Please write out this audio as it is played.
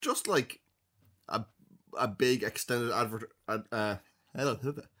just like a big extended advert?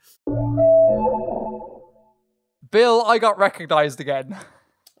 Bill, I got recognized again.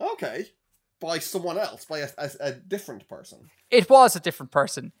 Okay. By someone else, by a different person. It was a different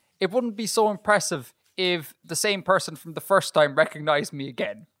person. It wouldn't be so impressive if the same person from the first time recognized me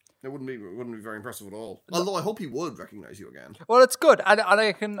again. It wouldn't be very impressive at all. Although I hope he would recognize you again. Well, it's good, and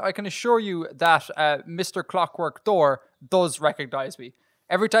I can assure you that Mr. Clockwork Door does recognize me.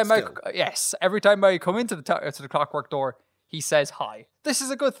 Every time I come into the Clockwork Door, he says hi. This is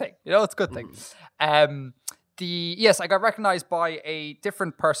a good thing, it's a good thing. I got recognized by a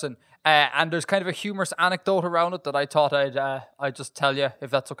different person, and there's kind of a humorous anecdote around it that I thought I'd just tell you, if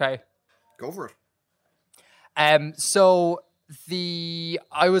that's okay. Go for it. I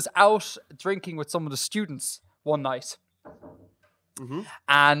was out drinking with some of the students one night. Mm-hmm.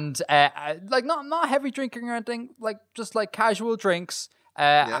 And not heavy drinking or anything, like just like casual drinks.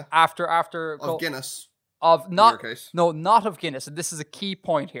 After of Guinness. Not of Guinness, and this is a key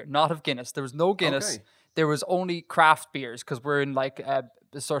point here. Not of Guinness. There was no Guinness. Okay. There was only craft beers because we're in like a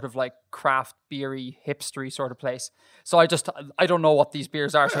sort of like craft beery hipstery sort of place. So I don't know what these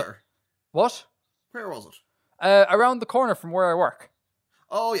beers are. Where? What? Where was it? Around the corner from where I work.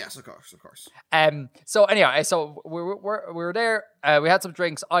 Oh yes, of course. So anyway, so we were there. We had some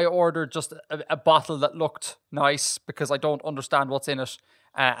drinks. I ordered just a bottle that looked nice because I don't understand what's in it,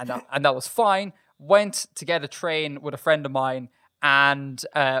 and that was fine. Went to get a train with a friend of mine and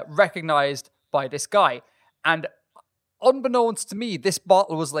recognized by this guy, and unbeknownst to me, this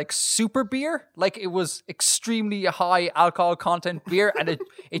bottle was like super beer. Like it was extremely high alcohol content beer, and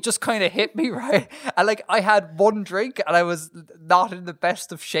it just kind of hit me, right? And like I had one drink and I was not in the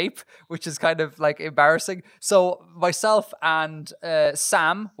best of shape, which is kind of like embarrassing. So myself and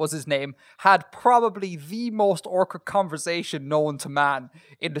Sam was his name, had probably the most awkward conversation known to man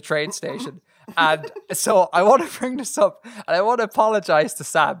in the train station. And so I want to bring this up and I want to apologize to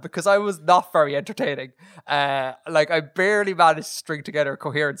Sam because I was not very entertaining. I barely managed to string together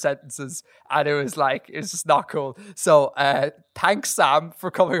coherent sentences and it was just not cool. So thanks, Sam,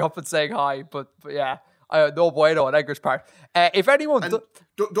 for coming up and saying hi. But yeah, no bueno on Edgar's part. If anyone...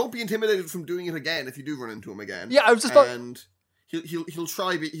 don't be intimidated from doing it again if you do run into him again. Yeah, I was just... He'll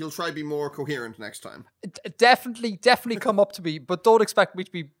try be more coherent next time. Definitely come up to me, but don't expect me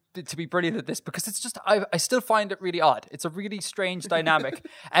to be brilliant at this because it's just I still find it really odd. It's a really strange dynamic.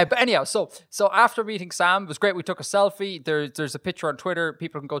 But anyhow, so after meeting Sam, it was great. We took a selfie. There's a picture on Twitter.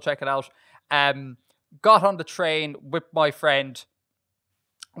 People can go check it out. Got on the train with my friend.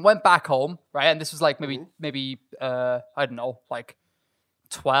 Went back home, right? And this was like maybe I don't know, like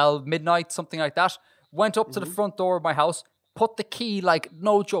 12 midnight, something like that. Went up to the front door of my house. Put the key, like,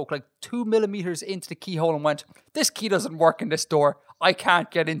 no joke, like 2 millimeters into the keyhole and went, this key doesn't work in this door. I can't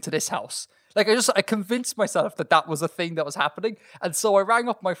get into this house. Like, I convinced myself that was a thing that was happening. And so I rang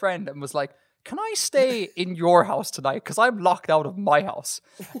up my friend and was like, can I stay in your house tonight? Because I'm locked out of my house.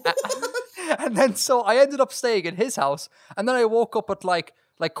 And then so I ended up staying in his house. And then I woke up at like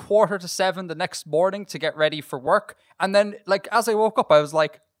 6:45 the next morning to get ready for work. And then, like, as I woke up, I was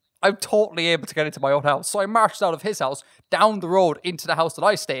like, I'm totally able to get into my own house. So I marched out of his house, down the road into the house that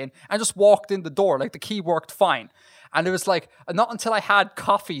I stay in, and just walked in the door. Like, the key worked fine. And it was like, not until I had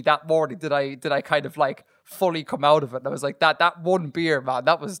coffee that morning did I kind of like fully come out of it. And I was like, that one beer, man,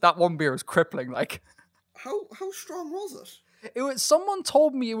 that one beer was crippling. Like, how strong was it? It was, someone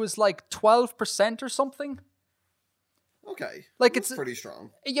told me it was like 12% or something. Okay, like that's pretty strong.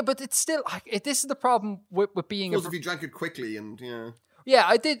 Yeah, but it's still this is the problem with being. If you drank it quickly and yeah. Yeah,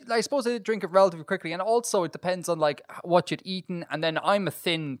 I did. I suppose I did drink it relatively quickly, and also it depends on like what you'd eaten. And then I'm a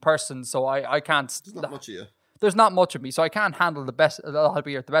thin person, so I can't. There's not much of you. There's not much of me, so I can't handle a lot of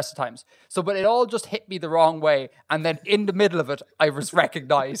beer at the best of times. So, but it all just hit me the wrong way, and then in the middle of it, I was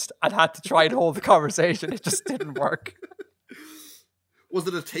recognized and had to try and hold the conversation. It just didn't work. Was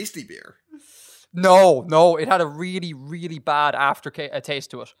it a tasty beer? No, it had a really, really bad taste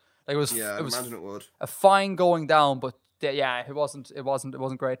to it. Like it was. Yeah, it was imagine it would. A fine going down, but. Yeah, it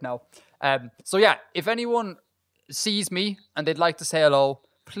wasn't great now. So yeah, if anyone sees me and they'd like to say hello,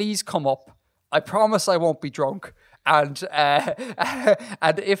 please come up. I promise I won't be drunk. And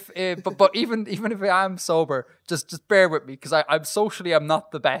if but even if I am sober, just bear with me because I'm socially I'm not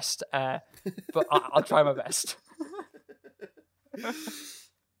the best. But I'll try my best.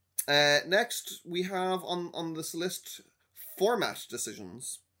 Next we have on this list format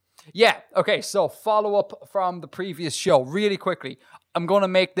decisions. Yeah, okay, so follow up from the previous show really quickly. I'm going to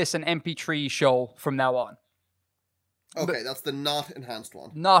make this an MP3 show from now on. Okay, that's the not enhanced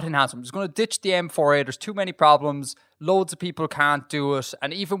one. Not enhanced. I'm just going to ditch the M4A. There's too many problems. Loads of people can't do it.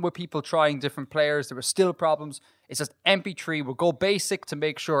 And even with people trying different players, there were still problems. It's just MP3. We'll go basic to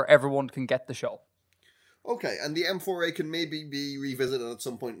make sure everyone can get the show. Okay, and the M4A can maybe be revisited at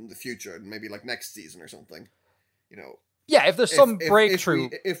some point in the future, maybe like next season or something. You know. Yeah, if there's some breakthrough.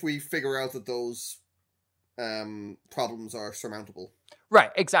 If we figure out that those problems are surmountable.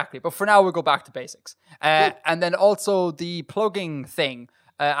 Right, exactly. But for now, we'll go back to basics. And then also the plugging thing.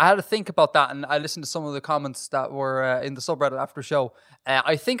 I had to think about that, and I listened to some of the comments that were in the subreddit after the show.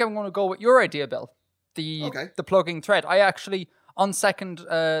 I think I'm going to go with your idea, Bill. The plugging thread. I actually, on second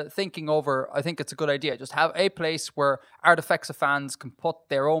thinking over, I think it's a good idea. Just have a place where Artifacts fans can put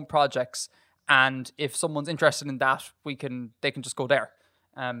their own projects, and if someone's interested in that, they can just go there.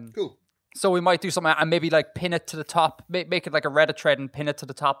 Cool. So we might do something and maybe like pin it to the top, make it like a Reddit thread and pin it to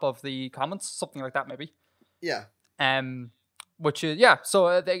the top of the comments, something like that, maybe. Yeah. Which is So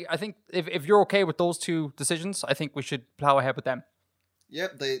I think if you're okay with those two decisions, I think we should plow ahead with them.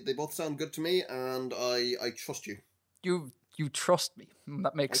 Yep, they both sound good to me, and I trust you. You trust me.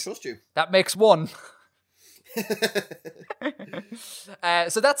 I trust you. That makes one.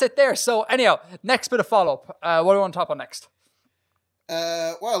 So that's it there. So anyhow, next bit of follow up. What do you want to talk about next?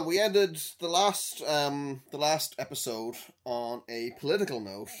 Well, we ended the last episode on a political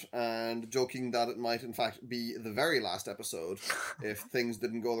note, and joking that it might in fact be the very last episode if things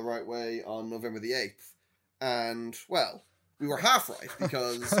didn't go the right way on November the 8th. And, well, we were half right,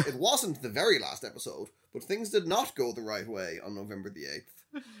 because it wasn't the very last episode, but things did not go the right way on November the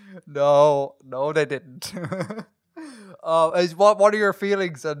 8th. No, they didn't. What are your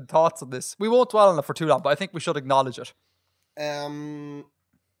feelings and thoughts on this? We won't dwell on it for too long, but I think we should acknowledge it.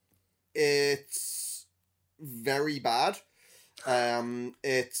 It's very bad.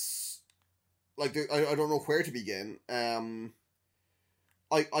 It's like I don't know where to begin. I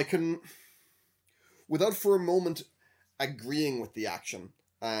can, without for a moment agreeing with the action.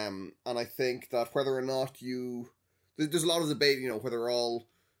 And I think that whether or not there's a lot of debate, whether all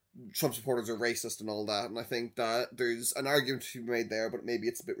Trump supporters are racist and all that, and I think that there's an argument to be made there, but maybe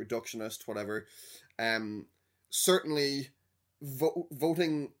it's a bit reductionist, whatever. Certainly,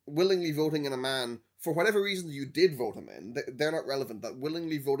 willingly voting in a man, for whatever reason you did vote him in, they're not relevant, that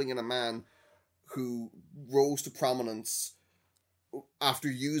willingly voting in a man who rose to prominence after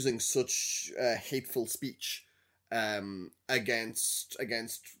using such hateful speech against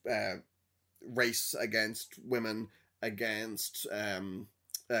race, against women, against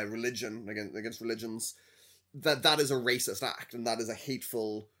religion, against religions, that is a racist act, and that is a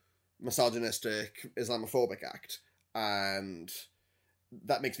hateful, misogynistic, Islamophobic act, and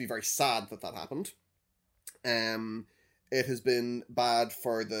that makes me very sad that happened. It has been bad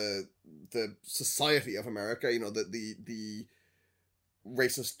for the society of America, the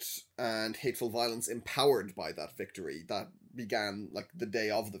racist and hateful violence empowered by that victory that began like the day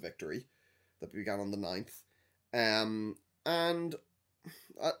of the victory, that began on the 9th. And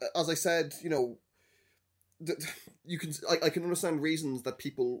as I said, I can understand reasons that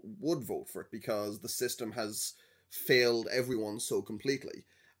people would vote for it, because the system has failed everyone so completely,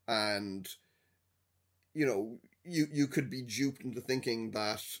 and you could be duped into thinking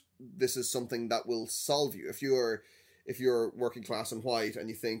that this is something that will solve you. If you're working class and white and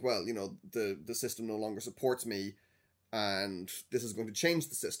you think, well, the system no longer supports me, and this is going to change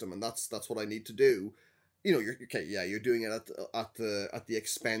the system, and that's what I need to do. You're okay. Yeah, you're doing it at the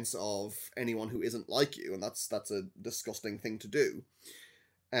expense of anyone who isn't like you, and that's a disgusting thing to do.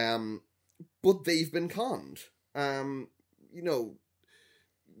 But they've been conned. I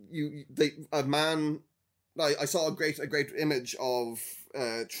saw a great image of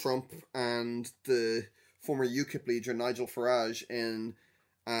Trump and the former UKIP leader Nigel Farage in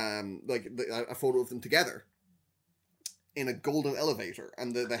a photo of them together in a golden elevator,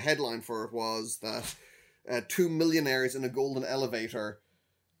 and the headline for it was that two millionaires in a golden elevator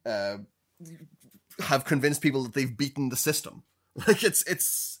have convinced people that they've beaten the system. Like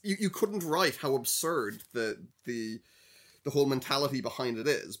it's you couldn't write how absurd the whole mentality behind it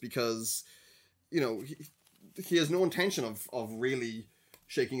is, because he has no intention of really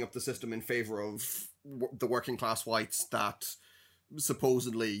shaking up the system in favor of the working class whites that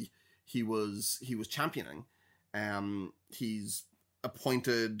supposedly he was championing. He's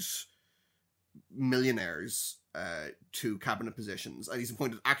appointed millionaires to cabinet positions, and he's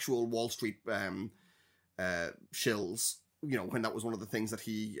appointed actual Wall Street shills, when that was one of the things that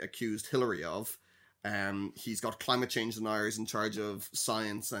he accused Hillary of. He's got climate change deniers in charge of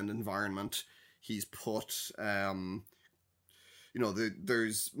science and environment. He's put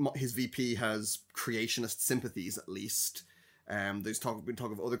his VP has creationist sympathies, at least. There's been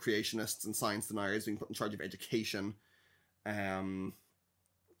talk of other creationists and science deniers being put in charge of education. Talking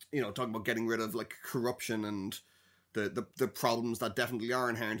about getting rid of like corruption and the problems that definitely are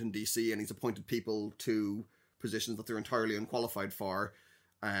inherent in DC, and he's appointed people to positions that they're entirely unqualified for,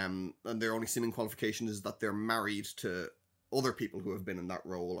 and their only seeming qualification is that they're married to other people who have been in that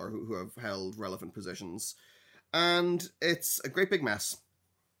role or who have held relevant positions. And it's a great big mess.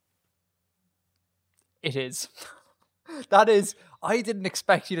 It is. That is, I didn't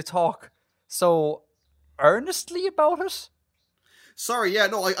expect you to talk so earnestly about it. Sorry, yeah,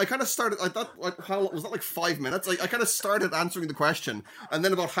 no, I kind of started, I thought, how was that, like 5 minutes? I kind of started answering the question, and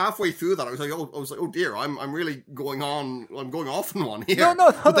then about halfway through that, I was like, oh dear, I'm really going off on one here.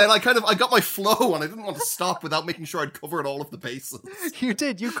 No. But then I got my flow, and I didn't want to stop without making sure I'd covered all of the bases. You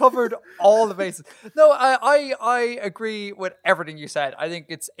did, you covered all the bases. No, I agree with everything you said. I think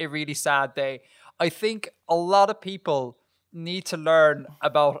it's a really sad day. I think a lot of people need to learn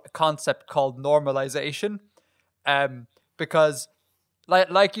about a concept called normalization, because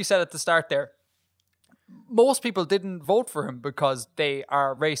like you said at the start there, most people didn't vote for him because they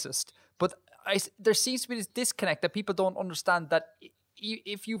are racist. But there seems to be this disconnect that people don't understand, that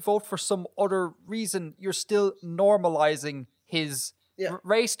if you vote for some other reason, you're still normalizing his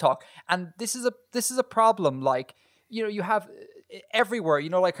race talk. And this is a problem. Like, you have everywhere,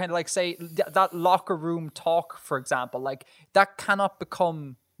 like kind of like say that locker room talk, for example, like that cannot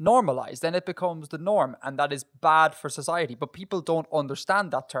become normalized, then it becomes the norm, and that is bad for society. But people don't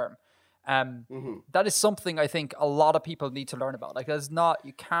understand that term. That is something I think a lot of people need to learn about. Like,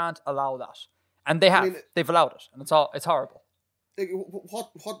 you can't allow that, and they've allowed it, and it's horrible.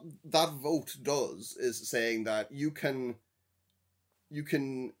 What that vote does is saying that you can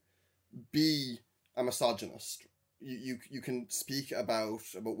be a misogynist. You can speak about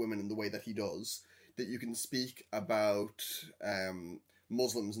women in the way that he does. That you can speak about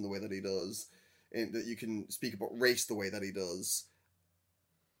Muslims in the way that he does, and that you can speak about race the way that he does,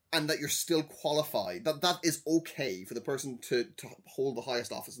 and that you're still qualified, that is okay for the person to hold the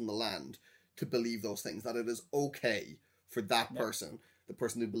highest office in the land to believe those things, that it is okay for that person, the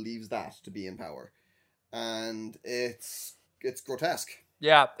person who believes that, to be in power. And it's grotesque.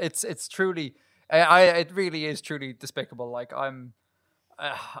 Yeah, it's truly, it really is truly despicable. Like, I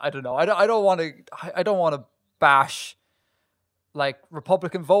don't know, I don't want to bash like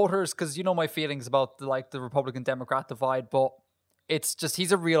Republican voters, because my feelings about the Republican Democrat divide, but it's just,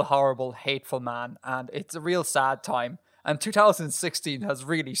 he's a real horrible, hateful man, and it's a real sad time. And 2016 has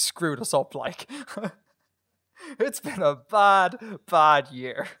really screwed us up. Like, it's been a bad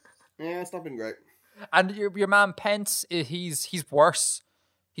year. Yeah, it's not been great. And your man Pence, he's worse.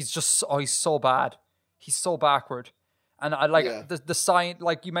 He's just, he's so bad. He's so backward. And I like the science,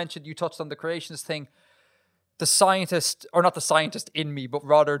 like you mentioned, you touched on the creationist thing. The scientist, or not the scientist in me, but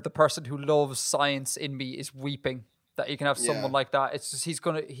rather the person who loves science in me is weeping that you can have someone like that. It's just,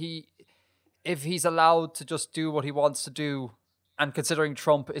 if he's allowed to just do what he wants to do, and considering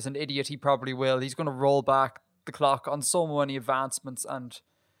Trump is an idiot, he probably will, he's going to roll back the clock on so many advancements, and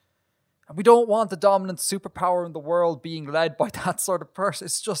we don't want the dominant superpower in the world being led by that sort of person.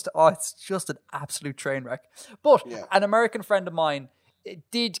 It's just an absolute train wreck. But an American friend of mine,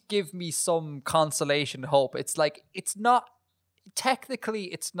 it did give me some consolation and hope. It's like, it's not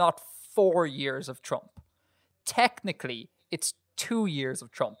 4 years of Trump. Technically, it's 2 years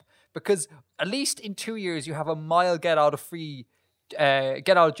of Trump, because at least in 2 years you have a mild get out of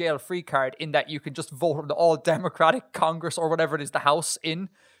jail free card, in that you can just vote on the all Democratic Congress, or whatever it is, the House,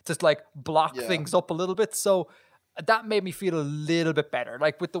 just like block things up a little bit. So that made me feel a little bit better.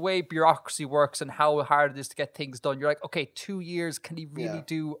 Like, with the way bureaucracy works and how hard it is to get things done, you're like, okay, 2 years, can he really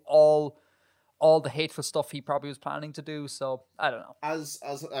do all the hateful stuff he probably was planning to do? So I don't know.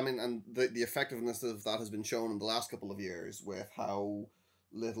 And the effectiveness of that has been shown in the last couple of years with how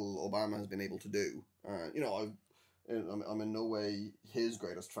little Obama has been able to do. I'm in no way his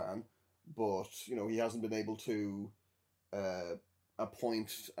greatest fan, but he hasn't been able to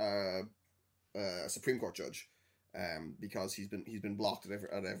appoint a Supreme Court judge, because he's been blocked at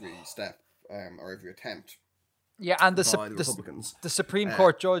every step, or every attempt. Yeah, and the Supreme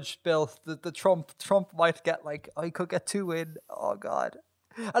Court judge, Bill, the Trump might get, like, I could get 2 in. Oh God.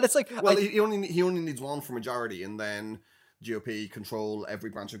 And it's like, well, he only needs 1 for majority, and then GOP control every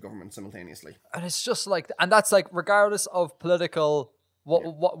branch of government simultaneously. And it's just like, and that's like, regardless of political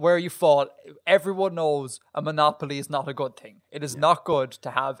where you fall, everyone knows a monopoly is not a good thing. It is not good to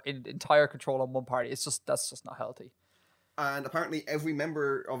have entire control on one party. That's just not healthy. And apparently every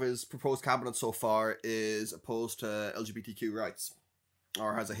member of his proposed cabinet so far is opposed to LGBTQ rights,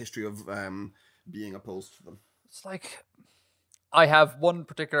 or has a history of being opposed to them. It's like, I have one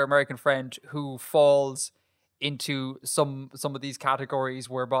particular American friend who falls into some of these categories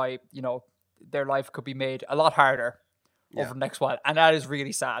whereby, their life could be made a lot harder over the next while. And that is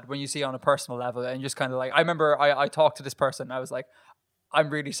really sad when you see on a personal level, and just kind of like, I remember I talked to this person, I was like,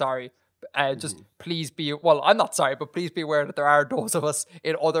 I'm really sorry. Just please I'm not sorry, but please be aware that there are those of us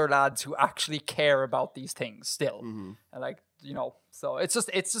in other lands who actually care about these things still. And like, so it's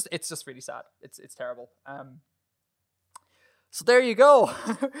just really sad. It's terrible. So there you go.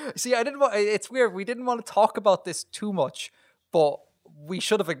 See, it's weird. We didn't want to talk about this too much, but we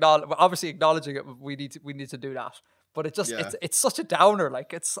should have obviously acknowledging it. We need to do that. But it just, it's such a downer.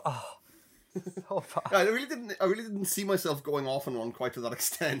 Like it's, so bad. I really didn't see myself going off on one quite to that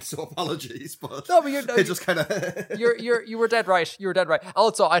extent. So apologies, but no, but it just kind of you were dead right. You were dead right.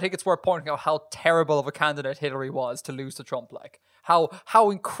 Also, I think it's worth pointing out how terrible of a candidate Hillary was to lose to Trump. Like how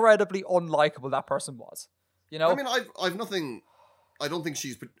incredibly unlikable that person was. I mean, I've nothing. I don't think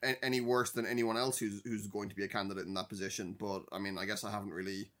she's any worse than anyone else who's going to be a candidate in that position. But I mean, I guess I haven't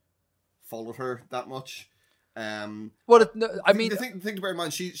really followed her that much. The thing to bear in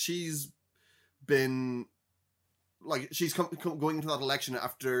mind, she's been like she's going into that election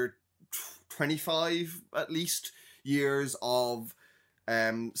after 25 at least years of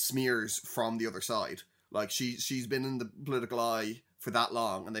smears from the other side. Like she's been in the political eye for that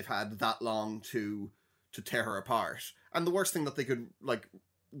long, and they've had that long to tear her apart. And the worst thing that they could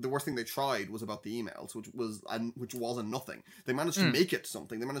the worst thing they tried was about the emails, which wasn't nothing. They managed to make it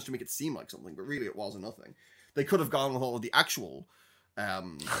something. They managed to make it seem like something, but really it wasn't nothing. They could have gone with all of the actual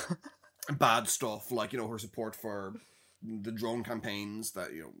bad stuff, like her support for the drone campaigns that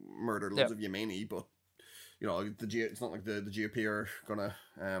murdered loads of Yemeni, but it's not like the GOP are gonna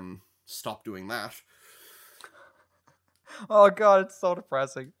stop doing that. Oh god, it's so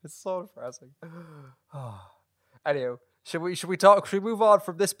depressing. It's so depressing. Anyway, should we move on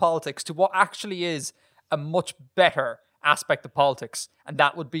from this politics to what actually is a much better aspect of politics, and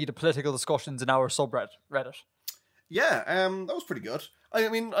that would be the political discussions in our subreddit. Yeah, that was pretty good. I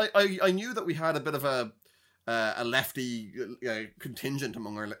mean, I knew that we had a bit of a lefty contingent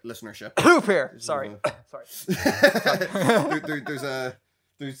among our listenership. Poop here. Sorry.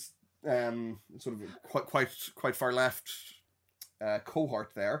 There's sort of quite far left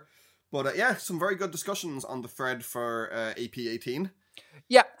cohort there, but some very good discussions on the thread for AP18.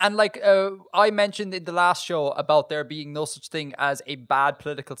 Yeah, and like I mentioned in the last show about there being no such thing as a bad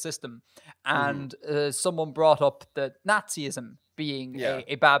political system, and someone brought up the Nazism being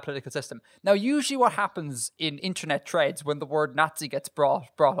a bad political system. Now, usually what happens in internet threads when the word Nazi gets brought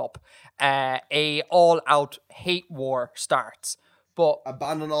up, a all-out hate war starts. But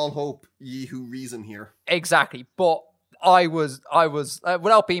abandon all hope, ye who reason here. Exactly. But I was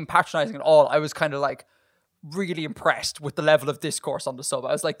without being patronizing at all, I was kind of like really impressed with the level of discourse on the sub.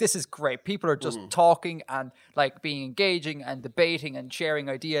 I was like, this is great. People are just talking and like being engaging and debating and sharing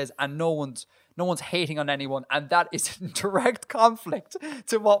ideas, and no one's hating on anyone, and that is in direct conflict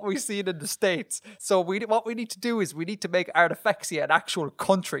to what we've seen in the States. So what we need to do is we need to make Artifexia an actual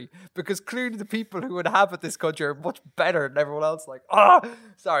country, because clearly the people who inhabit this country are much better than everyone else. Like,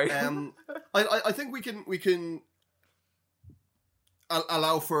 sorry. I think we can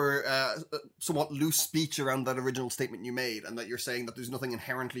allow for somewhat loose speech around that original statement you made, and that you're saying that there's nothing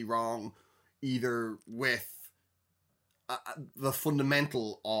inherently wrong either with the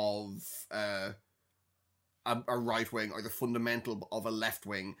fundamental of a right-wing or the fundamental of a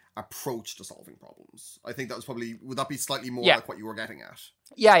left-wing approach to solving problems. I think that was probably, would that be slightly more like what you were getting at?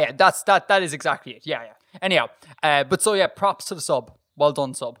 Yeah, that is exactly it. Yeah. Anyhow, but so yeah, props to the sub. Well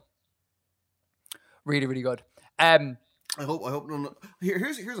done, sub. Really, really good. I hope none.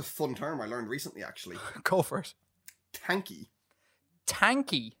 Here's a fun term I learned recently, actually. Go for it. Tanky.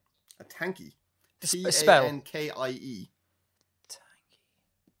 Tanky? A tanky. Spell. Tankie. Tanky.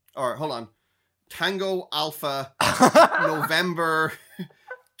 Alright, hold on. Tango, Alpha, November,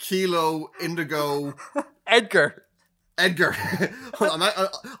 Kilo, Indigo. Edgar. Hold on,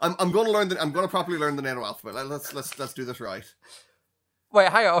 I'm going to learn. I'm going to properly learn the NATO alphabet. Let's do this right. Wait,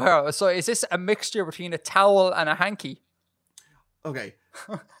 hang on. So is this a mixture between a towel and a hanky? Okay.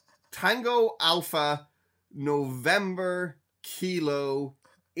 Tango, Alpha, November, Kilo,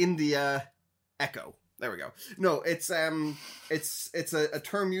 India, Echo. There we go. No, it's a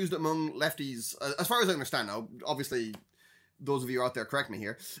term used among lefties, as far as I understand now. Obviously, those of you out there, correct me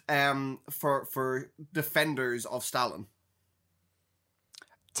here. For defenders of Stalin.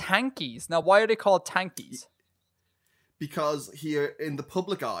 Tankies. Now, why are they called tankies? because here in the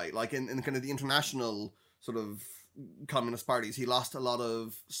public eye, like in kind of the international sort of communist parties, he lost a lot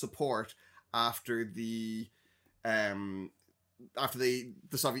of support after the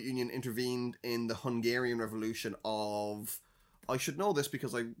Soviet Union intervened in the Hungarian Revolution of, I should know this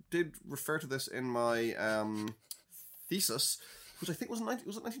because I did refer to this in my thesis, which I think was it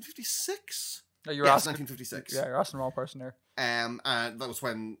 1956? No, Yes, 1956. Yeah, you're asking the wrong person here. And that was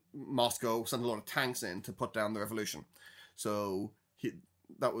when Moscow sent a lot of tanks in to put down the revolution. So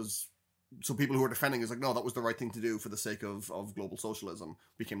people who were defending is like, no, that was the right thing to do for the sake of global socialism,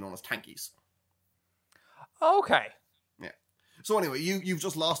 became known as tankies. Okay. Yeah. So anyway, you've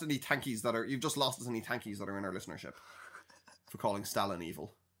just lost us any tankies that are in our listenership for calling Stalin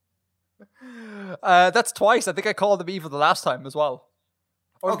evil. That's twice. I think I called them evil the last time as well.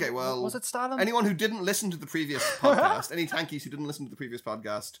 Or, okay, well, was it Stalin? Anyone who didn't listen to the previous podcast, any tankies who didn't listen to the previous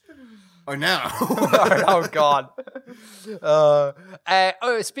podcast, are now. Oh God.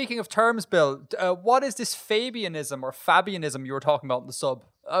 Speaking of terms, Bill, what is this Fabianism or Fabianism you were talking about in the sub?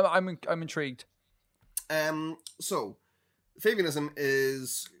 I'm intrigued. So, Fabianism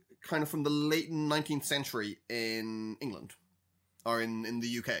is kind of from the late 19th century in England, or in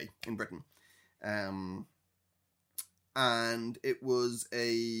the UK, in Britain. And it was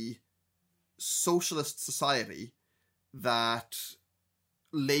a socialist society that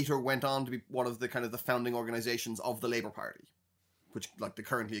later went on to be one of the kind of the founding organizations of the Labour Party, which like the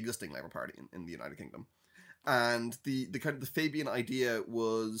currently existing Labour Party in the United Kingdom. And the kind of the Fabian idea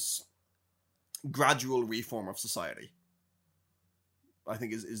was gradual reform of society, I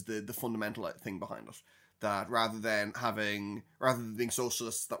think is the fundamental thing behind it. That rather than being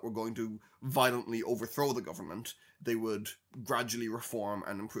socialists that were going to violently overthrow the government, they would gradually reform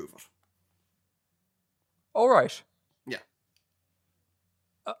and improve it. All right. Yeah.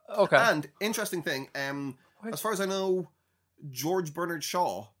 Okay. And interesting thing, as far as I know, George Bernard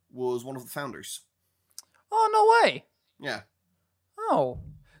Shaw was one of the founders. Oh, no way. Yeah. Oh.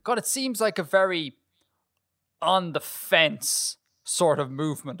 God, it seems like a very on the fence sort of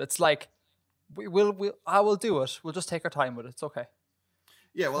movement. It's like, I will do it. We'll just take our time with it. It's okay.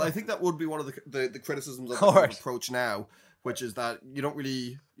 Yeah, well, I think that would be one of the criticisms of the approach now, which is that you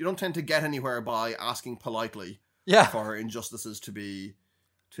don't tend to get anywhere by asking politely for injustices to be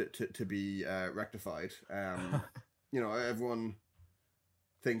rectified. Everyone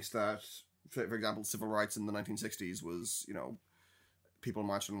thinks that, for example, civil rights in the 1960s was, people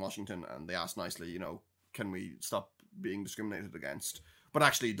marched in Washington and they asked nicely, can we stop being discriminated against? But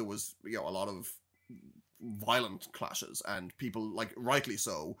actually, there was a lot of violent clashes and people, like rightly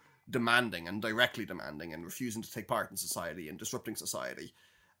so, demanding and directly demanding and refusing to take part in society and disrupting society.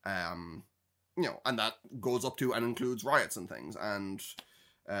 And that goes up to and includes riots and things. And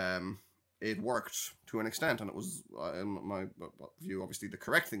it worked to an extent, and it was, in my view, obviously the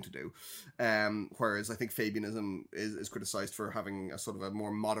correct thing to do. Whereas I think Fabianism is criticized for having a sort of a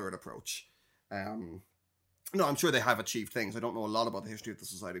more moderate approach. No, I'm sure they have achieved things. I don't know a lot about the history of the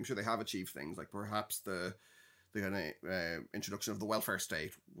society. I'm sure they have achieved things, like perhaps the kind of introduction of the welfare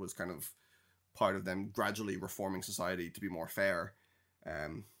state was kind of part of them gradually reforming society to be more fair.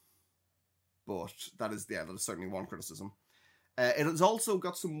 But that is certainly one criticism. It has also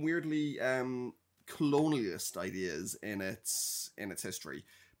got some weirdly colonialist ideas in its history,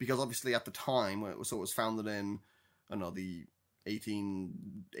 because obviously at the time, it was founded in, I don't know, the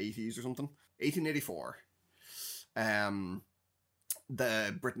 1880s or something, 1884.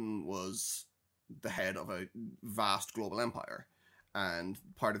 Britain was the head of a vast global empire, and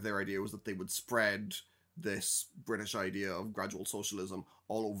part of their idea was that they would spread this British idea of gradual socialism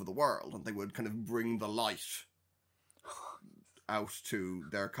all over the world, and they would kind of bring the light out to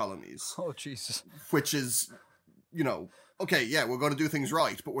their colonies. Oh, Jesus. Which is, okay, yeah, we're going to do things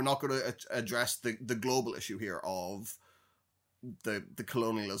right, but we're not going to address the global issue here of the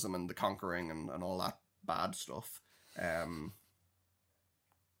colonialism and the conquering and all that bad stuff.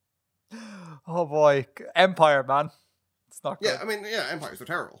 Oh boy, empire, man, it's not good. Yeah, I mean, empires are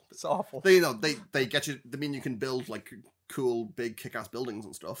terrible. It's awful. They get you. They mean you can build like cool, big, kick-ass buildings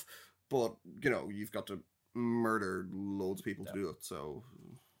and stuff, but you've got to murder loads of people to do it. So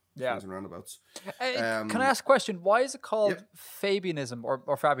swings and roundabouts. Can I ask a question? Why is it called Fabianism or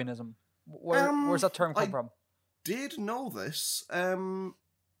Fabianism? Where's that term come from? Did know this.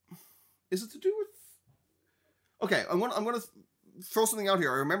 Is it to do with? Okay, I'm gonna throw something out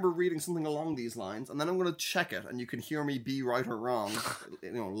here. I remember reading something along these lines, and then I'm gonna check it, and you can hear me be right or wrong,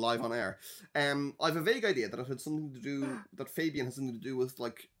 live on air. I've a vague idea that it had something to do that Fabian has something to do with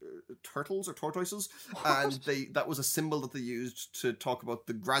like turtles or tortoises, and that was a symbol that they used to talk about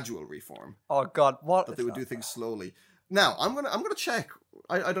the gradual reform. Oh God, what? That they would do things slowly. Now, I'm gonna check.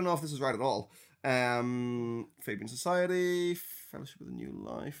 I don't know if this is right at all. Fabian Society, Fellowship of the New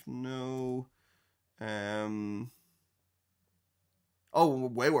Life, no.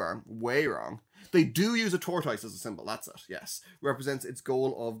 Oh, way wrong. They do use a tortoise as a symbol, that's it, yes. Represents its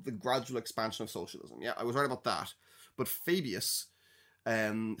goal of the gradual expansion of socialism. Yeah, I was right about that. But Fabius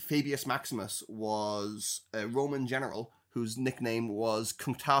Maximus was a Roman general whose nickname was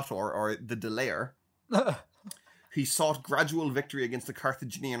Cunctator, or the Delayer. He sought gradual victory against the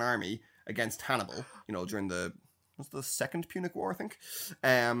Carthaginian army against Hannibal, during the Second Punic War, I think.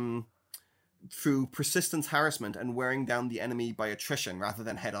 Through persistent harassment and wearing down the enemy by attrition rather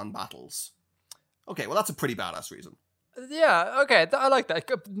than head-on battles. Okay, well, that's a pretty badass reason. Yeah, okay, I like that.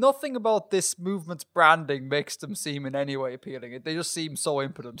 Nothing about this movement's branding makes them seem in any way appealing. They just seem so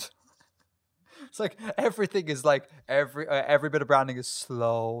impotent. It's like everything is like every bit of branding is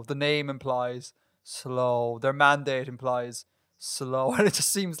slow. The name implies slow. Their mandate implies slow, and it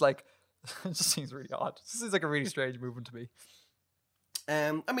just seems really odd. It seems like a really strange movement to me.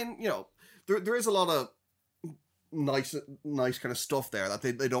 I mean, there is a lot of nice kind of stuff there that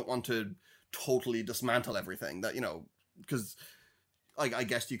they don't want to totally dismantle everything. That because I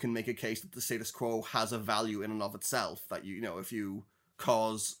guess you can make a case that the status quo has a value in and of itself. That if you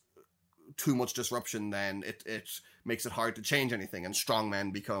cause too much disruption, then it makes it hard to change anything, and strong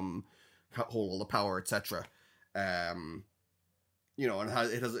men hold all the power, etc. And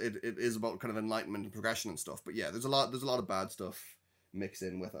it is about kind of enlightenment and progression and stuff. But yeah, there's a lot of bad stuff mixed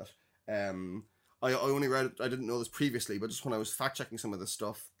in with it. I only read it, I didn't know this previously, but just when I was fact checking some of this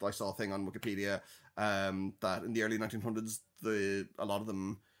stuff, I saw a thing on Wikipedia that in the early 1900s, a lot of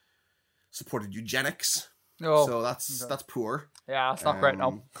them supported eugenics. Oh, so that's poor. Yeah, it's not great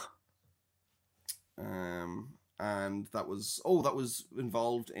now. And that was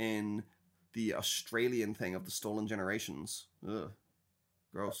involved in the Australian thing of the stolen generations. Ugh.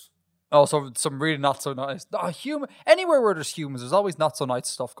 Gross. Oh, so some really not so nice. Anywhere where there's humans, there's always not so nice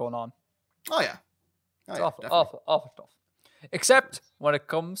stuff going on. Oh yeah. It's awful stuff. Except when it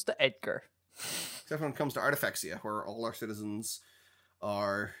comes to Edgar. Except when it comes to Artifexia, where all our citizens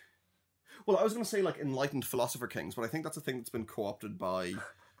are... Well, I was going to say like enlightened philosopher kings, but I think that's a thing that's been co-opted by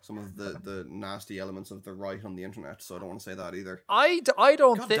some of the nasty elements of the right on the internet, so I don't want to say that either. I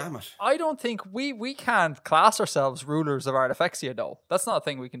don't think we can't class ourselves rulers of Artifexia, though. That's not a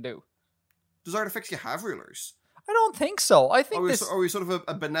thing we can do. Does Artifexia have rulers? I don't think so. I think are we sort of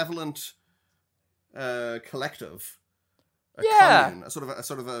a benevolent collective? Commune, a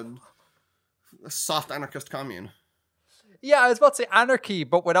sort of a soft anarchist commune. Yeah, I was about to say anarchy,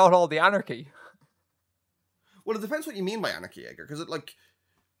 but without all the anarchy. Well, it depends what you mean by anarchy, Edgar, because like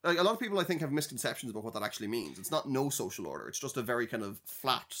a lot of people, I think, have misconceptions about what that actually means. It's not no social order. It's just a very kind of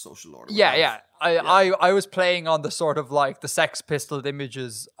flat social order. Yeah. I was playing on the sort of like the Sex Pistols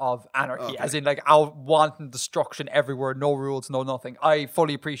images of anarchy, as in like out wanting destruction everywhere, no rules, no nothing. I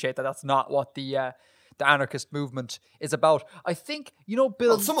fully appreciate that that's not what the anarchist movement is about. I think, Bill...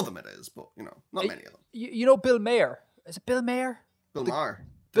 Well, some of them it is, but, not many of them. Bill Maher? Is it Bill Maher? Bill Maher.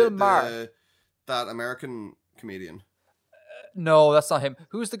 Bill Maher. That American comedian. No, that's not him.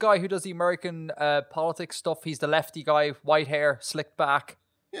 Who's the guy who does the American politics stuff? He's the lefty guy, white hair, slicked back.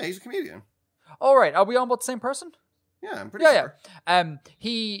 Yeah, he's a comedian. All right, are we on about the same person? Yeah, I'm pretty sure. Yeah.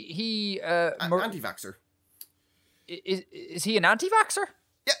 He anti-vaxxer. Is he an anti-vaxxer?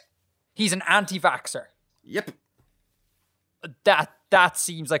 Yeah. He's an anti-vaxxer. Yep. That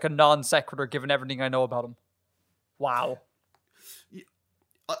seems like a non sequitur given everything I know about him. Wow.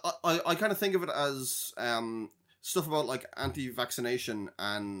 I kind of think of it as stuff about like anti-vaccination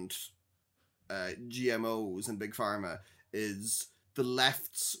and GMOs and Big Pharma is the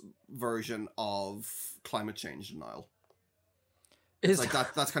left's version of climate change denial. It's like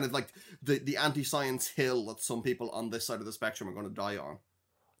that's kind of like the anti-science hill that some people on this side of the spectrum are going to die on.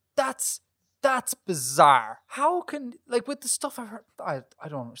 That's bizarre. How can, like, with the stuff I've heard, I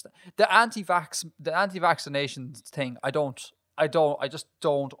don't understand. The anti-vaccination thing, I just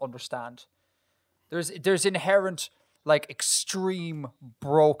don't understand. There's inherent, like, extreme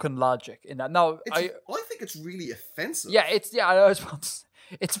broken logic in that. Now, I think it's really offensive. Yeah, it's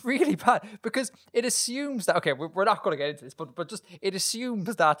really bad because it assumes that, okay, we're not going to get into this, but just, it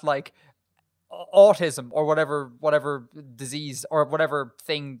assumes that, like, autism or whatever disease or whatever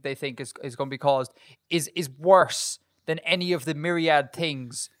thing they think is going to be caused is worse than any of the myriad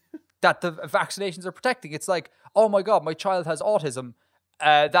things that the vaccinations are protecting. It's like, oh my God, my child has autism.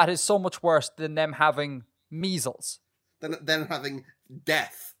 That is so much worse than them having measles. Than having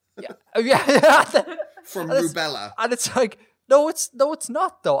death. Yeah. From rubella. And it's like, no, it's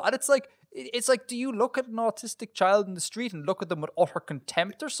not though. And it's like, it's like, do you look at an autistic child in the street and look at them with utter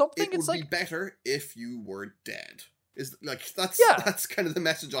contempt or something? It would be better if you were dead. Is like that's kind of the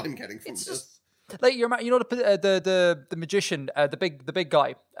message I'm getting from this. Just, like you know the magician, the big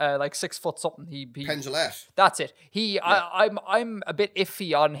guy, like 6 foot something. He Pendulette. That's it. I'm a bit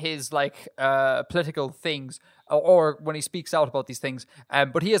iffy on his like political things or when he speaks out about these things.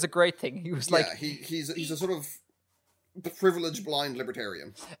 But he has a great thing. He was like, he's a sort of privileged blind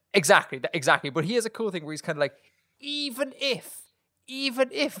libertarian. Exactly. But he has a cool thing where he's kind of like, even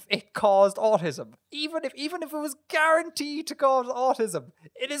if it caused autism, even if it was guaranteed to cause autism,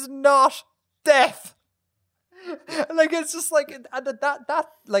 it is not death. Like, it's just like that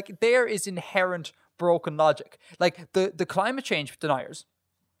like there is inherent broken logic. Like the climate change deniers,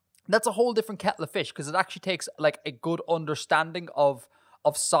 that's a whole different kettle of fish, because it actually takes like a good understanding of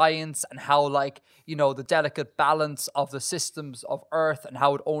science and how, like, you know, the delicate balance of the systems of Earth and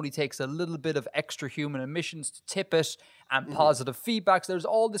how it only takes a little bit of extra human emissions to tip it and positive feedbacks. There's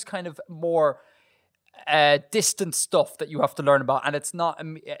all this kind of more distant stuff that you have to learn about, and it's not,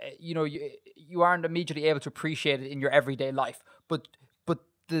 you know, you aren't immediately able to appreciate it in your everyday life. But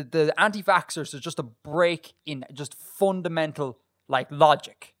the anti-vaxxers are just a break in just fundamental like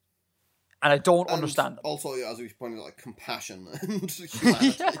logic. And I don't understand them. Also, as we pointed out, like compassion and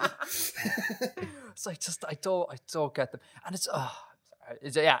humanity. It's like, just I don't get them, and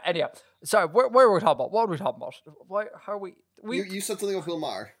yeah. Anyhow, sorry. Where were we talking about? What were we talking about? Why? How are we? You said something about Bill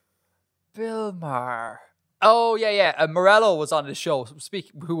Maher. Bill Maher. Oh yeah. Morello was on his show.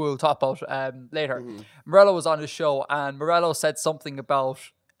 Who we'll talk about later. Morello was on his show, and Morello said something about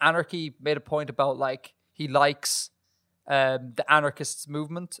anarchy. Made a point about like he likes the anarchist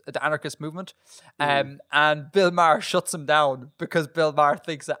movement, and Bill Maher shuts him down because Bill Maher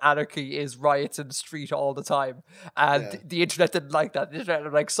thinks that anarchy is riots in the street all the time, and the internet didn't like that. The internet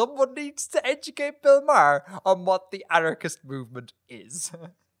was like, someone needs to educate Bill Maher on what the anarchist movement is.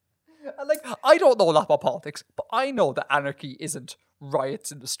 And like, I don't know a lot about politics, but I know that anarchy isn't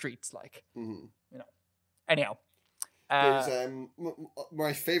riots in the streets, like, you know. Anyhow. There's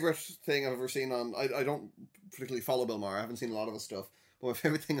my favorite thing I've ever seen on. I don't particularly follow Bill Maher. I haven't seen a lot of his stuff, but my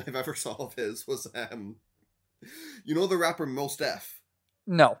favorite thing I've ever saw of his was, you know, the rapper Mos Def.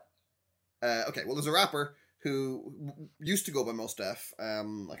 No. Okay, well, there's a rapper who used to go by Mos Def. I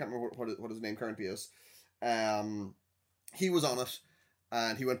can't remember what his name currently is. He was on it,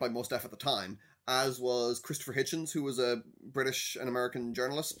 and he went by Mos Def at the time. As was Christopher Hitchens, who was a British and American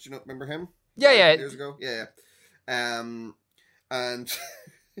journalist. Do you remember him? Yeah. Years ago, yeah. And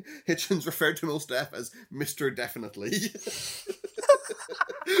Hitchens referred to Mos Def as Mr. Definitely.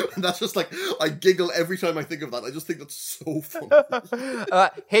 And that's just like, I giggle every time I think of that. I just think that's so funny.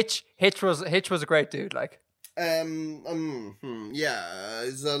 Hitch was a great dude, like. Yeah,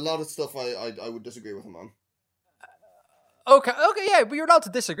 there's a lot of stuff I would disagree with him on. Okay, yeah, but you're allowed to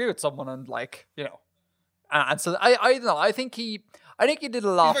disagree with someone, and like, you know, and so I don't know. I think he did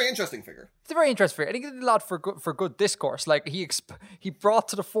a lot. He's a very interesting figure. It's a very interesting figure. I think he did a lot for good discourse. Like he brought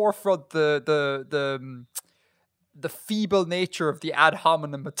to the forefront the feeble nature of the ad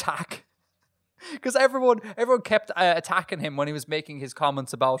hominem attack, because everyone kept attacking him when he was making his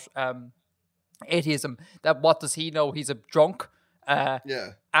comments about atheism. That what does he know? He's a drunk.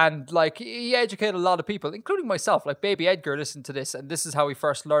 And like, he educated a lot of people, including myself. Like, baby Edgar listened to this, and this is how he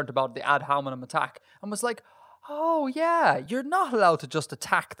first learned about the ad hominem attack, and was like, oh yeah, you're not allowed to just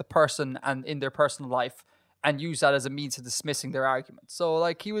attack the person and in their personal life and use that as a means of dismissing their argument. So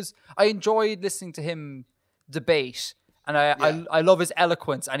like, I enjoyed listening to him debate, and I love his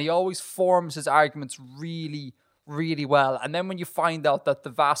eloquence, and he always forms his arguments really, really well. And then when you find out that the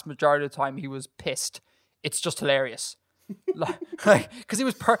vast majority of the time he was pissed, it's just hilarious. Like, because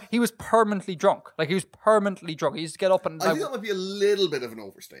he was permanently drunk. Like, he was permanently drunk. He used to get up and, I think that might be a little bit of an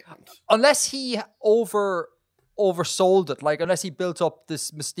overstatement. Unless he oversold it, like, unless he built up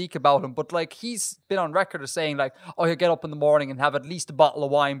this mystique about him. But like, he's been on record as saying like, oh, he'll get up in the morning and have at least a bottle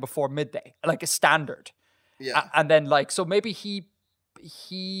of wine before midday, like a standard. Yeah. And then like, so maybe he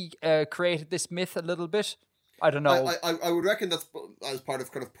created this myth a little bit. I don't know. I would reckon that's as part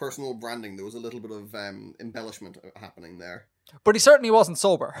of kind of personal branding. There was a little bit of embellishment happening there. But he certainly wasn't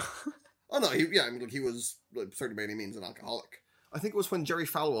sober. Oh no, he was certainly by any means an alcoholic. I think it was when Jerry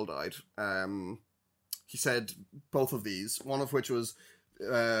Falwell died. He said both of these. One of which was,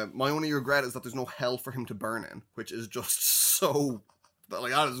 "My only regret is that there's no hell for him to burn in," which is just so,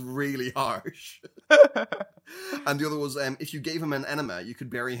 like, that is really harsh. And the other was, "If you gave him an enema, you could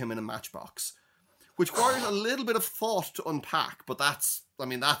bury him in a matchbox." Which requires a little bit of thought to unpack, but that's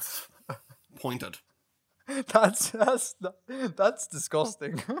pointed. That's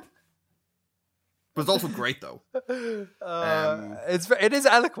disgusting. But it's also great though. It is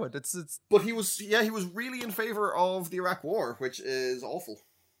eloquent. It's. But he was really in favor of the Iraq War, which is awful.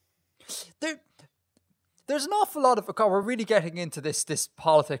 There's an awful lot of. God, we're really getting into this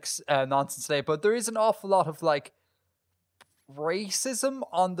politics nonsense today, but there is an awful lot of like racism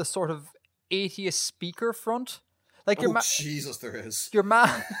on the sort of atheist speaker front. Like Jesus, there is your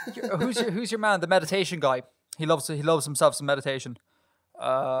man. Who's your man? The meditation guy. He loves himself some meditation. I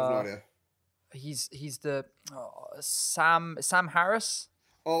have no idea. He's the Sam Harris.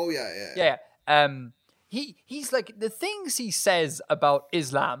 Oh yeah. He's like the things he says about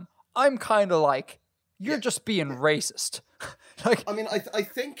Islam. I'm kind of like, you're just being racist. Like, I mean, I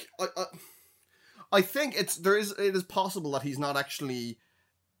think it is possible that he's not actually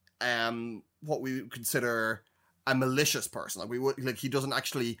what we would consider a malicious person. He doesn't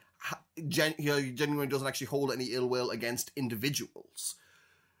actually genuinely doesn't actually hold any ill will against individuals,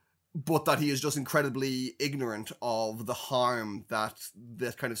 but that he is just incredibly ignorant of the harm that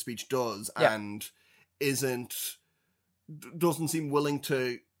this kind of speech does, and doesn't seem willing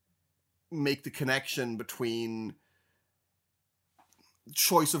to make the connection between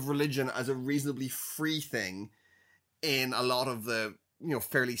choice of religion as a reasonably free thing in a lot of the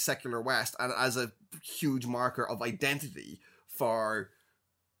fairly secular West, and as a huge marker of identity for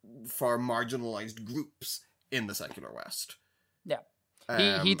marginalized groups in the secular West. Yeah.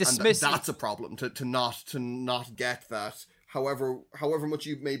 He dismisses. That's a problem to not get that. However much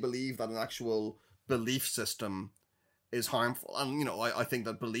you may believe that an actual belief system is harmful, and I think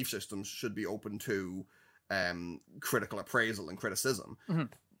that belief systems should be open to critical appraisal and criticism,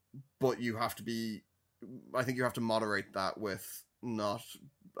 but I think you have to moderate that with not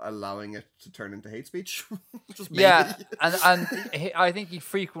allowing it to turn into hate speech. Just maybe. Yeah, and I think he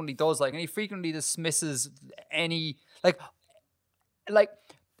frequently does, and he frequently dismisses any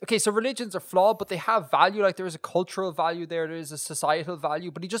okay, so religions are flawed, but they have value. Like, there is a cultural value there is a societal value,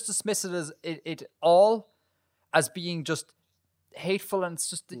 but he just dismisses it all as being just hateful, and it's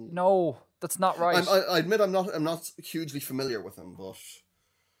just no, that's not right. I admit I'm not hugely familiar with him, but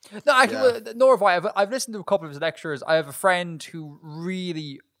no, actually, nor have I. I've listened to a couple of his lectures. I have a friend who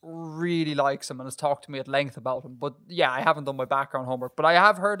really, really likes him and has talked to me at length about him. But yeah, I haven't done my background homework, but I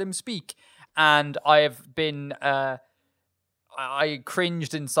have heard him speak, and I have been. I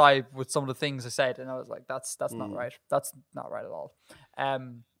cringed inside with some of the things I said, and I was like, "That's not right. That's not right at all."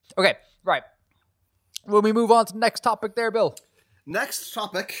 Okay, right. Will we move on to the next topic there, Bill? Next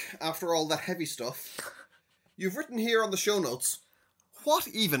topic, after all that heavy stuff, you've written here on the show notes, what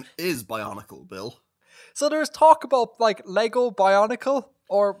even is Bionicle, Bill? So there's talk about like Lego Bionicle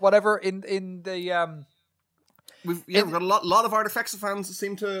or whatever in the We've got a lot of Artifacts fans that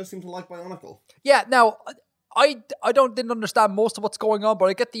seem to like Bionicle. Yeah, now I didn't understand most of what's going on, but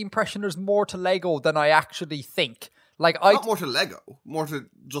I get the impression there's more to Lego than I actually think. Not more to Lego, more to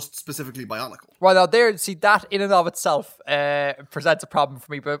just specifically Bionicle. Well, now there, see, that in and of itself presents a problem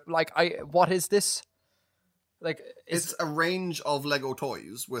for me. But what is this? It's a range of Lego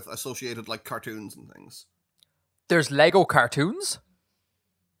toys with associated cartoons and things. There's Lego cartoons?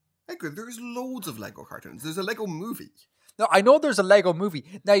 Edgar, there's loads of Lego cartoons. There's a Lego movie. No, I know there's a Lego movie.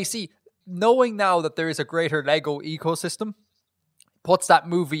 Now, you see, knowing now that there is a greater Lego ecosystem puts that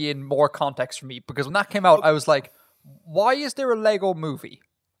movie in more context for me. Because when that came out, I was like, why is there a Lego movie?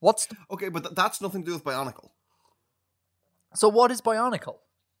 Okay, but that's nothing to do with Bionicle. So what is Bionicle?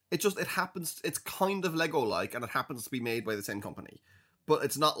 It happens, it's kind of Lego-like, and it happens to be made by the same company. But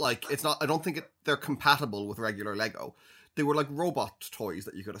it's not, I don't think they're compatible with regular Lego. They were like robot toys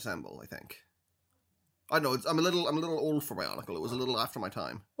that you could assemble, I think. I know, I'm a little old for Bionicle. It was a little after my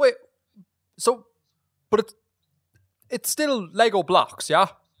time. Wait, but it's still Lego blocks, yeah?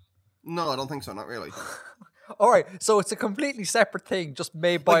 No, I don't think so, not really. All right, so it's a completely separate thing, just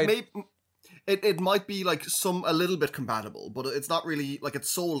made by... It might be a little bit compatible, but it's not really it's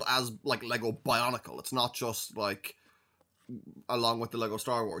sold as Lego Bionicle. It's not just along with the Lego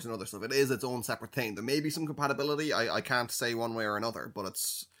Star Wars and other stuff. It is its own separate thing. There may be some compatibility. I can't say one way or another, but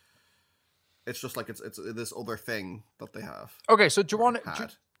it's just it's this other thing that they have. Okay, so do you want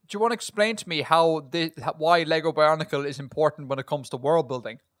to explain to me why Lego Bionicle is important when it comes to world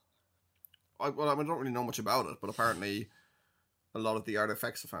building? I don't really know much about it, but apparently a lot of the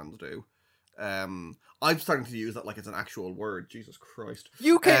Artifacts fans do. I'm starting to use that like it's an actual word. Jesus Christ!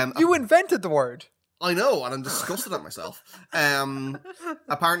 You invented the word. I know, and I'm disgusted at myself.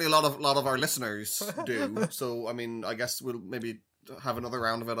 Apparently, a lot of our listeners do. So, I mean, I guess we'll maybe have another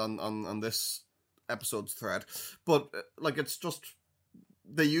round of it on this episode's thread. But it's just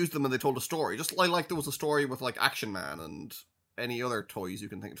they used them and they told a story. Just like there was a story with Action Man and any other toys you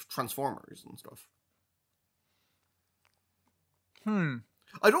can think of, Transformers and stuff.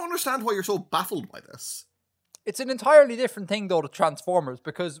 I don't understand why you're so baffled by this. It's an entirely different thing, though, to Transformers,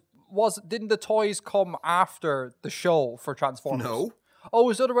 because didn't the toys come after the show for Transformers? No. Oh, it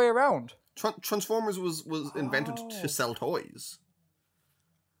was the other way around. Transformers was invented to sell toys.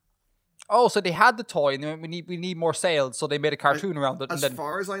 Oh, so they had the toy, and they went, we need more sales, so they made a cartoon around it. As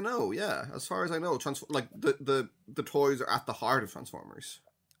far as I know, yeah. As far as I know, the toys are at the heart of Transformers.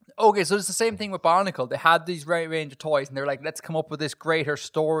 Okay, so it's the same thing with Bionicle. They had these range of toys, and they're like, let's come up with this greater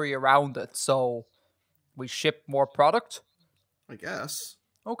story around it, so we ship more product? I guess.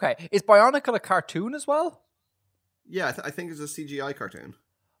 Okay. Is Bionicle a cartoon as well? Yeah, I think it's a CGI cartoon.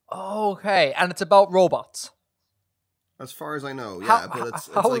 Okay, and it's about robots. As far as I know, yeah, but it's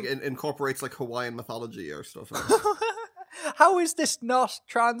like it incorporates like Hawaiian mythology or stuff. How is this not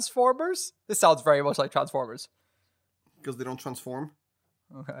Transformers? This sounds very much like Transformers. Because they don't transform.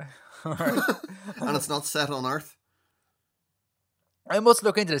 Okay. All right. And it's not set on Earth. I must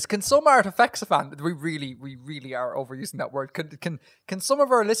look into this. Can some artifacts fan? We really are overusing that word. Can some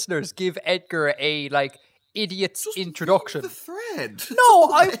of our listeners give Edgar a idiot's introduction? The thread. No,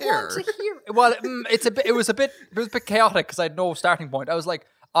 I want to hear. Well, it was a bit chaotic because I had no starting point. I was like,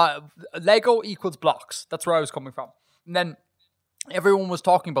 Lego equals blocks. That's where I was coming from. And then everyone was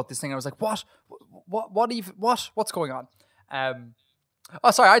talking about this thing. I was like, what's going on?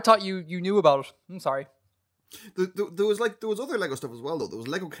 Oh, sorry. I thought you knew about it. I'm sorry. There was other Lego stuff as well though. There was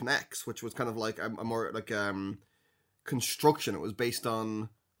Lego Connects, which was kind of like a more like construction. It was based on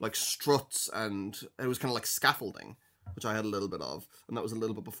like struts, and it was kind of like scaffolding, which I had a little bit of, and that was a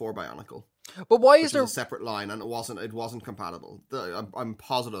little bit before Bionicle. But why is there a separate line, and it wasn't compatible. I'm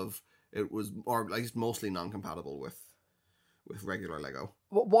positive it was, or at least mostly non-compatible with regular Lego.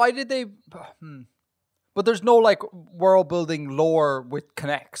 Why did they? But there's no like world building lore with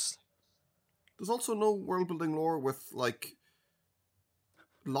Connects. There's also no world building lore with like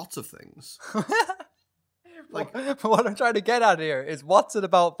lots of things. Like what I'm trying to get at here is what's it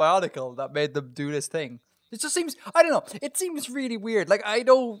about Bionicle that made them do this thing? It just seems, I don't know, it seems really weird. Like, I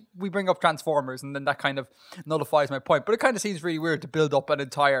know we bring up Transformers and then that kind of nullifies my point, but it kind of seems really weird to build up an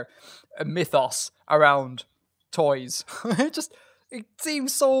entire mythos around toys. It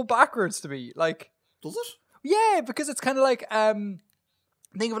seems so backwards to me. Like, does it? Yeah, because it's kind of like,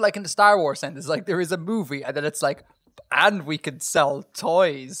 think of it like in the Star Wars sense. It's like there is a movie and then it's like, and we can sell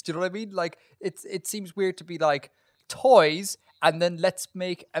toys. Do you know what I mean? Like, it seems weird to be like, toys, and then let's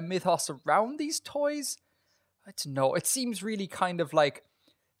make a mythos around these toys. I don't know. It seems really kind of like,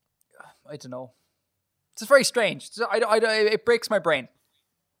 I don't know. It's very strange. It breaks my brain.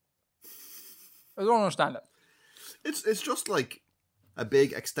 I don't understand it. It's just like a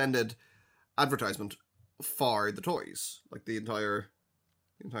big extended advertisement for the toys, like the entire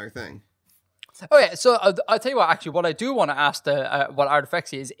thing. Okay, so I'll tell you what. Actually, what I do want to ask what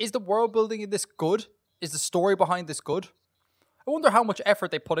Artifexia is the world building in this good? Is the story behind this good? I wonder how much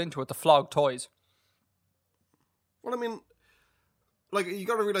effort they put into it to flog toys. Well, I mean, like, you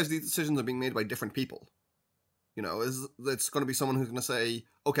got to realize these decisions are being made by different people. You know, it's going to be someone who's going to say,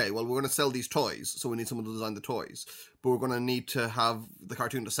 okay, well, we're going to sell these toys, so we need someone to design the toys. But we're going to need to have the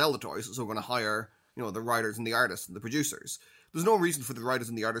cartoon to sell the toys, so we're going to hire, the writers and the artists and the producers. There's no reason for the writers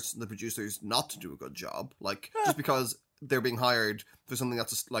and the artists and the producers not to do a good job. Like, just because they're being hired for something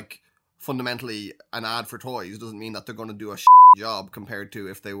that's, like, fundamentally an ad for toys doesn't mean that they're going to do a job compared to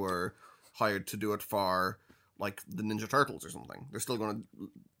if they were hired to do it for, like, the Ninja Turtles or something. They're still going to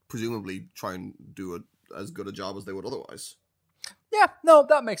presumably try and do it as good a job as they would otherwise. Yeah, no,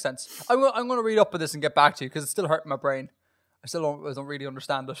 that makes sense. I'm going to read up on this and get back to you because it's still hurting my brain. I still don't really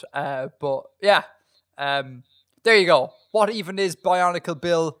understand it. But yeah, there you go. What even is Bionicle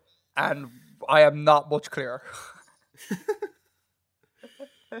Bill? And I am not much clearer.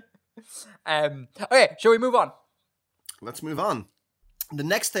 Okay, shall we move on? Let's move on. The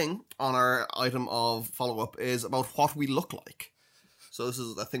next thing on our item of follow-up is about what we look like. So this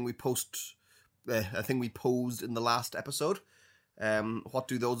is a thing we posed in the last episode. What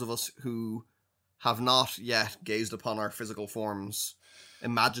do those of us who have not yet gazed upon our physical forms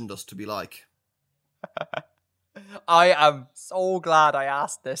imagined us to be like? I am so glad I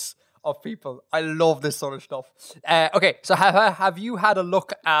asked this of people. I love this sort of stuff. Okay, so have you had a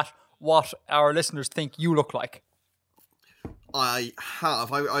look at what our listeners think you look like? I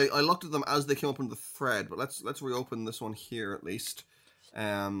have. I looked at them as they came up in the thread, but let's reopen this one here at least.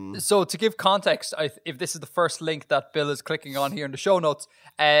 So to give context, if this is the first link that Bill is clicking on here in the show notes,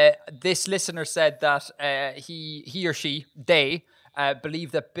 this listener said that he or she, they,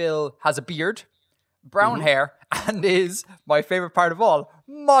 believe that Bill has a beard, brown hair, and is, my favorite part of all,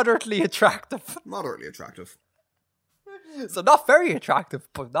 moderately attractive. Moderately attractive. So not very attractive,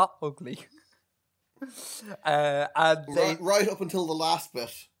 but not ugly. And they... right up until the last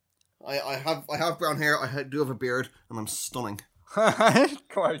bit. I have brown hair, I do have a beard, and I'm stunning. Of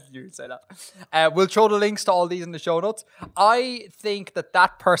course you would say that. We'll throw the links to all these in the show notes. I think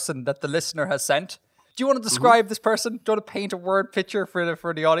that person that the listener has sent, do you want to describe this person? Do you want to paint a word picture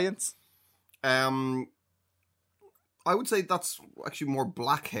for the audience? I would say that's actually more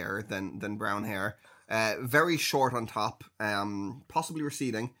black hair than brown hair. Very short on top, possibly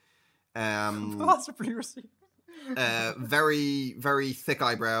receding. Possibly receding. Very, very thick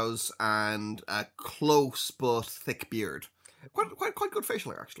eyebrows and a close but thick beard. Quite good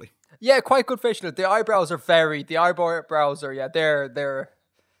facial hair, actually. Yeah, quite good facial hair. The eyebrows are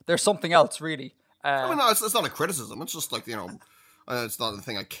they're something else, really. I mean, no, it's not a criticism. It's just like, it's not the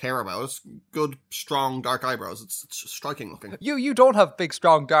thing I care about. It's good, strong, dark eyebrows. It's striking looking. You don't have big,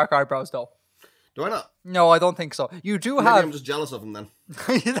 strong, dark eyebrows, though. Do I not? No, I don't think so. You do Maybe have... I'm just jealous of them then.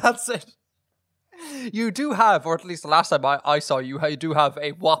 That's it. You do have, or at least the last time I saw you do have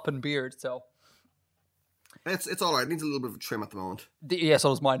a whopping beard, so... It's all right. It needs a little bit of a trim at the moment. Yeah, so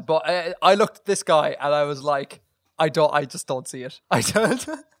does mine. But I looked at this guy and I was like, I just don't see it. I don't.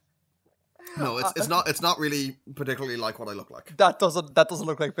 No, it's not really particularly like what I look like. That doesn't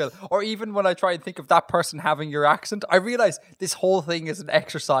look like Bill. Or even when I try and think of that person having your accent, I realize this whole thing is an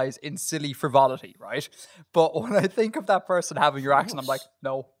exercise in silly frivolity, right? But when I think of that person having your accent, I'm like,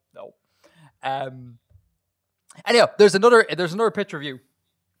 no. Anyhow, there's another picture of you.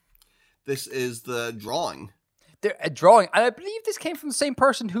 This is the drawing. A drawing. And I believe this came from the same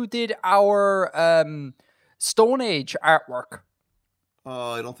person who did our Stone Age artwork.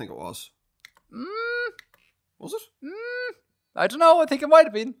 I don't think it was. Was it? I don't know. I think it might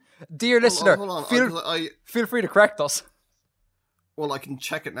have been. Dear listener, hold on. Feel free to correct us. Well, I can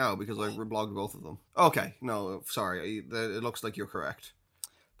check it now because I reblogged both of them. Okay. No, sorry. It looks like you're correct.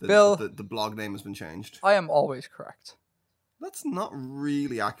 Bill. The blog name has been changed. I am always correct. That's not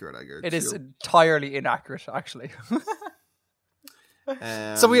really accurate, I guess. It is entirely inaccurate, actually.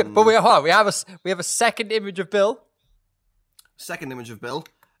 So we have a second image of Bill. Second image of Bill,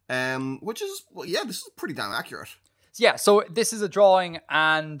 which is this is pretty damn accurate. Yeah, so this is a drawing,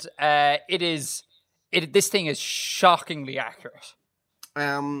 and this thing is shockingly accurate.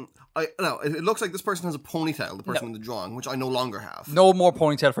 It looks like this person has a ponytail. The person in the drawing, which I no longer have. No more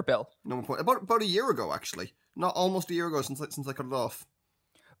ponytail for Bill. No more ponytail. About a year ago, actually. Not almost a year ago since I cut it off.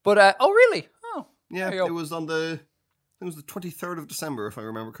 But oh really? Oh yeah, it was the 23rd of December, if I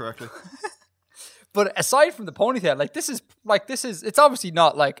remember correctly. But aside from the ponytail, this is it's obviously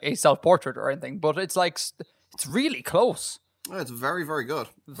not like a self-portrait or anything, but it's really close. Yeah, it's very, very good.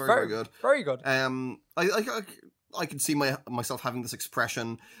 Very good. Very good. I can see myself having this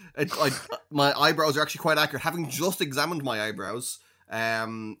expression. My eyebrows are actually quite accurate. Having just examined my eyebrows,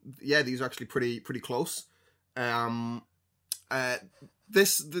 these are actually pretty close. In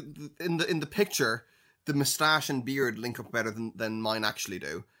the picture, the moustache and beard link up better than mine actually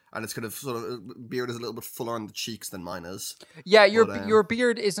do, and it's kind of beard is a little bit fuller on the cheeks than mine is. Yeah, your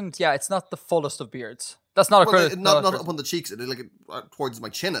beard isn't. Yeah, it's not the fullest of beards. That's not a credit. Not up on the cheeks. Towards my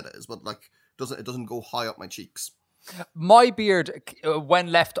chin it is, but it doesn't go high up my cheeks. My beard,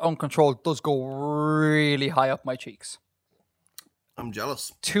 when left uncontrolled, does go really high up my cheeks. I'm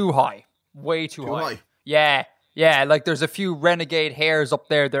jealous. Too high. Way too high. Yeah. There's a few renegade hairs up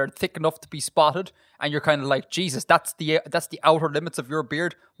there that are thick enough to be spotted, and you're kind of like, Jesus, that's the outer limits of your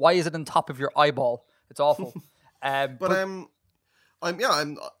beard. Why is it on top of your eyeball? It's awful. I'm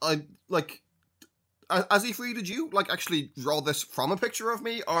like. As Ifri, did you actually draw this from a picture of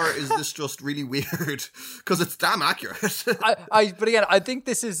me, or is this just really weird? Because it's damn accurate. But again, I think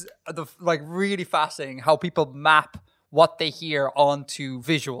this is really fascinating how people map what they hear onto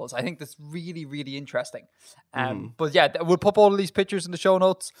visuals. I think that's really, really interesting. But yeah, we'll put all of these pictures in the show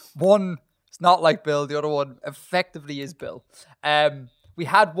notes. One is not like Bill; the other one effectively is Bill. We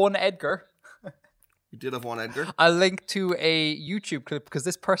had one Edgar. You did have one Edgar. I'll link to a YouTube clip because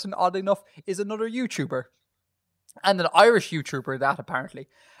this person, oddly enough, is another YouTuber. And an Irish YouTuber, that apparently.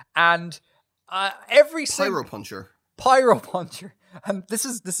 And Pyro Puncher. And this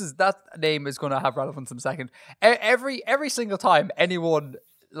is that name is going to have relevance in a second. Every single time anyone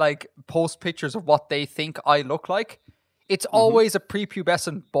posts pictures of what they think I look like, it's always a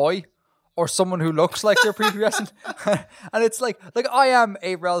prepubescent boy or someone who looks like they're prepubescent. And it's like I am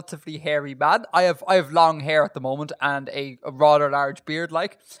a relatively hairy man. I have long hair at the moment and a rather large beard,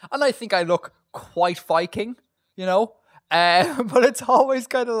 and I think I look quite Viking, but it's always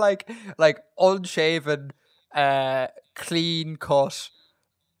kind of like unshaven, clean cut,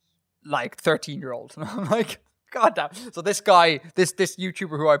 13-year-old. And I'm like, God damn. So this guy, this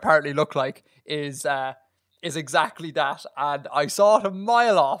YouTuber who I apparently look like is exactly that, and I saw it a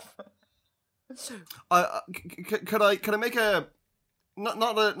mile off. Could I make a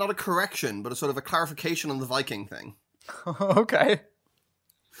not a correction, but a sort of a clarification on the Viking thing? Okay.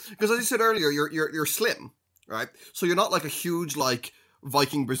 Because as you said earlier, you're slim, right? So you're not like a huge like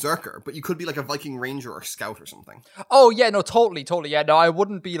Viking berserker, but you could be like a Viking ranger or scout or something. Oh yeah, no, totally. Yeah, no, I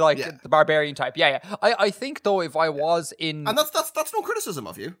wouldn't be like the barbarian type. Yeah. I think though, if I was in, and that's no criticism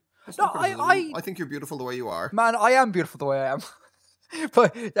of you. I think you're beautiful the way you are. Man, I am beautiful the way I am.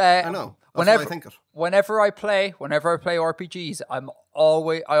 But I know. Whenever I play RPGs, I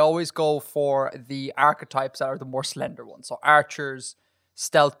always go for the archetypes that are the more slender ones. So archers,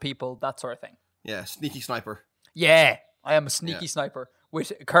 stealth people, that sort of thing. Yeah, sneaky sniper. Yeah, I am a sneaky sniper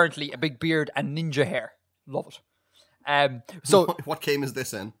with currently a big beard and ninja hair. Love it. So what game is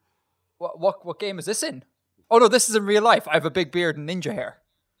this in? What game is this in? Oh no, this is in real life. I have a big beard and ninja hair.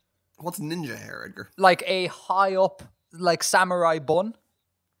 What's ninja hair, Edgar? Like a high up, like samurai bun.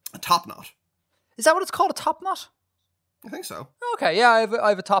 A top knot. Is that what it's called? A top knot? I think so. Okay, yeah, I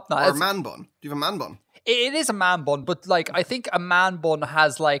have a top knot. Or a man bun. Do you have a man bun? It is a man bun, but like I think a man bun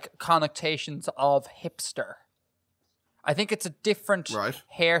has like connotations of hipster. I think it's a different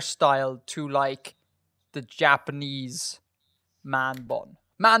hairstyle to like the Japanese man bun.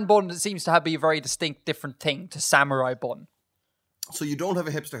 Man bun seems to be a very distinct different thing to samurai bun. So you don't have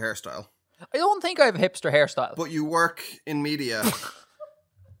a hipster hairstyle? I don't think I have a hipster hairstyle. But you work in media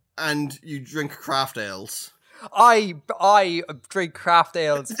and you drink craft ales. I drink craft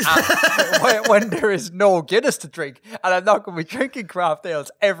ales when there is no Guinness to drink, and I'm not going to be drinking craft ales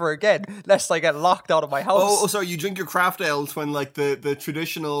ever again, lest I get locked out of my house. Oh, sorry, you drink your craft ales when like the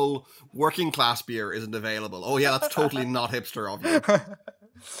traditional working class beer isn't available. Oh yeah, that's totally not hipster of you.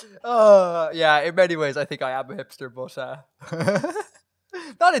 Yeah, in many ways I think I am a hipster, but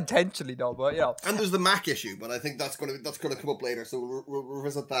not intentionally, no, but you know. And there's the Mac issue, but I think that's gonna come up later, so we'll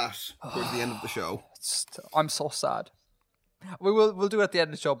revisit that towards the end of the show. I'm so sad. We'll do it at the end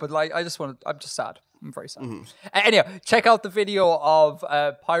of the show, but like I'm just sad. I'm very sad. Mm-hmm. Anyhow, check out the video of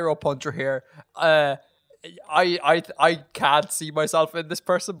Pyro Puncher here. I can't see myself in this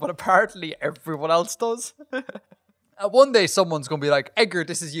person, but apparently everyone else does. One day someone's going to be like, Edgar,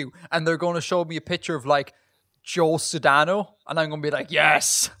 this is you. And they're going to show me a picture of like Joe Sudano. And I'm going to be like,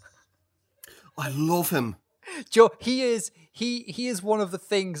 yes. I love him. Joe, he is one of the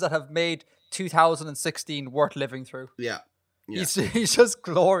things that have made 2016 worth living through. Yeah. He's just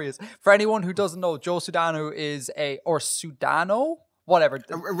glorious. For anyone who doesn't know, Joe Sudano is Sudano? Whatever.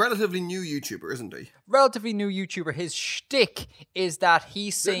 A relatively new YouTuber, isn't he? Relatively new YouTuber. His shtick is that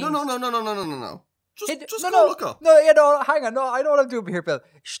he sings... No. Just look up. No, hang on. No, I know what I'm doing here, Bill.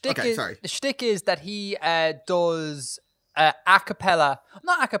 Sorry. The shtick is that he does a cappella.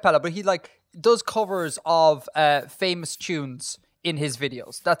 Not a cappella, but he like does covers of famous tunes in his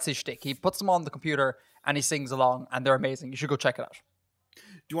videos. That's his shtick. He puts them on the computer and he sings along, and they're amazing. You should go check it out. Do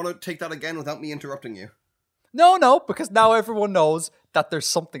you want to take that again without me interrupting you? No, because now everyone knows that there's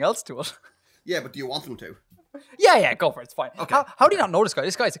something else to it. Yeah, but do you want them to? Yeah, go for it. It's fine. Okay. How do you not know this guy?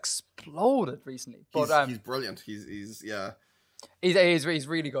 This guy's exploded recently. But he's brilliant. He's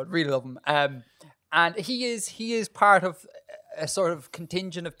really good. Really love him. And he is part of a sort of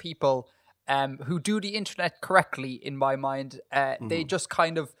contingent of people who do the internet correctly. In my mind, they just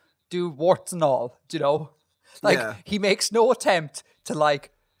kind of do warts and all. You know, he makes no attempt to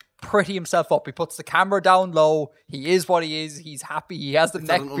like pretty himself up. He puts the camera down low. He is what he is. He's happy. He has the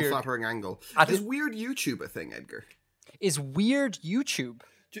neck beard. An unflattering angle. This weird YouTube thing, Edgar. Is weird YouTube?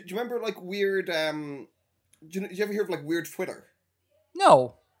 Do you remember like weird? Did you ever hear of like weird Twitter?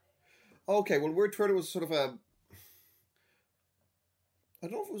 No. Okay, well, weird Twitter was sort of a. I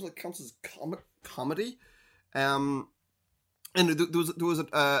don't know if it was like counts as comedy. And there was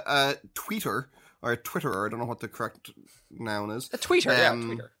a tweeter or a Twitterer. I don't know what the correct noun is. A tweeter,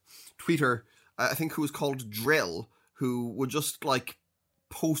 tweeter. Tweeter, I think, who was called Drill, who would just like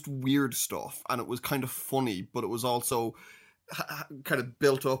post weird stuff, and it was kind of funny, but it was also kind of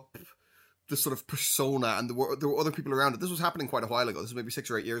built up this sort of persona, and there were other people around it. This was happening quite a while ago. This was maybe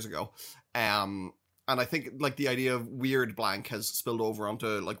 6 or 8 years ago, and I think like the idea of weird blank has spilled over onto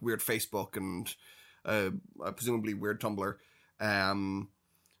like weird Facebook and presumably weird Tumblr. But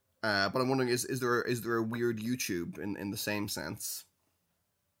I'm wondering, is there a weird YouTube in the same sense?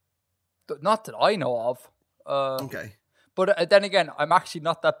 Not that I know of. Okay. But then again, I'm actually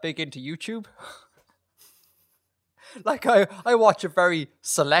not that big into YouTube. Like I watch a very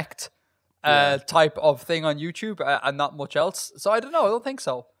select type of thing on YouTube and not much else. So I don't know. I don't think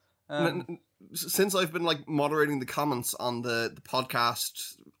so. since I've been like moderating the comments on the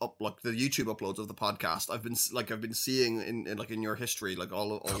podcast like the YouTube uploads of the podcast, I've been seeing in your history like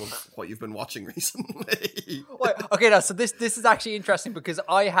all of what you've been watching recently. Wait, okay, now so this is actually interesting because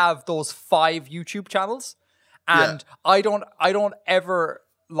I have those 5 YouTube channels, and I don't ever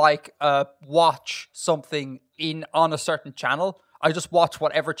like watch something on a certain channel. I just watch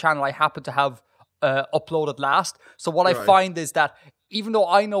whatever channel I happen to have uploaded last. So what I find is that even though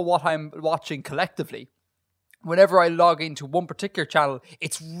I know what I'm watching collectively, whenever I log into one particular channel,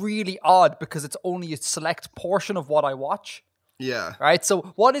 it's really odd because it's only a select portion of what I watch. Yeah. Right?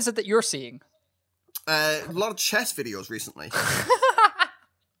 So what is it that you're seeing? A lot of chess videos recently.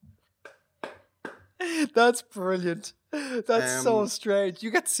 That's brilliant. That's so strange.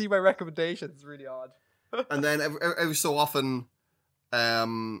 You get to see my recommendations. It's really odd. And then every so often,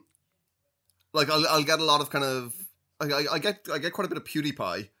 like I'll get a lot of kind of I get quite a bit of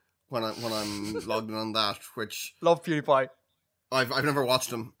PewDiePie when I'm logged in on that, which love PewDiePie. I've never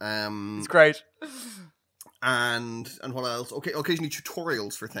watched him. It's great. And what else? Okay, occasionally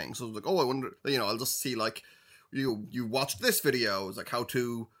tutorials for things. So like, I wonder, I'll just see like you watched this video. It's like how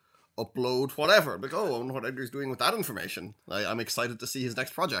to upload whatever. I'm like, I wonder what Edgar's doing with that information. I'm excited to see his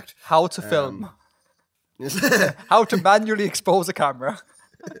next project. How to film. How to manually expose a camera.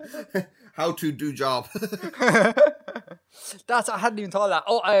 How to do job. I hadn't even thought of that.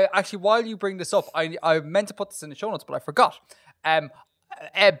 Oh, actually, while you bring this up, I meant to put this in the show notes, but I forgot.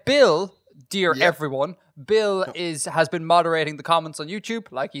 Bill, dear everyone, Bill has been moderating the comments on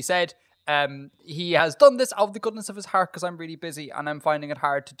YouTube, like he said. He has done this out of the goodness of his heart because I'm really busy and I'm finding it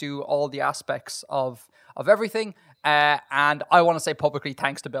hard to do all the aspects of everything. And I want to say publicly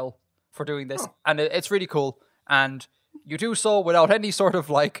thanks to Bill for doing this. And it's really cool. And you do so without any sort of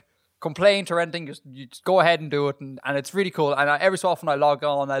like complaint or anything. You just go ahead and do it. And it's really cool. And every so often I log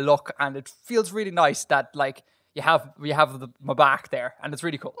on, I look, and it feels really nice that like you have my back there. And it's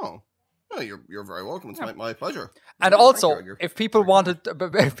really cool. Oh, you're very welcome. It's my pleasure. And also, if people want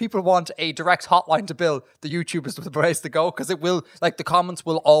a direct hotline to Bill, the YouTube is the place to go because it will, like, the comments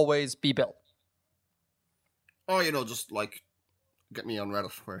will always be Bill. Oh, just like get me on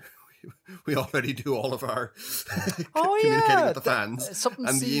Reddit where we already do all of our communicating with the fans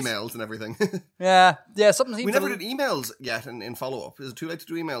and the emails and everything. yeah. Something we never did emails yet in follow up. Is it too late to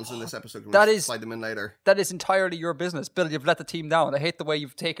do emails in this episode? Slide them in later. That is entirely your business, Bill. You've let the team down. I hate the way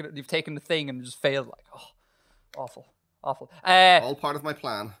you've taken the thing and just failed. Like, awful. All part of my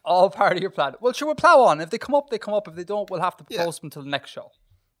plan. All part of your plan. Well, sure, we'll plow on. If they come up, they come up. If they don't, we'll have to post them until the next show.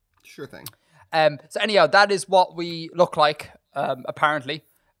 Sure thing. So anyhow, that is what we look like, apparently.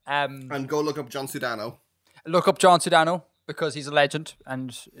 And go look up John Sudano. Look up John Sudano because he's a legend and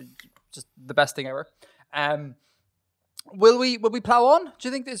just the best thing ever. Will we plow on? Do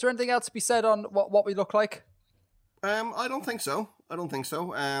you think is there anything else to be said on what we look like? I don't think so.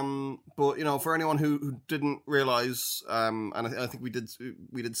 But for anyone who didn't realize, and I think we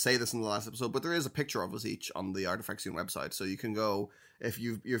did say this in the last episode, but there is a picture of us each on the Artifactian website, so you can go if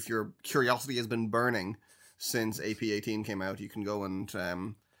your curiosity has been burning since AP18 came out, you can go and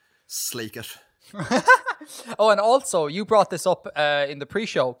slake it. Oh, and also you brought this up in the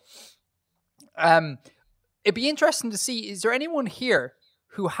pre-show. It'd be interesting to see, is there anyone here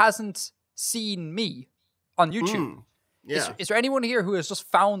who hasn't seen me on YouTube? Yeah. Is there anyone here who has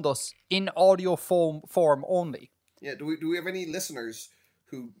just found us in audio form only? Yeah. Do we have any listeners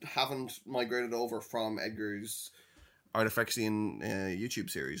who haven't migrated over from Edgar's Artifactian YouTube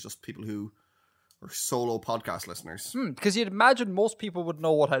series? Just people who are solo podcast listeners. Because you'd imagine most people would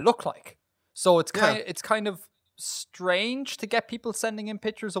know what I look like. So it's kind of strange to get people sending in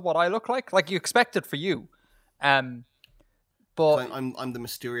pictures of what I look like. Like you expect it for you. But I'm the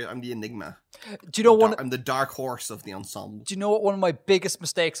mysterious. I'm the enigma. Do you know I'm the dark horse of the ensemble. Do you know what one of my biggest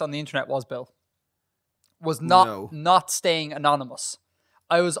mistakes on the internet was, Bill? Was not staying anonymous.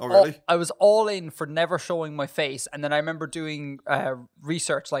 I was all in for never showing my face, and then I remember doing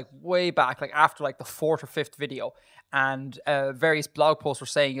research like way back, like after like the 4th or 5th video, and various blog posts were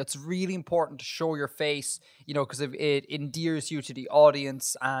saying it's really important to show your face, because it endears you to the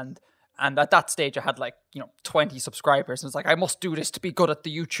audience. And at that stage, I had 20 subscribers, and it's like I must do this to be good at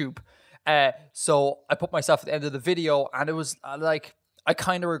the YouTube. So I put myself at the end of the video, and it was I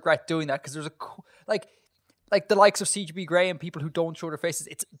kind of regret doing that because there's like the likes of CGB Grey and people who don't show their faces,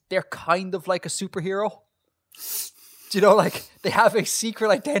 they're kind of like a superhero. Do you know, they have a secret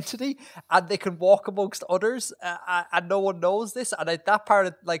identity and they can walk amongst others and no one knows this. And that part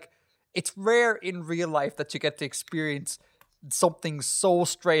of, it's rare in real life that you get to experience something so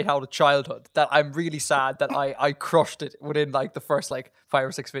straight out of childhood that I'm really sad that I crushed it within the first 5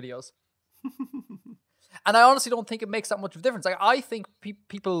 or 6 videos. And I honestly don't think it makes that much of a difference. Like, I think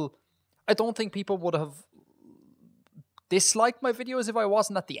people, I don't think people would have disliked my videos if I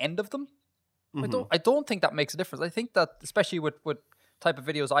wasn't at the end of them. I don't think that makes a difference. I think that, especially with type of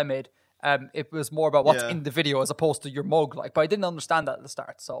videos I made, it was more about what's in the video as opposed to your mug. Like, but I didn't understand that at the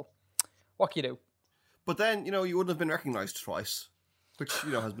start. So, what can you do? But then, you wouldn't have been recognized twice, which,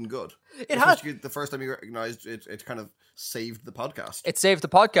 has been good. It has. The first time you recognized it, it kind of saved the podcast. It saved the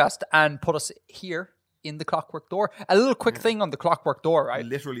podcast and put us here in the Clockwork Door. A little quick thing on the Clockwork Door, right? We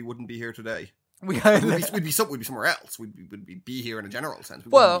literally wouldn't be here today. We'd be somewhere else. We'd be here in a general sense.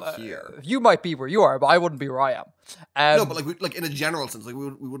 Well, you might be where you are, but I wouldn't be where I am. No, but like in a general sense, like we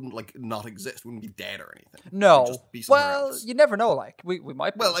wouldn't like not exist. We wouldn't be dead or anything. No. We'd just be somewhere else. You never know. Like we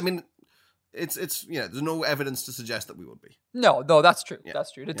might. Well, I mean, it's there's no evidence to suggest that we would be. No, that's true. Yeah.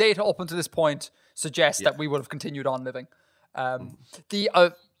 That's true. The data up until this point suggests that we would have continued on living.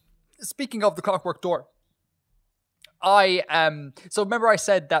 Speaking of the Clockwork Door, so remember I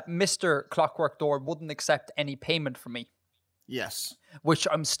said that Mr. Clockwork Door wouldn't accept any payment from me. Yes. Which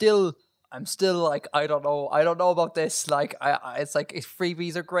I'm still like, I don't know about this. Like, it's like, if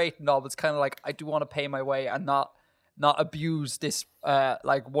freebies are great, no, but it's kind of like, I do want to pay my way and not abuse this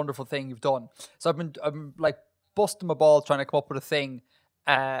like wonderful thing you've done. So I'm like busting my balls trying to come up with a thing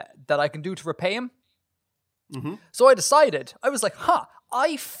that I can do to repay him. Mm-hmm. So I decided, I was like,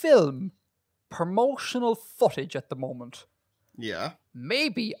 I film promotional footage at the moment. Yeah.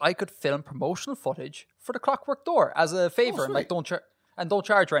 Maybe I could film promotional footage for the Clockwork Door as a favor, and like don't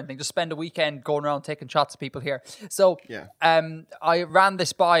charge or anything. Just spend a weekend going around taking shots of people here. So I ran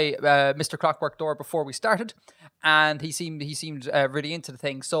this by Mr. Clockwork Door before we started, and he seemed really into the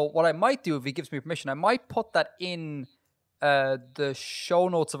thing. So what I might do, if he gives me permission, I might put that in the show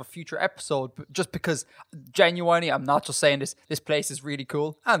notes of a future episode, just because genuinely, I'm not just saying this place is really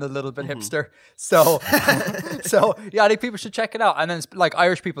cool and a little bit hipster. So yeah, I think people should check it out. And then like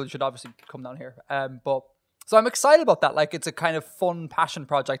Irish people should obviously come down here. So I'm excited about that. Like, it's a kind of fun passion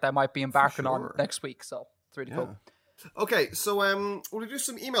project I might be embarking on next week. So it's really cool. Okay, so will we do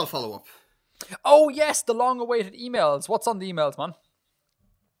some email follow up? Oh yes, the long awaited emails. What's on the emails, man?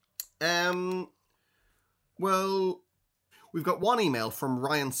 Well, we've got one email from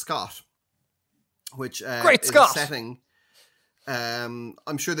Ryan Scott, which Great is Scott. a setting.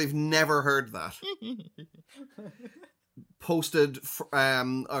 I'm sure they've never heard that. Posted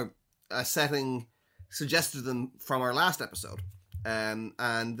or a setting suggested to them from our last episode. And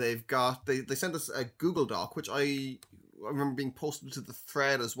they sent us a Google Doc, which I remember being posted to the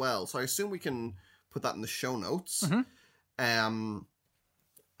thread as well. So I assume we can put that in the show notes. Mm-hmm.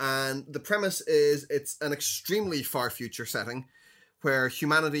 And the premise is it's an extremely far future setting where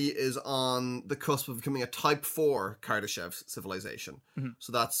humanity is on the cusp of becoming a Type 4 Kardashev civilization. Mm-hmm.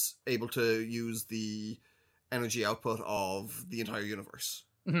 So that's able to use the energy output of the entire universe.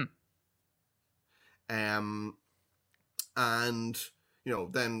 Mm-hmm. And,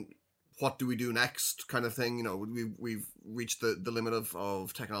 then what do we do next kind of thing? We've reached the limit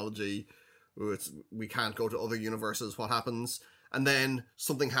of technology. We can't go to other universes. What happens? And then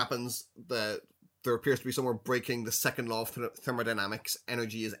something happens that there appears to be somewhere breaking the second law of thermodynamics.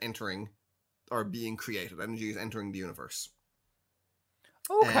 Energy is entering or being created. Energy is entering the universe.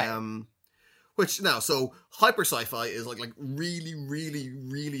 Okay. Which now, so hyper sci-fi is like really, really,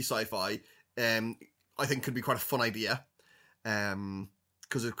 really sci-fi. I think could be quite a fun idea.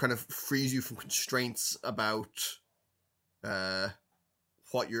 Because it kind of frees you from constraints about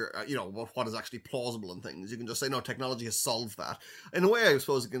what you're, what is actually plausible and things. You can just say, no, technology has solved that. In a way, I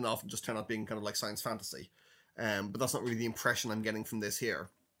suppose it can often just turn out being kind of like science fantasy. But that's not really the impression I'm getting from this here.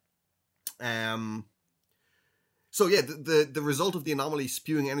 So yeah, the result of the anomaly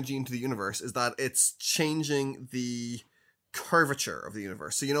spewing energy into the universe is that it's changing the curvature of the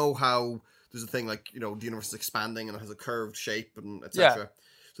universe. So you know how there's a thing like, the universe is expanding and it has a curved shape and etc. Yeah.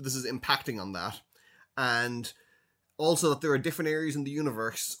 So this is impacting on that. And also that there are different areas in the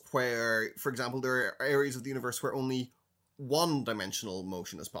universe where, for example, there are areas of the universe where only one-dimensional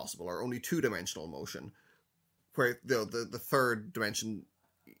motion is possible, or only two-dimensional motion, where the third dimension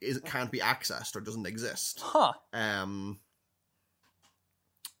can't be accessed or doesn't exist. Huh.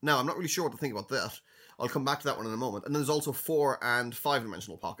 Now, I'm not really sure what to think about that. I'll come back to that one in a moment. And then there's also 4- and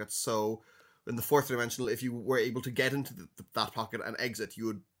 5-dimensional pockets. So in the 4th dimensional, if you were able to get into that pocket and exit, you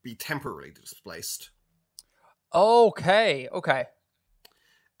would be temporarily displaced. Okay.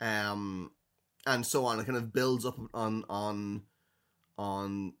 And so on. It kind of builds up on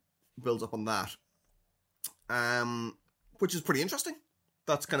that. Which is pretty interesting.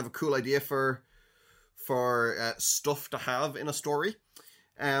 That's kind of a cool idea for stuff to have in a story.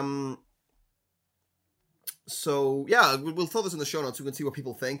 So yeah, we'll throw this in the show notes so we can see what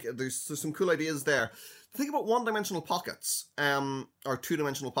people think. There's some cool ideas there. Think about one-dimensional pockets, or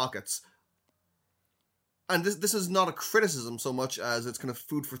two-dimensional pockets. And this is not a criticism so much as it's kind of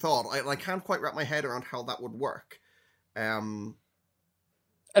food for thought. I can't quite wrap my head around how that would work.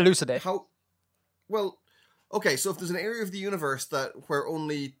 Elucidate. Well, okay, so if there's an area of the universe that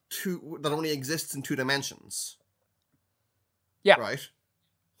only exists in 2 dimensions. Yeah. Right?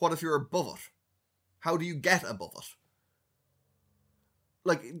 What if you're above it? How do you get above it?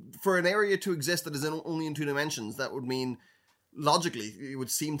 Like, for an area to exist that is only in 2 dimensions, that would mean, logically, it would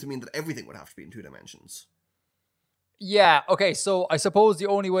seem to mean that everything would have to be in 2 dimensions. Yeah, okay, so I suppose the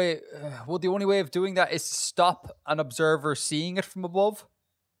only way of doing that is to stop an observer seeing it from above.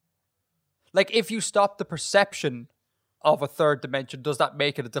 Like, if you stop the perception of a third dimension, does that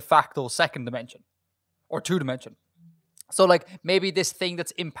make it a de facto second dimension? Or 2 dimension? So, like, maybe this thing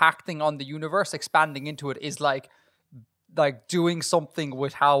that's impacting on the universe, expanding into it, is like doing something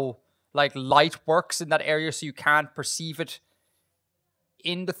with how, like, light works in that area, so you can't perceive it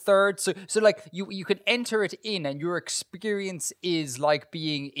in the third. So like, you can enter it in, and your experience is like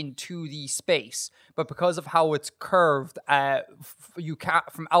being in 2D space, but because of how it's curved, you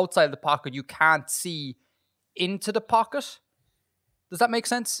can't, from outside the pocket, you can't see into the pocket. Does that make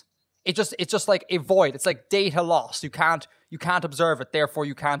sense? It's just like a void. It's like data loss. You can't observe it. Therefore,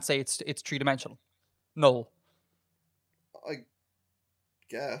 you can't say it's 3-dimensional. No. I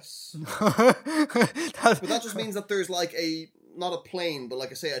guess. But that just means that there's like not a plane, but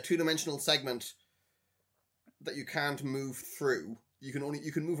like I say, a 2-dimensional segment that you can't move through. You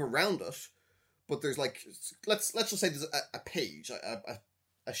can move around it, but there's like, let's just say there's a page,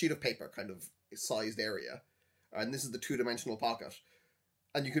 a sheet of paper kind of sized area, and this is the 2-dimensional pocket.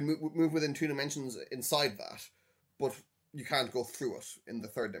 And you can move within 2 dimensions inside that, but you can't go through it in the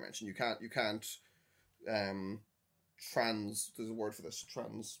 3rd dimension. You can't there's a word for this,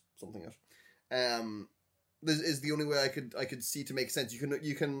 trans something it. This is the only way I could see to make sense.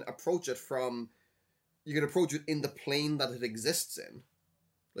 You can approach it in the plane that it exists in,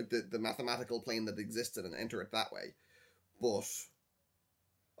 like the mathematical plane that exists in, and enter it that way.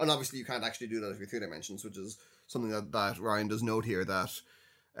 And obviously you can't actually do that if you're 3 dimensions, which is something that Ryan does note here, that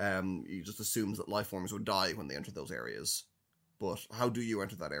he just assumes that life forms would die when they enter those areas. But how do you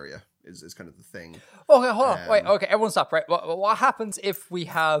enter that area is kind of the thing. Okay, hold on. Wait, okay, everyone stop, right? What happens if we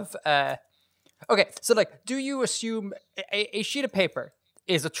have... Okay, so like, do you assume a sheet of paper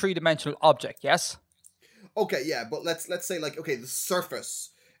is a 3-dimensional object, yes? Okay, yeah, but let's say, like, okay, the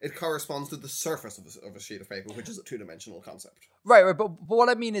surface, it corresponds to the surface of a sheet of paper, which is a 2-dimensional concept. Right, but what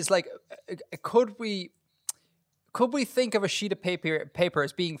I mean is, like, could we think of a sheet of paper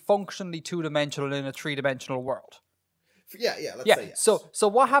as being functionally 2-dimensional in a 3-dimensional world? Yeah, let's say yes. So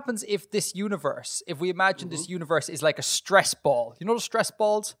what happens if we imagine this universe is like a stress ball? You know the stress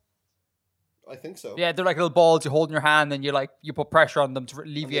balls? I think so. Yeah, they're like little balls you hold in your hand, and you put pressure on them to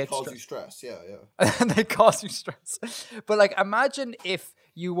alleviate stress. They cause you stress, yeah. And they cause you stress. But like, imagine if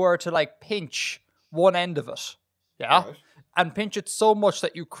you were to like pinch one end of it, yeah? Right. And pinch it so much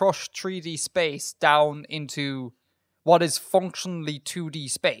that you crush 3D space down into what is functionally 2D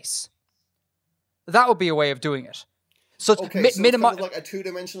space. That would be a way of doing it. So it's kind of like a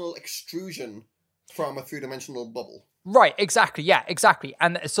 2-dimensional extrusion from a 3-dimensional bubble. Right, exactly, yeah, exactly.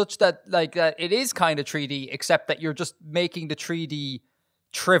 And such that, like, it is kind of 3D, except that you're just making the 3D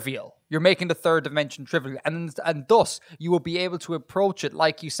trivial. You're making the 3rd dimension trivial. And thus, you will be able to approach it,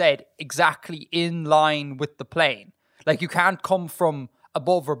 like you said, exactly in line with the plane. Like, you can't come from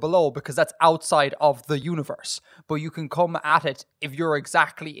above or below because that's outside of the universe. But you can come at it if you're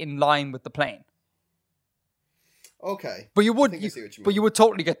exactly in line with the plane. Okay, but you would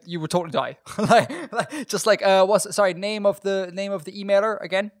totally die. Name of the emailer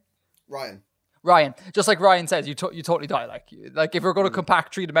again? Ryan. Just like Ryan says, you totally die. Like if we're going to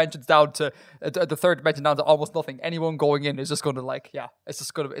compact 3 dimensions down to the 3rd dimension down to almost nothing, anyone going in is just going to it's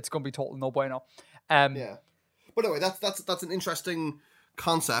going to be total no bueno. Yeah, but anyway, that's an interesting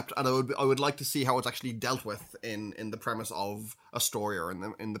concept, and I would like to see how it's actually dealt with in the premise of a story, or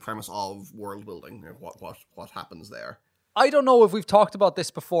in the premise of world building. What happens there. I don't know if we've talked about this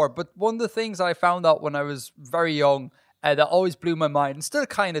before, but one of the things that I found out when I was very young that always blew my mind, and still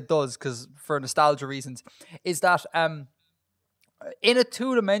kind of does, because for nostalgia reasons, is that in a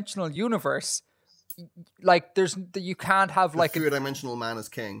 2-dimensional universe, like you can't have like a 3-dimensional man is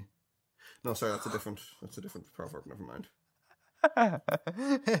king. No, sorry, that's a different proverb. Never mind.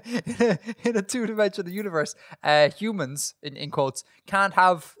 In a 2-dimensional universe, humans, in quotes, can't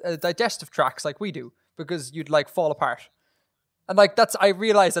have digestive tracts like we do, because you'd like fall apart. And like I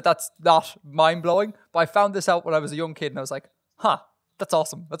realized that that's not mind blowing, but I found this out when I was a young kid, and I was like, huh, that's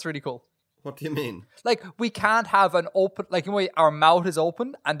awesome. That's really cool. What do you mean? Like, we can't have an open, like, in a way, our mouth is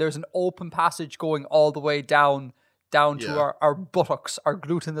open and there's an open passage going all the way down to our buttocks, our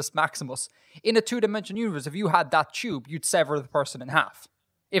gluteus maximus. In a 2-dimensional universe, if you had that tube, you'd sever the person in half.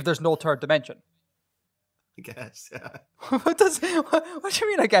 If there's no third dimension. I guess, yeah. what do you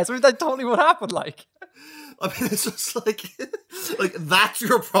mean, I guess? I mean, that's totally what happened, like. I mean, it's just like that's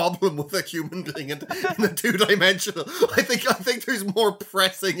your problem with a human being in a 2-dimensional. I think there's more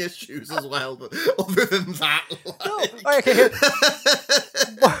pressing issues as well, but other than that. Like... No, okay, here.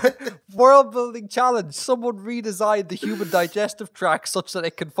 World building challenge. Someone redesigned the human digestive tract such that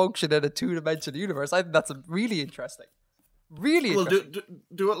it can function in a 2-dimensional universe. I think that's really interesting. Really interesting. Well,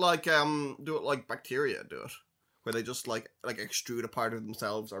 do it like bacteria do it, where they just like extrude a part of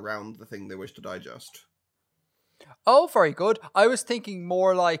themselves around the thing they wish to digest. Oh, very good. I was thinking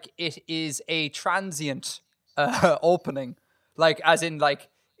more like it is a transient opening, like as in like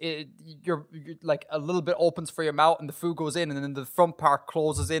you're like a little bit opens for your mouth and the food goes in, and then the front part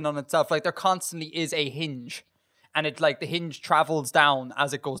closes in on itself. Like there constantly is a hinge, and it like the hinge travels down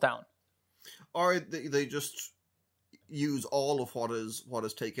as it goes down. Or they just use all of what is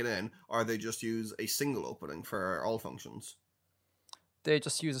taken in, or they just use a single opening for all functions. They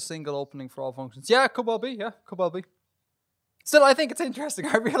just use a single opening for all functions. Yeah, could well be. Yeah, could well be. Still, I think it's interesting.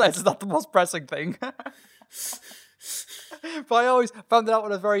 I realize it's not the most pressing thing. But I always found it out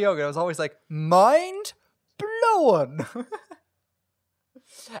when I was very young, and I was always like, mind blown.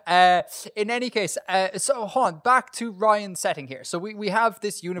 In any case, so hold on, back to Ryan's setting here. So we have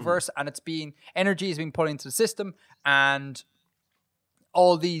this universe, and energy is being put into the system, and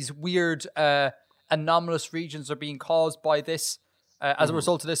all these weird anomalous regions are being caused by this. As a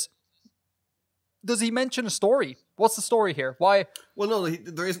result of this, does he mention a story? What's the story here? Why? Well, no,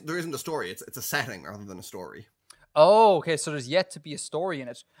 there isn't a story. It's a setting rather than a story. Oh, okay. So there's yet to be a story in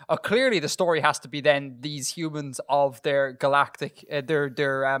it. Clearly, the story has to be then these humans of their galactic, their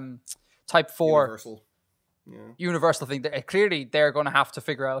Type 4 universal thing. Clearly, they're going to have to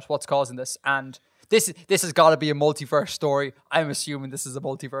figure out what's causing this, and this has got to be a multiverse story. I'm assuming this is a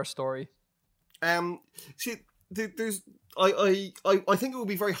multiverse story. See, there's. I think it would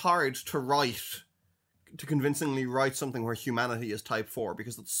be very hard to convincingly write something where humanity is Type 4,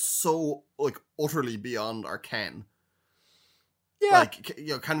 because it's so like utterly beyond our ken. Yeah. Like,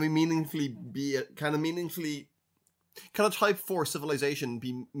 you know, can a Type 4 civilization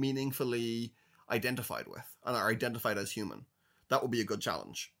be meaningfully identified with and are identified as human? That would be a good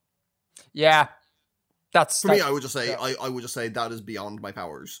challenge. Yeah. For me, I would just say I would just say that is beyond my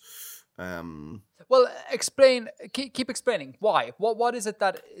powers. Well, explain. Keep explaining why. What is it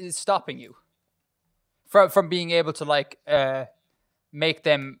that is stopping you from being able to like make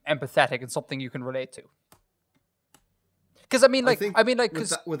them empathetic and something you can relate to? Because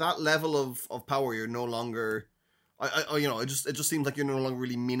with that level of power, you're no longer. It just seems like you're no longer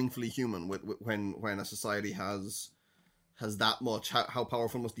really meaningfully human when a society has that much. How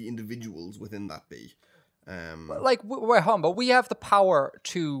powerful must the individuals within that be? We're humble. We have the power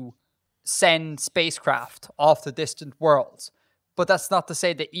to send spacecraft off to distant worlds, but that's not to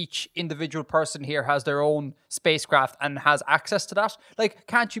say that each individual person here has their own spacecraft and has access to that. Like,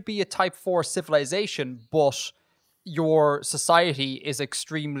 can't you be a Type 4 civilization, but your society is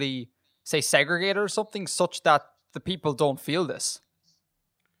extremely, say, segregated or something, such that the people don't feel this?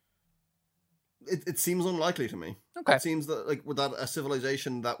 It seems unlikely to me. Okay. It seems that like without a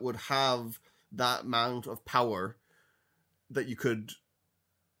civilization that would have that amount of power, that you could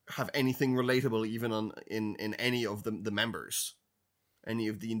have anything relatable even in any of the members, any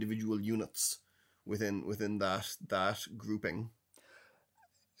of the individual units within that grouping.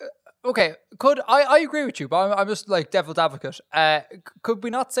 Okay, I agree with you, but I'm just like devil's advocate. Could we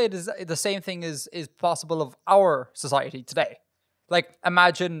not say the same thing is possible of our society today? Like,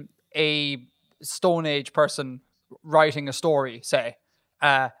 imagine a Stone Age person writing a story, say,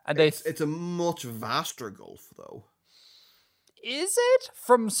 and it's a much vaster gulf, though. Is it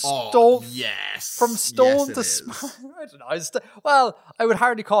from stone? Oh, yes, from stone yes, to I don't know. Well, I would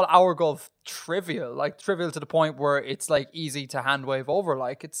hardly call our golf trivial, like trivial to the point where it's like easy to hand wave over.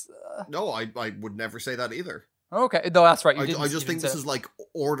 Like it's. No, I would never say that either. Okay, no, that's right. I just think this is like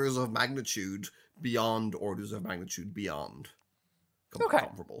orders of magnitude beyond orders of magnitude beyond.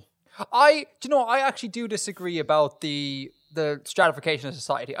 Comparable. I actually do disagree about the stratification of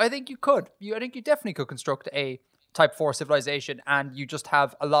society. I think you could. I think you definitely could construct a Type 4 civilization, and you just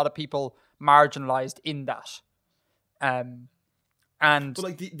have a lot of people marginalized in that. And but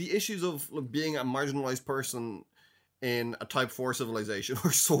like the issues of being a marginalized person in a Type 4 civilization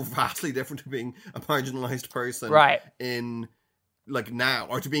are so vastly different to being a marginalized person Right. in, like, now,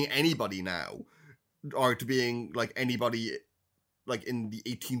 or to being anybody now, or to being, like, anybody, like, in the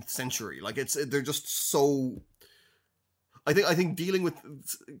 18th century. Like, they're just so... I think dealing with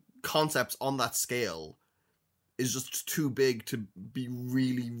concepts on that scale is just too big to be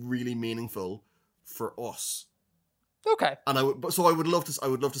really, really meaningful for us. Okay. And I would love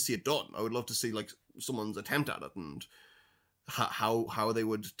to see it done. I would love to see, like, someone's attempt at it and how they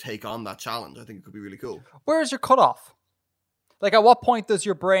would take on that challenge. I think it could be really cool. Where is your cutoff? Like, at what point does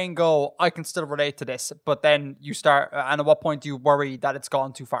your brain go, I can still relate to this, but then you start, and at what point do you worry that it's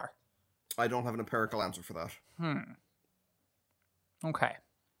gone too far? I don't have an empirical answer for that. Okay.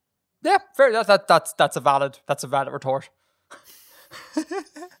 Yeah, fair. That's a valid retort.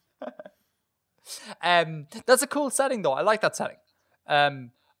 That's a cool setting, though. I like that setting.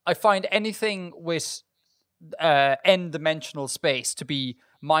 I find anything with n-dimensional space to be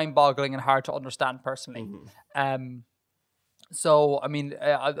mind-boggling and hard to understand personally. So, I mean,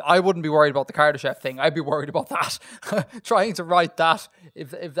 I wouldn't be worried about the Kardashev thing. I'd be worried about that. Trying to write that.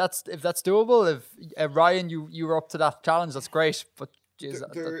 If that's doable, if Ryan, you were up to that challenge, that's great. But geez,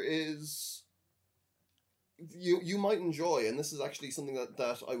 there is... You might enjoy, and this is actually something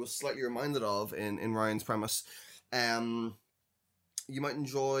that I was slightly reminded of in Ryan's premise. You might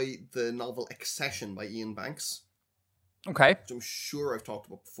enjoy the novel Accession by Ian Banks. Okay. Which I'm sure I've talked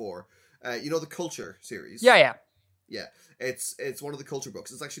about before. You know the Culture series? Yeah. Yeah. It's one of the Culture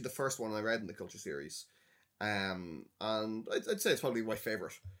books. It's actually the first one I read in the Culture series. And I'd say it's probably my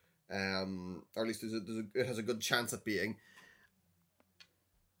favourite. Or at least it has a good chance at being.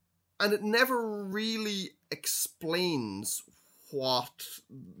 And it never really explains what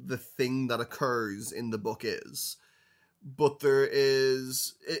the thing that occurs in the book is. But there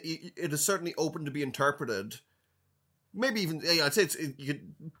is... It is certainly open to be interpreted. Maybe even... Yeah, I'd say you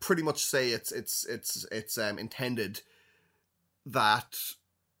could pretty much say it's intended that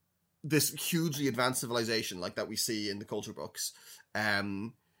this hugely advanced civilization, like that we see in the Culture books,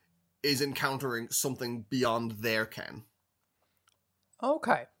 is encountering something beyond their ken.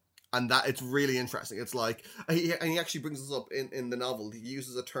 Okay. And that it's really interesting. It's like, and he actually brings this up in the novel. He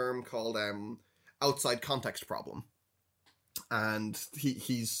uses a term called outside context problem, and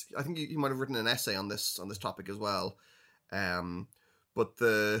he's I think he might have written an essay on this topic as well. But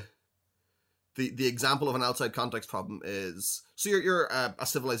the example of an outside context problem is, so you're a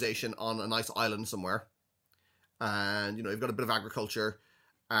civilization on a nice island somewhere, and you've got a bit of agriculture,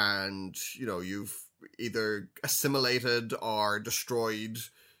 and you've either assimilated or destroyed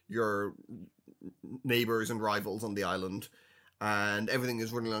your neighbors and rivals on the island, and everything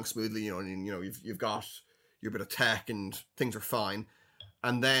is running along smoothly, and you've got your bit of tech and things are fine.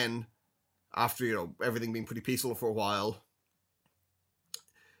 And then after everything being pretty peaceful for a while,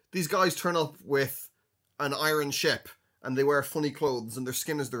 these guys turn up with an iron ship, and they wear funny clothes, and their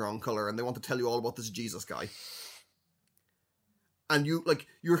skin is the wrong color, and they want to tell you all about this Jesus guy. And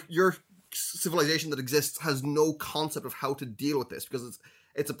your civilization that exists has no concept of how to deal with this, because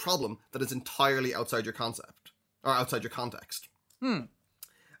it's a problem that is entirely outside your concept, or outside your context.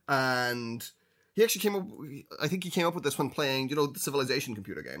 And he actually came up with this when playing, the Civilization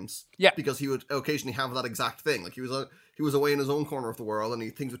computer games. Yeah. Because he would occasionally have that exact thing. Like, he was away in his own corner of the world,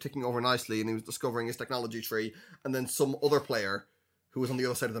 and things were ticking over nicely, and he was discovering his technology tree, and then some other player who was on the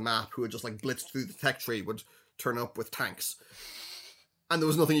other side of the map, who had just, blitzed through the tech tree, would turn up with tanks. And there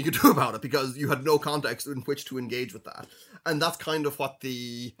was nothing you could do about it, because you had no context in which to engage with that. And that's kind of what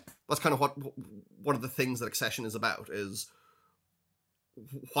one of the things that Accession is about, is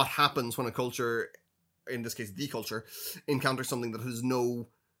what happens when a culture, in this case the culture, encounters something that has no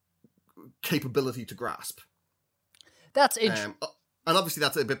capability to grasp. That's interesting. And obviously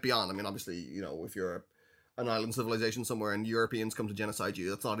that's a bit beyond. I mean, obviously, if you're an island civilization somewhere and Europeans come to genocide you,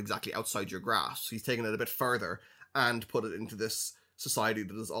 that's not exactly outside your grasp. He's taken it a bit further and put it into this society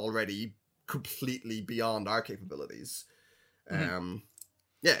that is already completely beyond our capabilities. Yeah,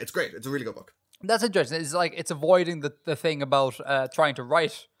 it's great. It's a really good book. That's interesting. It's it's avoiding the thing about trying to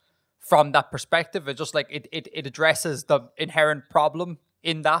write from that perspective. It's just it addresses the inherent problem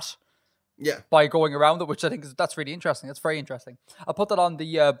in that. Yeah. By going around it, which I think that's really interesting. That's very interesting. I'll put that on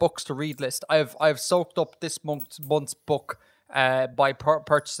the books to read list. I've soaked up this month's book by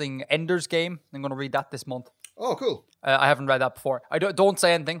purchasing Ender's Game. I'm going to read that this month. Oh, cool. I haven't read that before. I don't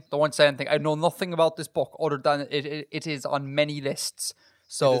say anything. Don't want to say anything. I know nothing about this book other than it is on many lists.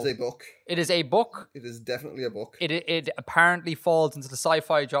 So it is a book. It is a book. It is definitely a book. It apparently falls into the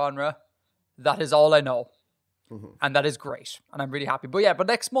sci-fi genre. That is all I know. And that is great. And I'm really happy. But yeah, but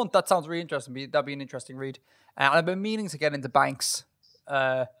next month, that sounds really interesting. That'd be an interesting read. And I've been meaning to get into Banks.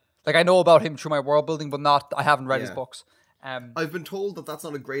 Like I know about him through my world building, but I haven't read his books. I've been told that that's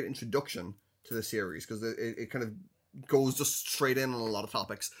not a great introduction to the series because it kind of goes just straight in on a lot of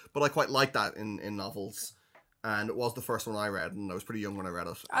topics. But I quite like that in novels. And it was the first one I read, and I was pretty young when I read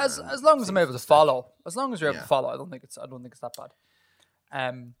it. As long as I'm able to follow. As long as you're able to follow, I don't think it's that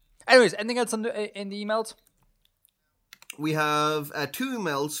bad. Anyways, anything else in the emails? We have 2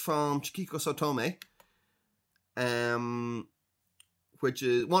 emails from Chikiko Sotome. Which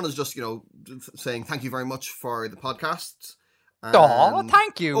is one is just saying thank you very much for the podcast. Oh,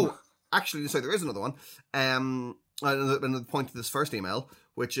 thank you. Oh, actually, sorry, there is another one. Another point to this first email,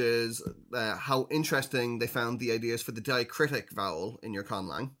 which is how interesting they found the ideas for the diacritic vowel in your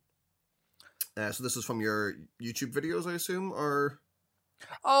conlang. So this is from your YouTube videos, I assume, or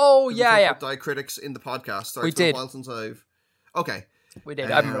oh yeah. Diacritics in the podcast. Sorry, we did. A while since I've okay. We did.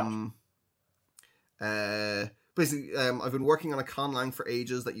 I remember that. Basically, I've been working on a conlang for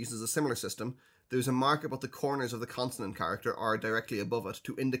ages that uses a similar system. There's a markup at the corners of the consonant character are directly above it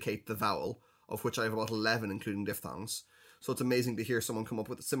to indicate the vowel, of which I have about 11, including diphthongs. So it's amazing to hear someone come up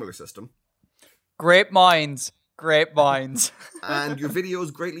with a similar system. Great minds. Great minds. And your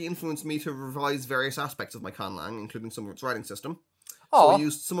videos greatly influenced me to revise various aspects of my conlang, including some of its writing system. So I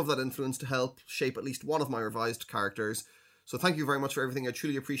used some of that influence to help shape at least one of my revised characters. So thank you very much for everything. I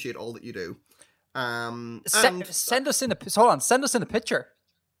truly appreciate all that you do. Send us in a picture.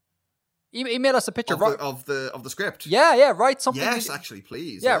 Email us a picture of the script. Yeah. Write something. Yes, actually,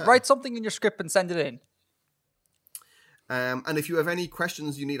 please. Yeah, write something in your script and send it in. And if you have any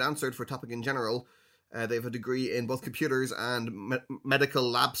questions you need answered for a topic in general, they have a degree in both computers and medical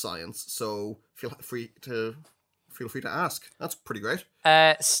lab science. So feel free to ask. That's pretty great.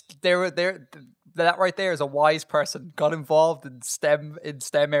 That right there is a wise person. Got involved in STEM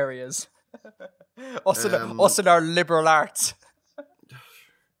areas. us in our liberal arts.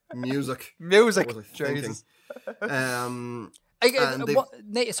 Music. Jesus.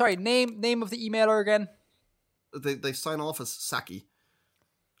 Sorry, name of the emailer again. They sign off as Saki.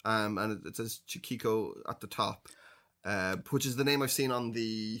 And it says Chikiko at the top. Which is the name I've seen on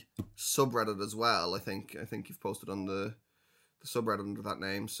the subreddit as well. I think you've posted on the subreddit under that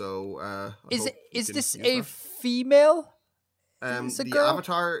name. So is this a female?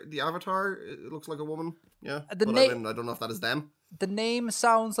 The avatar it looks like a woman. Yeah. I don't know if that is them. The name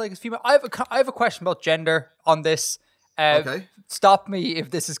sounds like it's female. I have a question about gender on this. Okay. Stop me if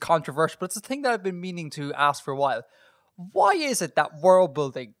this is controversial, but it's a thing that I've been meaning to ask for a while. Why is it that world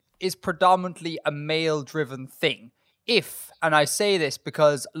building is predominantly a male-driven thing? And I say this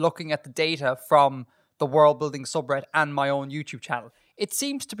because looking at the data from the world building subreddit and my own YouTube channel, it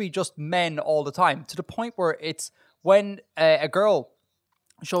seems to be just men all the time, to the point where it's when a girl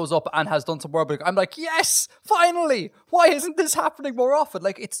shows up and has done some world building, I'm like, yes, finally! Why isn't this happening more often?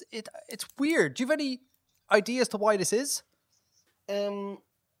 Like, it's weird. Do you have any idea as to why this is? I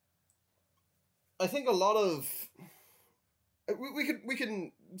think a lot of we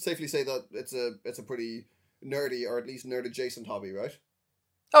can safely say that it's a pretty nerdy, or at least nerd adjacent hobby, right?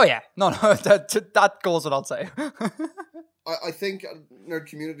 Oh yeah, no, that goes without saying. I think nerd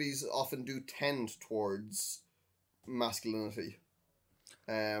communities often do tend towards masculinity,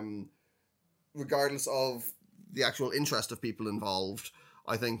 regardless of the actual interest of people involved.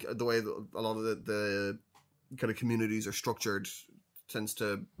 I think the way that a lot of the kind of communities are structured tends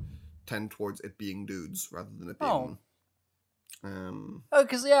to tend towards it being dudes rather than it being.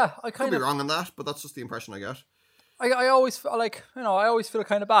 Because I could be wrong on that, but that's just the impression I get. I always feel like, I always feel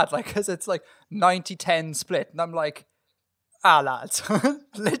kind of bad, like, because it's like 90-10 split, and I'm like, lads,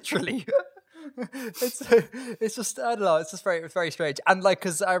 literally. It's just, I don't know, it's very strange. And like,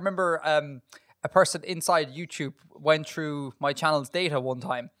 because I remember a person inside YouTube went through my channel's data one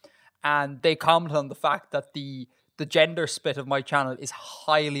time, and they commented on the fact that the gender split of my channel is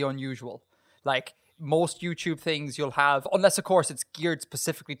highly unusual. Like, most YouTube things you'll have, unless of course it's geared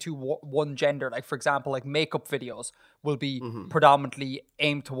specifically to one gender, like for example, like makeup videos will be predominantly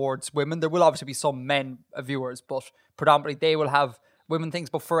aimed towards women. There will obviously be some men viewers, but predominantly they will have women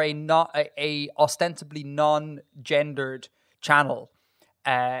things. But for a ostensibly non-gendered channel,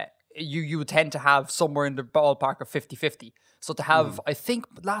 you would tend to have somewhere in the ballpark of 50-50. So to have, I think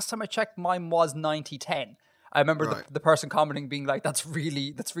last time I checked, mine was 90-10. I remember the person commenting being like, that's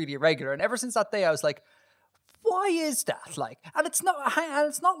really irregular. And ever since that day, I was like, why is that? Like, and it's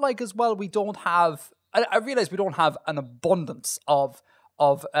not like as well, we don't have, I realize we don't have an abundance of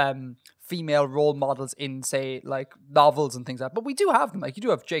female role models in, say, like novels and things like that, but we do have them. Like, you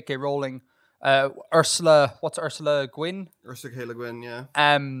do have J.K. Rowling, Ursula, what's Ursula Gwynn? Ursula K. Le Guin, yeah.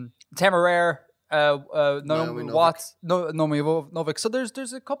 Temeraire, Naomi Naomi Novik. Watts, Naomi Novik. So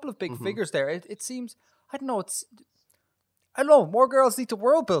there's a couple of big figures there. It seems, I don't know, I don't know, more girls need to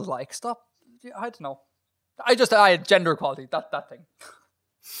world build, like, stop, I don't know. I had gender equality, that thing.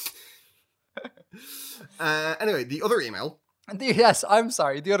 Anyway, the other email Yes, I'm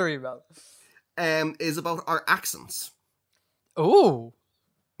sorry, the other email. is about our accents. Ooh,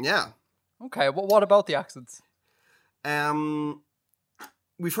 Yeah. okay, what about the accents?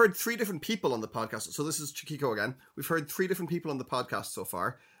 We've heard 3 different people on the podcast. So this is Chiquiko again. We've heard 3 different people on the podcast so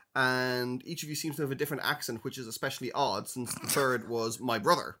far. And each of you seems to have a different accent, which is especially odd since the third was my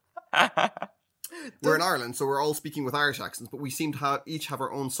brother. We're in Ireland, so we're all speaking with Irish accents, but we seem to each have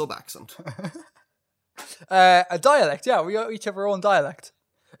our own sub-accent. A dialect, yeah, we each have our own dialect.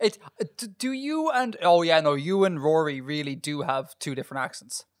 Do you and, you and Rory really do have 2 different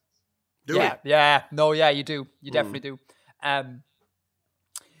accents. Do we? Yeah, no, yeah, you do. You definitely do.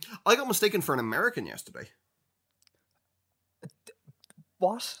 I got mistaken for an American yesterday.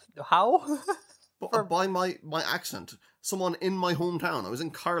 What? How? But by my accent. Someone in my hometown. I was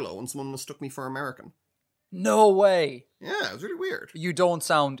in Carlow and someone mistook me for American. No way. Yeah, it was really weird. You don't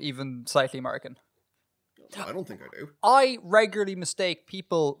sound even slightly American. I don't think I do. I regularly mistake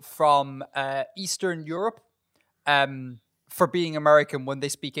people from Eastern Europe for being American when they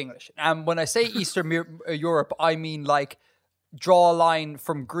speak English. And when I say Eastern Europe, I mean like draw a line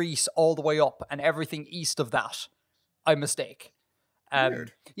from Greece all the way up and everything east of that, I mistake.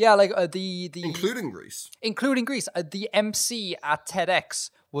 Weird. Yeah, like the Including Greece. Including Greece. The MC at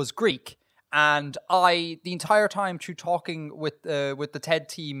TEDx was Greek. And the entire time through talking with the TED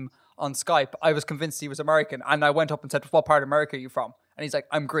team on Skype, I was convinced he was American. And I went up and said, what part of America are you from? And he's like,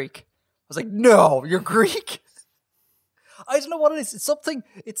 I'm Greek. I was like, no, you're Greek? I don't know what it is. It's something.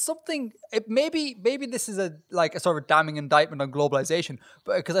 Maybe this is a sort of damning indictment on globalization,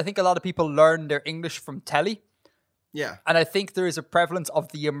 but because I think a lot of people learn their English from telly. Yeah. And I think there is a prevalence of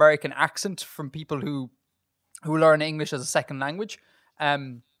the American accent from people who learn English as a second language.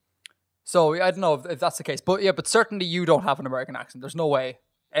 So I don't know if that's the case, but certainly you don't have an American accent. There's no way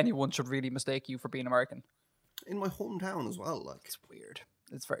anyone should really mistake you for being American. In my hometown as well, like. It's weird.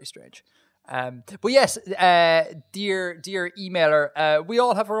 It's very strange. But yes, dear emailer, we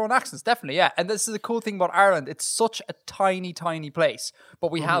all have our own accents, definitely, yeah. And this is the cool thing about Ireland. It's such a tiny place,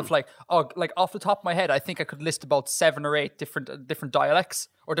 but we have like off the top of my head, I think I could list about 7 or 8 different dialects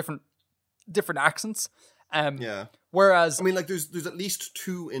or different accents. Yeah. Whereas, I mean, like there's at least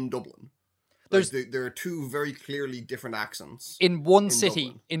 2 in Dublin. There are 2 very clearly different accents in one city,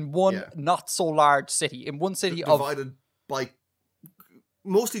 Dublin. in one not so large city, in one city divided by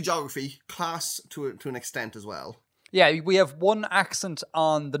mostly geography, class to an extent as well. Yeah, we have one accent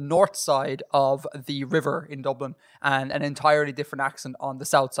on the north side of the river in Dublin and an entirely different accent on the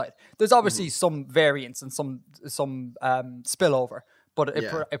south side. There's obviously some variance and some spillover, but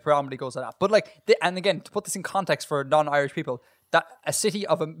it predominantly goes like that. But and again, to put this in context for non-Irish people, that a city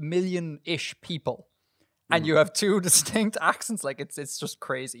of 1 million-ish people, and you have 2 distinct accents, like it's just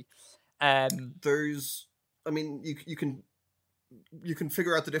crazy. There's, I mean, you can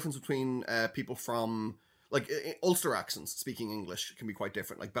figure out the difference between people from, like, Ulster accents speaking English can be quite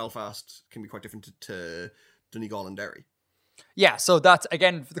different. Like, Belfast can be quite different to Donegal and Derry. Yeah, so that's,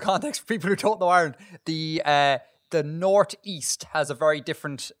 again, for the context for people who don't know Ireland, the northeast has a very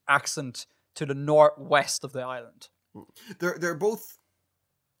different accent to the northwest of the island. They're both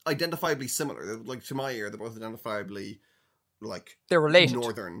identifiably similar. Like, to my ear, they're both identifiably, like, they're related.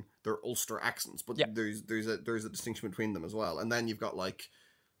 Northern, they're Ulster accents, but there's a distinction between them as well. And then you've got like,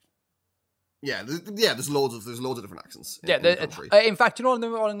 there's loads of different accents. In the country. In fact, you know what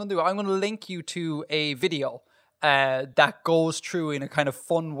I'm going to do? I'm going to link you to a video that goes through in a kind of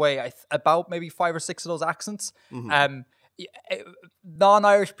fun way about maybe 5 or 6 of those accents.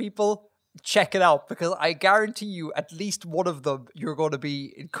 Non-Irish people, check it out, because I guarantee you at least one of them you're going to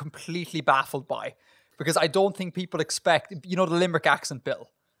be completely baffled by. Because I don't think people expect, the Limerick accent, Bill.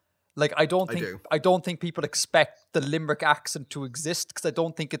 Like, I don't think people expect the Limerick accent to exist, because I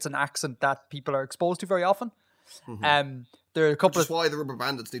don't think it's an accent that people are exposed to very often. There are a couple. Which is why the Rubber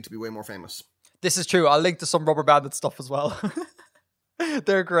Bandits need to be way more famous. This is true. I'll link to some Rubber Bandit stuff as well.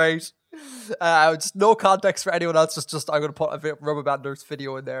 They're great. Just no context for anyone else. Just I'm going to put a Rubber Bandits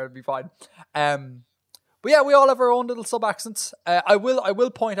video in there and be fine. But yeah, we all have our own little sub-accents. I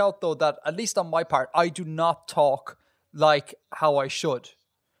will point out, though, that at least on my part, I do not talk like how I should.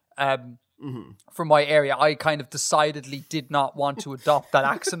 For my area, I kind of decidedly did not want to adopt that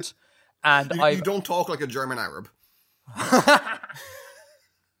accent. And you don't talk like a German Arab.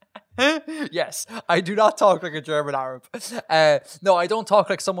 Yes, I do not talk like a German Arab. No, I don't talk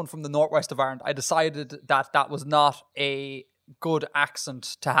like someone from the northwest of Ireland. I decided that that was not a good accent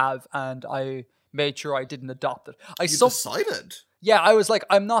to have, and I made sure I didn't adopt it. You decided? Yeah, I was like,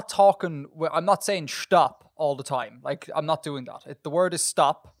 I'm not saying stop all the time. Like, I'm not doing that. If the word is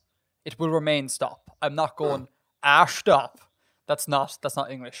stop, it will remain stop. I'm not going, stop. That's not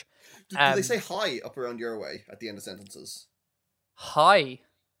English. Do they say hi up around your way at the end of sentences? Hi?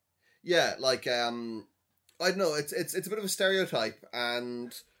 Yeah, like, I don't know, it's a bit of a stereotype,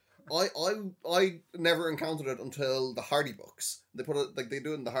 and I never encountered it until the Hardy books. They put it, like, they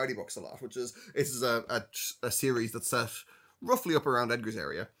do it in the Hardy books a lot, which is, a series that's set roughly up around Edgar's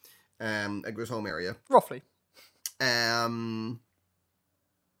area, Edgar's home area. Roughly. And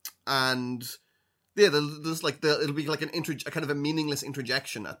yeah, there's like it'll be like a kind of a meaningless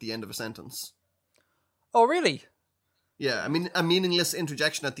interjection at the end of a sentence. Oh, really? Yeah, I mean a meaningless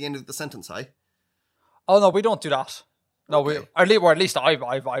interjection at the end of the sentence. Hi. Oh no, we don't do that. No, Okay. at least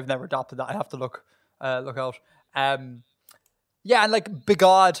I've never adopted that. I have to look out. Yeah, and like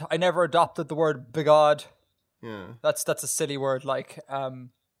bigod, I never adopted the word bigod. Yeah. That's a silly word. Like,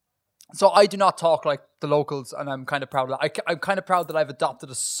 so I do not talk like the locals, and I'm kind of proud of that. I'm kind of proud that I've adopted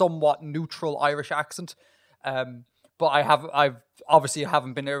a somewhat neutral Irish accent. But I've obviously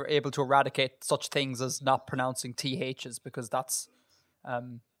haven't been able to eradicate such things as not pronouncing THs, because that's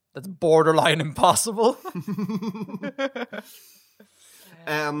borderline impossible.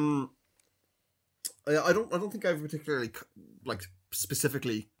 I don't think I have a particularly like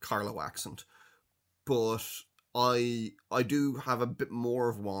specifically Carlo accent, but I do have a bit more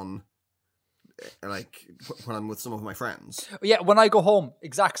of one, like when I'm with some of my friends. Yeah, when I go home,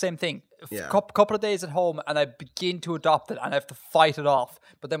 exact same thing. Yeah. Couple of days at home, and I begin to adopt it, and I have to fight it off.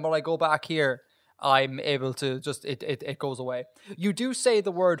 But then when I go back here, I'm able to just it goes away. You do say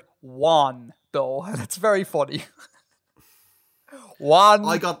the word "one" though, and it's very funny. One.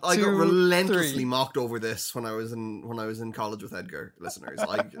 I got two, relentlessly three. mocked over this when I was in college with Edgar, listeners.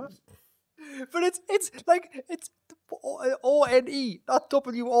 But it's like it's ONE, not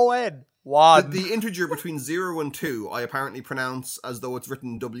WON. One. The integer between 0 and 2, I apparently pronounce as though it's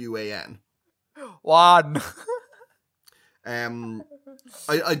written WAN. One.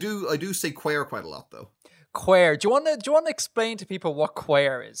 I do say Quare quite a lot though. Quare. Do you want to explain to people what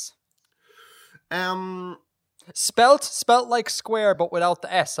Quare is? Spelt like square, but without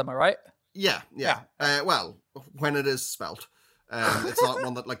the S. Am I right? Yeah. Well, when it is spelt, it's not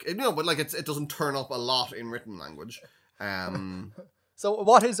one that like but like it doesn't turn up a lot in written language. So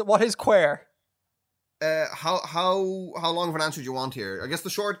what is Quare? How long of an answer do you want here? I guess the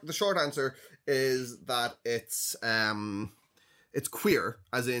short answer is that it's queer,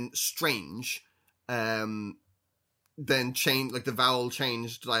 as in strange, then change, like the vowel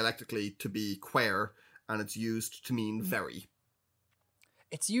changed dialectically to be quare, and it's used to mean very.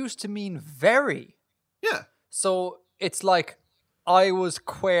 It's used to mean very. Yeah. So it's like I was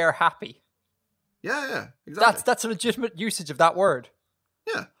queer happy. Yeah, exactly. That's a legitimate usage of that word.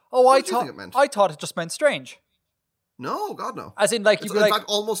 Yeah. Oh, What did you think it meant? I thought it just meant strange. No, God no. As in, like, It's you'd be in like, fact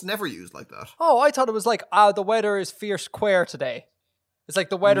almost never used like that. oh, I thought it was like, the weather is fierce queer today. It's like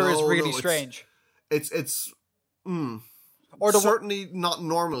the weather is really strange. It's Or certainly not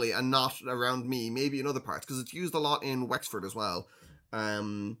normally, and not around me. Maybe in other parts, because it's used a lot in Wexford as well.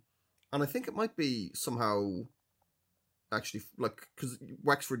 And I think it might be somehow actually like because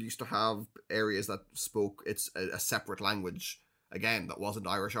Wexford used to have areas that spoke a separate language again that wasn't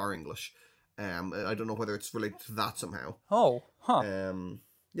Irish or English. I don't know whether it's related to that somehow. Oh, huh.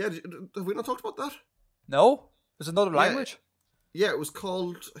 Yeah, have we not talked about that? No? There's another language? Yeah, I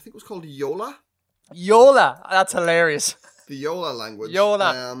think it was called Yola. Yola! That's hilarious. The Yola language.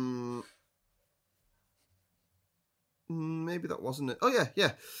 Yola. Maybe that wasn't it. Oh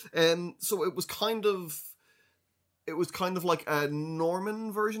yeah. So it was kind of like a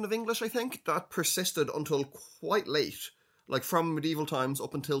Norman version of English, I think, that persisted until quite late. Like from medieval times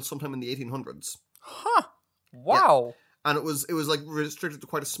up until sometime in the 1800s. Huh. Wow. Yeah. And it was like restricted to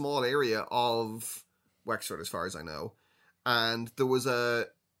quite a small area of Wexford, as far as I know. And there was a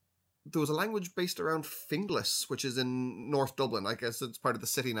language based around Finglas, which is in North Dublin. I guess it's part of the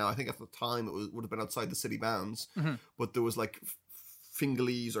city now. I think at the time it would have been outside the city bounds. Mm-hmm. But there was like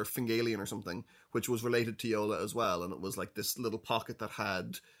Fingalese or Fingalian or something, which was related to Yola as well. And it was like this little pocket that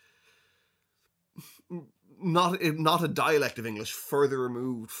had not a dialect of English further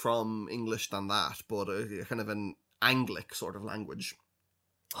removed from English than that, but a kind of an Anglic sort of language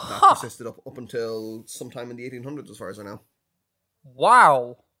that persisted up until sometime in the 1800s, as far as I know.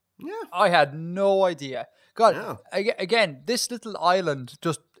 Wow. Yeah. I had no idea. God, again, this little island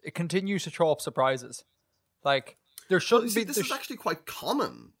just it continues to throw up surprises. Like there Well, shouldn't be. this is actually quite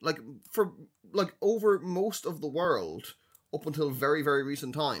common. Like for like over most of the world, up until very, very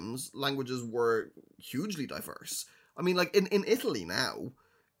recent times, languages were hugely diverse. I mean, like in Italy now,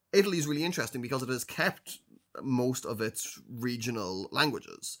 Italy is really interesting because it has kept most of its regional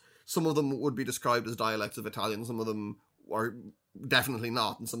languages. Some of them would be described as dialects of Italian. Some of them are definitely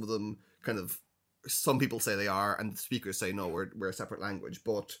not, and some of them some people say they are, and the speakers say no, we're a separate language.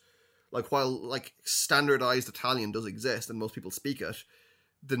 But like while like standardized Italian does exist and most people speak it,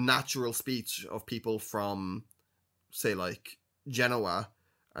 the natural speech of people from say like Genoa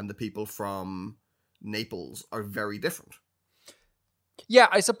and the people from Naples are very different. Yeah,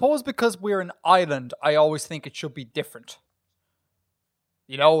 I suppose because we're an island, I always think it should be different.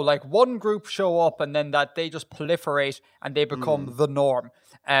 You know, like one group show up and then that they just proliferate and they become the norm.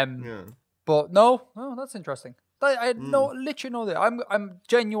 Yeah. But no, that's interesting. I literally know that. I'm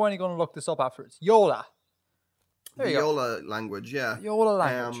genuinely going to look this up afterwards. Yola. There The you go. Yola language, yeah. Yola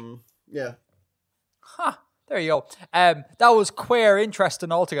language. Yeah. Huh. There you go. That was Quare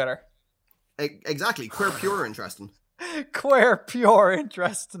interesting altogether. Exactly. Quare pure interesting. Quare pure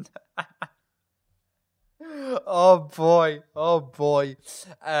interesting. Oh boy.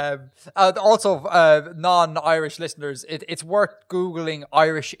 Also, non-Irish listeners, it's worth Googling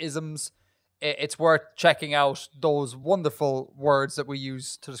Irish isms. It's worth checking out those wonderful words that we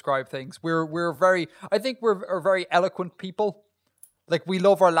use to describe things. I think we're very eloquent people. Like we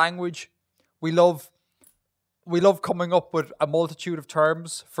love our language. We love coming up with a multitude of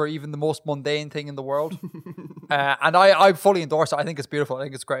terms for even the most mundane thing in the world. And I fully endorse it. I think it's beautiful. I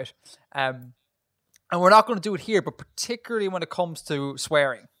think it's great. And we're not going to do it here, but particularly when it comes to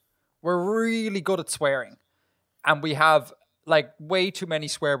swearing. We're really good at swearing. And we have like way too many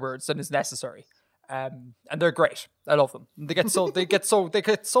swear words than is necessary. And they're great. I love them. They get so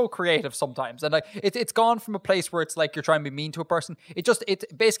creative sometimes. And like it's gone from a place where it's like you're trying to be mean to a person. It's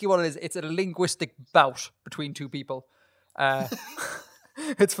basically what it is. It's a linguistic bout between two people.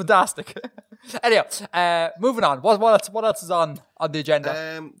 It's fantastic. Anyhow, moving on. What else is on the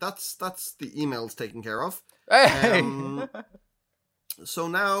agenda? That's the emails taken care of. Hey! So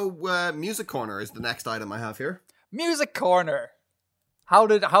now Music Corner is the next item I have here. Music Corner. How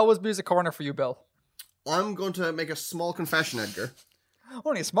was Music Corner for you, Bill? I'm going to make a small confession, Edgar.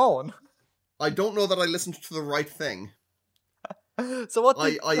 Only a small one. I don't know that I listened to the right thing. So what?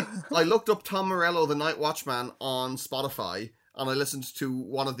 I looked up Tom Morello, The Night Watchman, on Spotify, and I listened to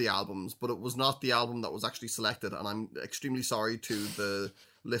one of the albums, but it was not the album that was actually selected, and I'm extremely sorry to the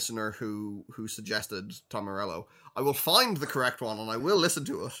listener who suggested Tom Morello. I will find the correct one, and I will listen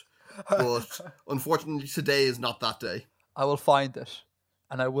to it, but unfortunately today is not that day. I will find it,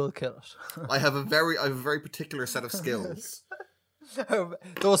 and I will kill it. I have a very particular set of skills.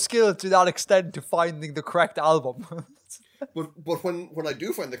 Those skills do not extend to finding the correct album. But when I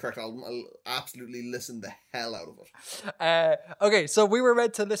do find the correct album, I'll absolutely listen the hell out of it. Okay, so we were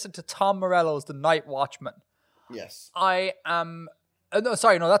meant to listen to Tom Morello's The Night Watchman. Yes. I am... no,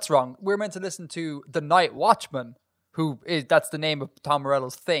 that's wrong. We're meant to listen to The Night Watchman, that's the name of Tom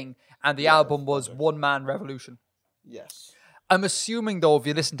Morello's thing, and the album was One Man Revolution. Yes. I'm assuming, though, if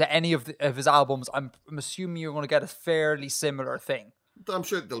you listen to any of his albums, I'm assuming you're going to get a fairly similar thing. I'm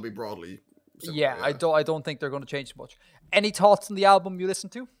sure they'll be broadly similar, yeah. I don't think they're going to change much. Any thoughts on the album you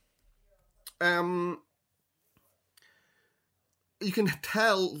listened to? You can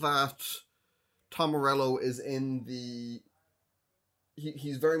tell that Tom Morello is in the...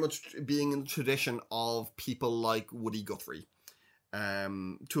 He's very much being in the tradition of people like Woody Guthrie.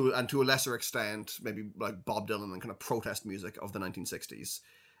 To a lesser extent, maybe like Bob Dylan and kind of protest music of the 1960s.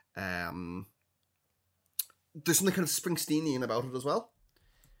 There's something kind of Springsteenian about it as well.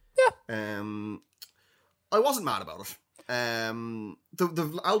 Yeah. I wasn't mad about it.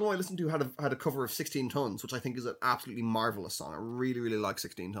 The album I listened to had a cover of 16 Tons, which I think is an absolutely marvelous song. I really, really like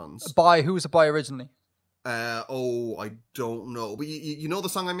 16 Tons. Who was it by originally? I don't know. But you know the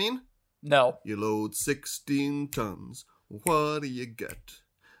song I mean? No. You load 16 tons, what do you get?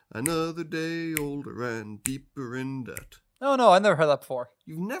 Another day older and deeper in debt. No, I never heard that before.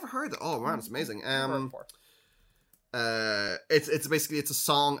 You've never heard that? Oh man, it's amazing. Never heard it before. It's basically a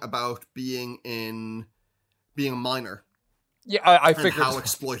song about being a miner. Yeah, I figured how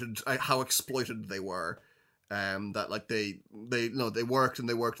exploited they were. That like they worked and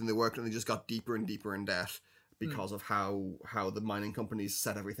they just got deeper and deeper in debt because of how the mining companies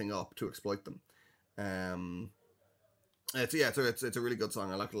set everything up to exploit them. It's a really good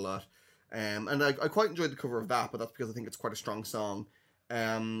song. I like it a lot. And I quite enjoyed the cover of that, but that's because I think it's quite a strong song.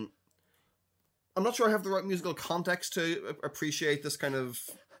 I'm not sure I have the right musical context to appreciate this kind of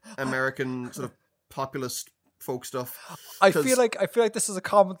American sort of populist folk stuff. I feel like this is a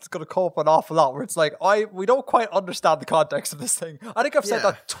comment that's going to come up an awful lot, where it's like we don't quite understand the context of this thing. I think I've said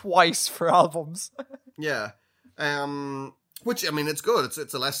that twice for albums. Yeah, which, I mean, it's good.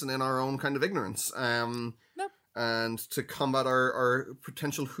 It's a lesson in our own kind of ignorance, and to combat our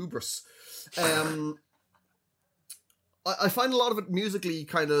potential hubris. I find a lot of it musically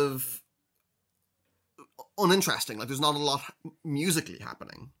kind of uninteresting. Like, there's not a lot musically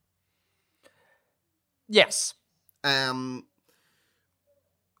happening. Yes. Or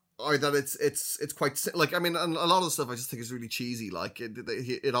that it's quite, like, I mean, a lot of the stuff I just think is really cheesy. Like,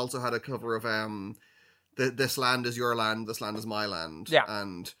 it also had a cover of "This land is your land, this land is my land." Yeah.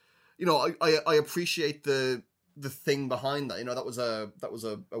 And you know, I appreciate the thing behind that. You know, that was a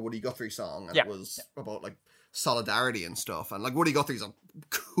Woody Guthrie song, and it was about like solidarity and stuff. And like, Woody Guthrie's a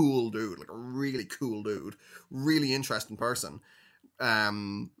cool dude, like a really cool dude, really interesting person,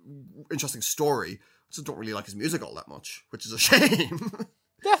 interesting story. I just don't really like his music all that much, which is a shame.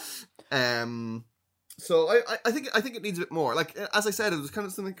 Yeah. So I think it needs a bit more. Like, as I said, it was kind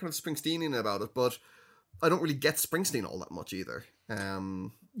of something kind of Springsteenian about it, but I don't really get Springsteen all that much either.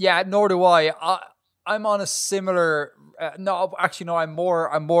 Yeah, nor do I. I'm on a similar. No, actually, no. I'm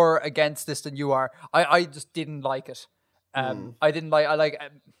more against this than you are. I just didn't like it. I didn't like. I like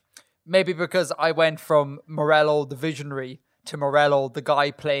maybe because I went from Morello the visionary to Morello the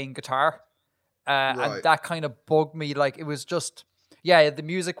guy playing guitar, and that kind of bugged me. Like, it was just. Yeah, the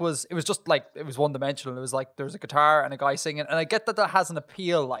music was, it was just like, it was one dimensional. It was like, there's a guitar and a guy singing. And I get that has an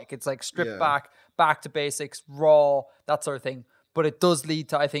appeal. Like, it's like stripped back to basics, raw, that sort of thing. But it does lead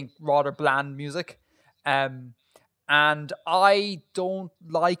to, I think, rather bland music. And I don't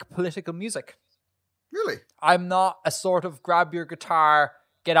like political music. Really? I'm not a sort of grab your guitar,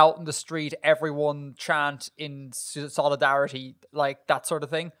 get out in the street, everyone chant in solidarity, like that sort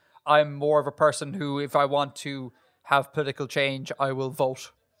of thing. I'm more of a person who, if I want to have political change, I will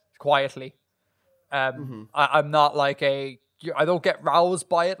vote quietly. I'm not like I don't get roused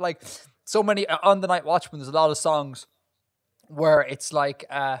by it. Like, so many on the Night Watchman, there's a lot of songs where it's like,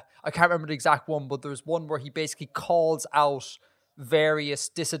 I can't remember the exact one, but there's one where he basically calls out various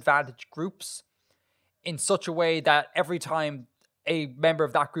disadvantaged groups in such a way that every time a member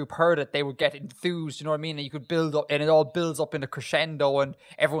of that group heard it, they would get enthused, you know what I mean? And you could build up, and it all builds up in a crescendo, and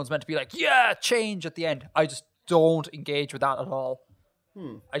everyone's meant to be like, yeah, change at the end. I just don't engage with that at all.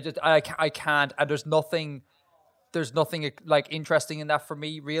 I can't, and there's nothing like interesting in that for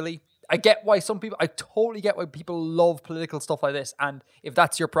me, really. I totally get why people love political stuff like this, and if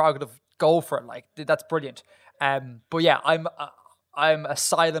that's your prerogative, go for it. Like, that's brilliant. But yeah, I'm a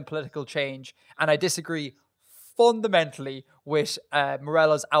silent political change, and I disagree fundamentally with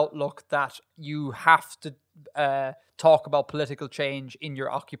Morello's outlook that you have to talk about political change in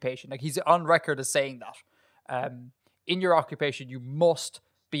your occupation. Like, he's on record as saying that. In your occupation, you must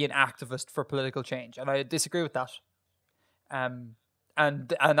be an activist for political change, and I disagree with that. And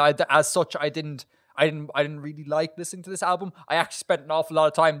I, as such, I didn't really like listening to this album. I actually spent an awful lot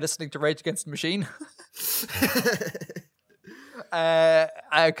of time listening to Rage Against the Machine, because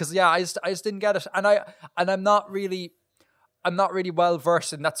I just didn't get it, and I'm not really well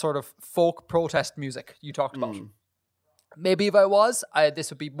versed in that sort of folk protest music you talked about. Maybe if I was, this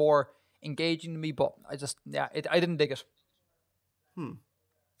would be more engaging to me, but I didn't dig it.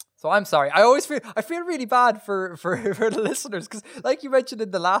 So I'm sorry. I feel really bad for the listeners, because like you mentioned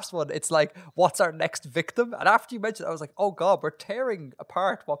in the last one, it's like, what's our next victim? And after you mentioned it, I was like, oh god, we're tearing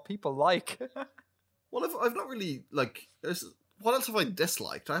apart what people like. Well, I've not really, like, what else have I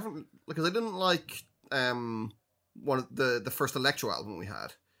disliked? I haven't, because I didn't like one of the first Electro album we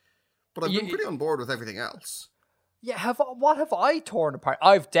had, but I've been pretty on board with everything else. Yeah, what have I torn apart?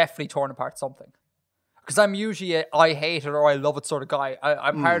 I've definitely torn apart something. Because I'm usually I hate it or I love it sort of guy.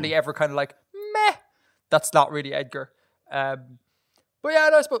 I'm hardly ever kind of like, meh. That's not really Edgar. But yeah,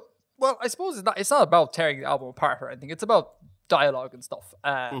 no, I suppose it's not about tearing the album apart or anything. It's about dialogue and stuff.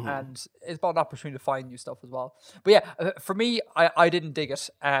 And it's about an opportunity to find new stuff as well. But yeah, for me, I didn't dig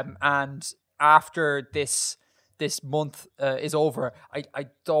it. And after this month is over, I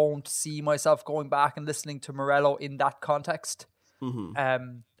don't see myself going back and listening to Morello in that context. I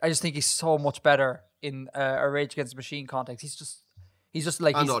just think he's so much better in a Rage Against the Machine context. He's just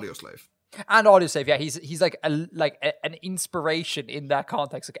like, and Audioslave. And Audioslave, yeah. He's like an inspiration in that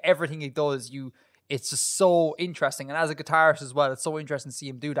context. Like, everything he does, it's just so interesting. And as a guitarist as well, it's so interesting to see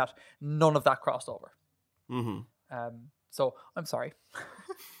him do that. None of that crossed over. So I'm sorry.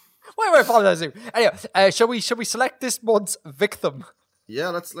 Why am I apologizing? Anyway, shall we select this month's victim? Yeah,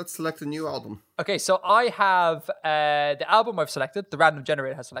 let's select a new album. Okay, so I have the album I've selected, the random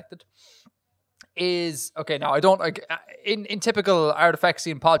generator has selected, is okay. Now I don't like in typical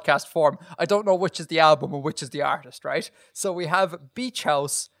Artifactsian podcast form. I don't know which is the album and which is the artist, right? So we have Beach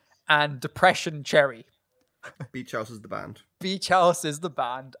House and Depression Cherry. Beach House is the band. Beach House is the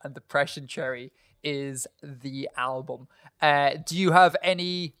band, and Depression Cherry is the album. Do you have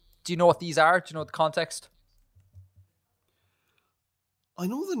any? Do you know what these are? Do you know the context? I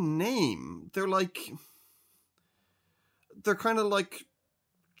know the name. They're kind of like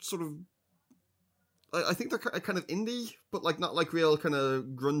sort of. I think they're kind of indie, but like not like real kind of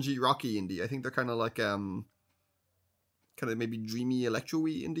grungy rocky indie. I think they're kind of like kind of maybe dreamy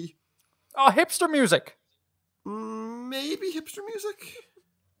electro-y indie. Oh, hipster music. Maybe hipster music.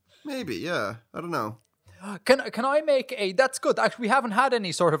 Maybe, yeah. I don't know. Can I make a? That's good. Actually, we haven't had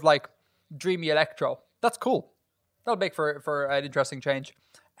any sort of like dreamy electro. That's cool. That'll make for an interesting change.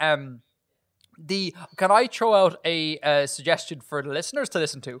 Can I throw out a suggestion for the listeners to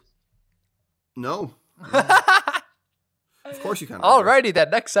listen to? No. Of course you can. Alrighty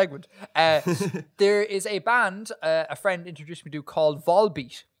then, next segment. There is a band a friend introduced me to called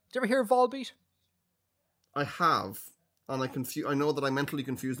Volbeat. Did you ever hear of Volbeat? I have, and I know that I mentally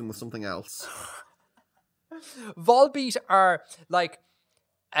confused them with something else. Volbeat are like,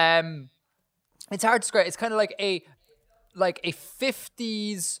 it's hard to describe. It's kind of like a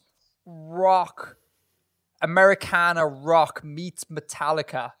 50s rock, Americana rock meets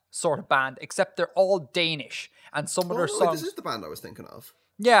Metallica sort of band, except they're all Danish, and some of their songs. This is the band I was thinking of.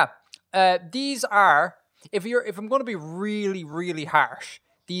 Yeah, these are. If I'm going to be really, really harsh,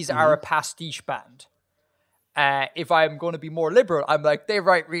 these are a pastiche band. If I'm going to be more liberal, I'm like, they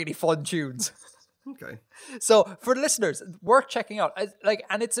write really fun tunes. Okay. So for the listeners, worth checking out.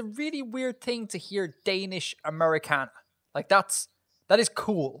 And it's a really weird thing to hear Danish Americana. Like that is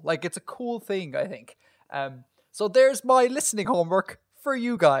cool. Like it's a cool thing, I think. So there's my listening homework for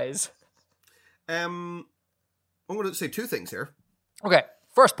you guys. I'm going to say two things here. Okay,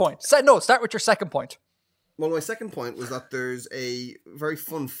 first point. Start with your second point. Well, my second point was that there's a very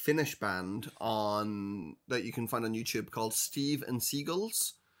fun Finnish band that you can find on YouTube called Steve and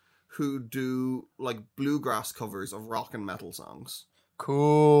Seagulls, who do like bluegrass covers of rock and metal songs.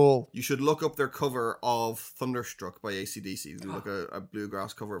 Cool. You should look up their cover of Thunderstruck by AC/DC. They do like a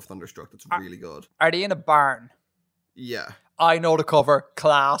bluegrass cover of Thunderstruck that's really good. Are they in a barn? Yeah. I know the cover.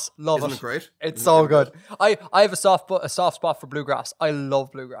 Class. Love Isn't it great? It's so good. I have a soft spot for bluegrass. I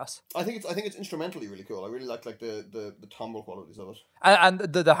love bluegrass. I think it's instrumentally really cool. I really like the timbre qualities of it. And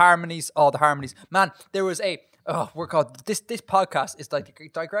the harmonies. Oh, the harmonies. Man, there was this podcast is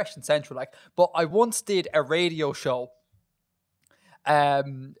like digression central. Like, but I once did a radio show.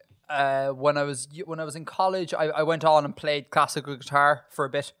 When I was in college, I went on and played classical guitar for a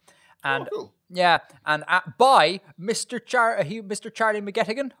bit. And cool. Yeah, and by Mr. Charlie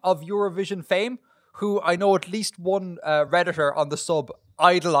McGettigan of Eurovision fame, who I know at least one Redditor on the sub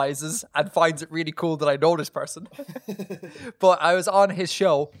idolizes and finds it really cool that I know this person. But I was on his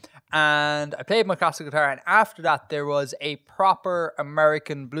show and I played my classical guitar, and after that there was a proper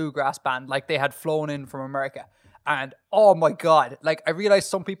American bluegrass band, like they had flown in from America. And oh my god, like I realized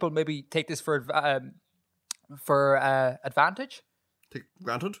some people maybe take this for advantage. Take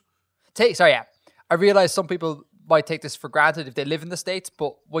granted? I realize some people might take this for granted if they live in the States,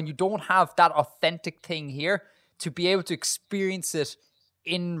 but when you don't have that authentic thing here, to be able to experience it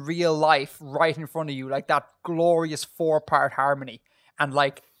in real life right in front of you, like that glorious 4-part harmony and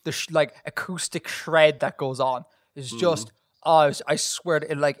like the acoustic shred that goes on is just I swear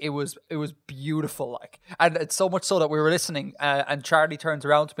it was beautiful, like, and it's so much so that we were listening and Charlie turns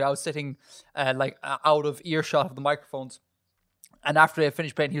around to me. I was sitting out of earshot of the microphones. And after they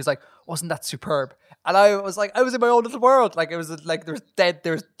finished playing, he was like, "Wasn't that superb?" And I was like, I was in my own little world. Like it was like there's dead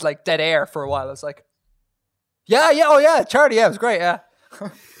air for a while. I was like, yeah, oh yeah, Charlie, yeah, it was great, yeah.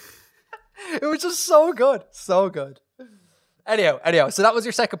 It was just so good, so good. Anyhow, so that was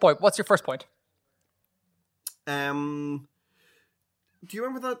your second point. What's your first point? Do you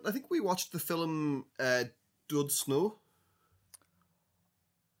remember that? I think we watched the film Dead Snow.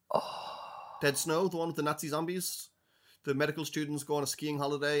 Oh. Dead Snow, the one with the Nazi zombies. The medical students go on a skiing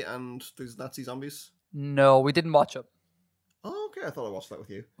holiday and there's Nazi zombies. No, we didn't watch it. Oh, okay. I thought I watched that with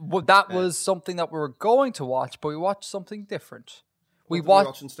you. Well, that was something that we were going to watch, but we watched something different. What did we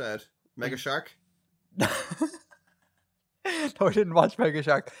watch instead? Mega Shark? No, we didn't watch Mega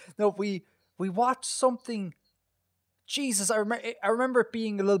Shark. No, we watched something. Jesus, I remember it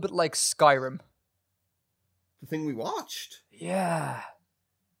being a little bit like Skyrim. The thing we watched? Yeah.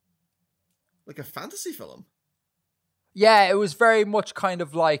 Like a fantasy film? Yeah, it was very much kind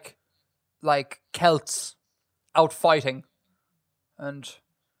of like Celts out fighting. And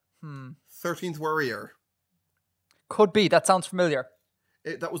 13th Warrior. could be. That sounds familiar.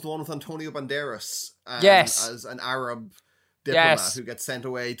 That was the one with Antonio Banderas Yes. as an Arab diplomat Yes. who gets sent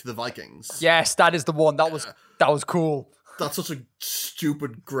away to the Vikings. Yes, that is the one. That was cool. That's such a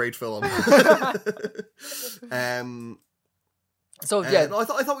stupid, great film. So yeah, I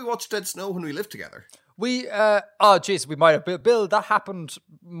thought we watched Dead Snow when we lived together. we we might have. Bill, that happened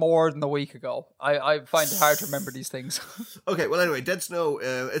more than a week ago. I find it hard to remember these things. Okay, well anyway, Dead Snow,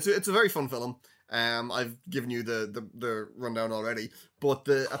 it's a very fun film. I've given you the rundown already, but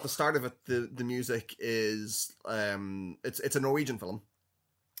at the start of it, the music is it's a Norwegian film,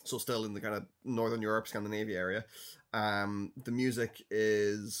 so still in the kind of Northern Europe, Scandinavia area. The music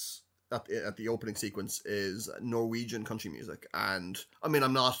is at the opening sequence is Norwegian country music, and I mean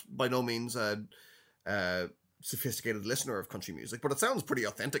I'm not by no means a sophisticated listener of country music, but it sounds pretty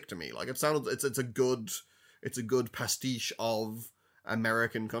authentic to me. Like it's a good pastiche of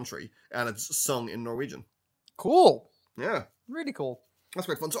American country, and it's sung in Norwegian. Cool. Yeah, Really cool. that's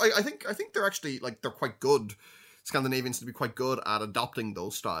quite fun. So I think they're actually they're quite good. Scandinavians to be quite good at adopting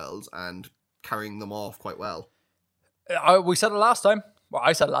those styles and carrying them off quite well. We said it last time. Well,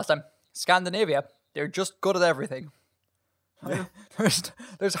 I said it last time. Scandinavia, they're just good at everything. Yeah.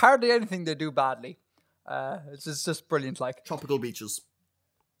 There's hardly anything they do badly. It's just brilliant. Like Tropical beaches.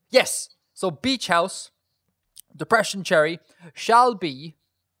 yes. So Beach House, Depression Cherry shall be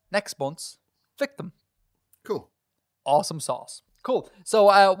next month's victim. Cool. Awesome sauce. Cool.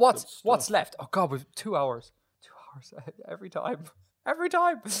 So what's left? Oh God, we've 2 hours. 2 hours every time. Every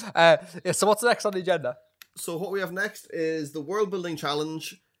time. Yeah, so what's next on the agenda? So what we have next is the World Building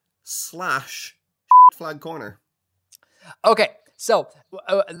Challenge / Flag Corner. Okay, so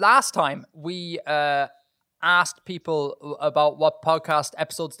last time we asked people about what podcast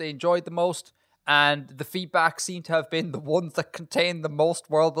episodes they enjoyed the most, and the feedback seemed to have been the ones that contain the most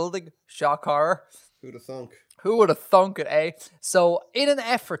world building. Shock horror. Who'd have thunk? Who would have thunk it, eh? So in an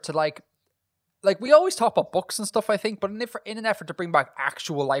effort to like we always talk about books and stuff, I think, but in an effort to bring back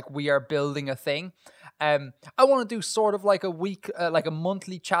actual we are building a thing, I want to do sort of like a week, like a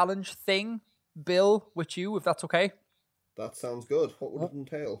monthly challenge thing, Bill, with you, if that's okay. That sounds good. What would it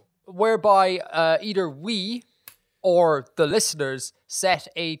entail? Whereby either we or the listeners set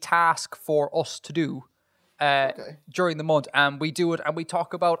a task for us to do during the month, and we do it, and we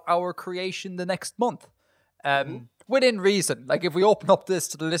talk about our creation the next month, within reason. Like if we open up this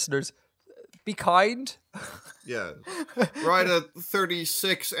to the listeners, be kind. Yeah. Write a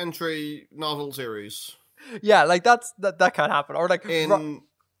 36 entry novel series. Yeah, like that can't happen. Or like in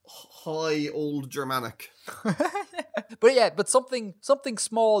high old Germanic. but something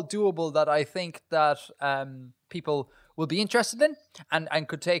small, doable that I think that people will be interested in and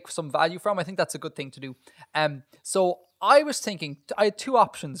could take some value from. I think that's a good thing to do. So I was thinking I had two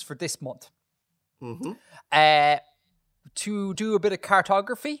options for this month. To do a bit of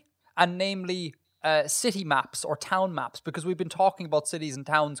cartography, and namely city maps or town maps, because we've been talking about cities and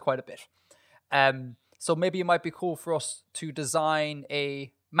towns quite a bit. So maybe it might be cool for us to design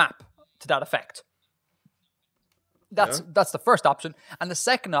a map to that effect. That's the first option. And the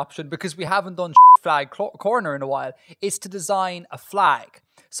second option, because we haven't done flag corner in a while, is to design a flag.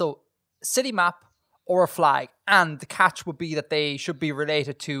 So city map or a flag. And the catch would be that they should be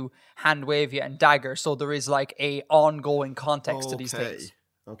related to Handwavia and Dagger. So there is like a ongoing context to these things.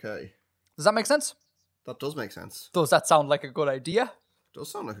 Okay. Does that make sense? That does make sense. Does that sound like a good idea?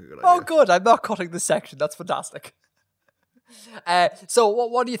 Does sound like a good idea. Oh, good. I'm not cutting this section. That's fantastic. So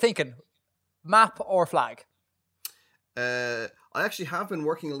what are you thinking? Map or flag? I actually have been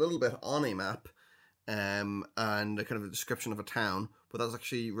working a little bit on a map and a kind of a description of a town, but that's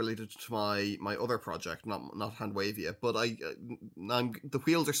actually related to my other project, not Handwavia. But the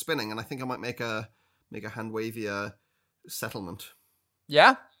wheels are spinning, and I think I might make a Handwavia settlement.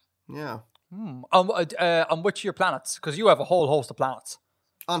 Yeah? Yeah. On which of your planets? Because you have a whole host of planets.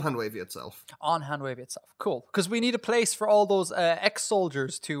 On Handwavia itself. On Handwavia itself. Cool. Because we need a place for all those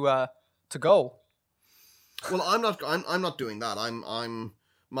ex-soldiers to go. Well, I'm not doing that. I'm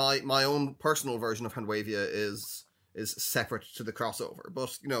my own personal version of Handwavia is separate to the crossover.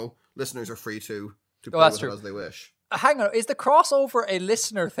 But listeners are free to play with it as they wish. Hang on, is the crossover a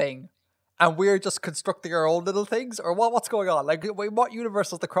listener thing, and we're just constructing our own little things, or what's going on? Like, in what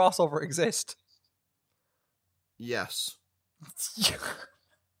universe does the crossover exist? Yes.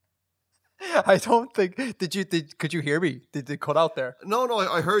 I don't think. Could you hear me? Did it cut out there? No,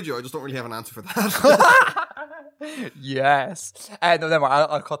 I heard you. I just don't really have an answer for that. Yes. No, never mind.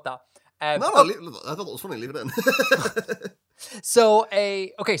 I'll cut that. No, I thought it was funny. Leave it in. So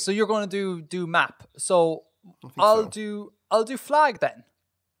so you're going to do map. So I'll do flag then.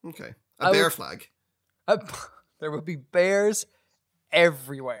 Okay, a bear flag. There will be bears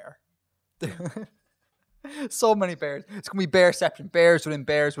everywhere. So many bears. It's gonna be bearception. Bears within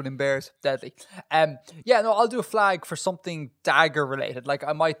bears within bears. Deadly. I'll do a flag for something dagger related. Like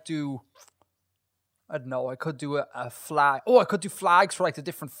I might do. I don't know. I could do a flag. Oh, I could do flags for like the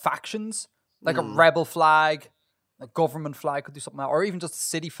different factions, like a rebel flag, a government flag. Could do something like that, or even just a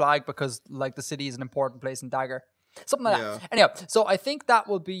city flag because like the city is an important place in Dagger. Something like that. Anyhow, so I think that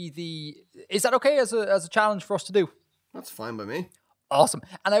will be the. Is that okay as a challenge for us to do? That's fine by me. Awesome.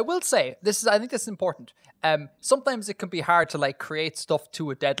 And I will say I think this is important. Sometimes it can be hard to like create stuff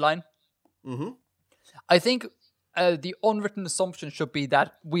to a deadline. Mm-hmm. I think the unwritten assumption should be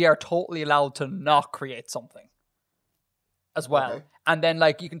that we are totally allowed to not create something as well. Okay. And then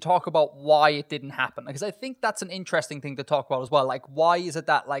like you can talk about why it didn't happen. Because I think that's an interesting thing to talk about as well. Like why is it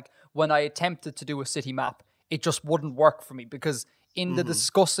that like when I attempted to do a city map, it just wouldn't work for me? Because in the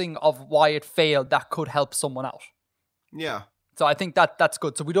discussing of why it failed, that could help someone out. Yeah. So I think that's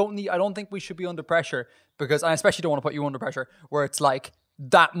good. So I don't think we should be under pressure because I especially don't want to put you under pressure where it's like,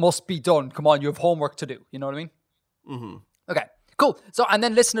 that must be done. Come on, you have homework to do. You know what I mean? Mm-hmm. Okay, cool. So, and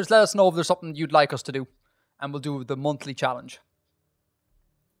then listeners, let us know if there's something you'd like us to do and we'll do the monthly challenge.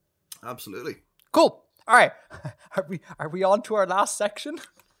 Absolutely. Cool. All right. Are we on to our last section?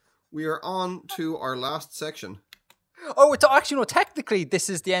 We are on to our last section. Oh, it's actually, no, technically this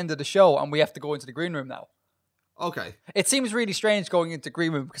is the end of the show and we have to go into the green room now. Okay. It seems really strange going into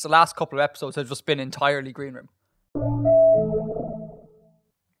green room because the last couple of episodes have just been entirely green room.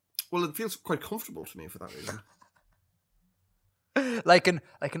 Well, it feels quite comfortable to me for that reason. like an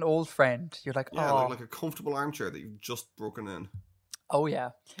old friend. You're like, oh. like a comfortable armchair that you've just broken in. Oh yeah.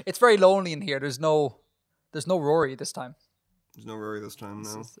 It's very lonely in here. There's no Rory this time. There's no Rory this time,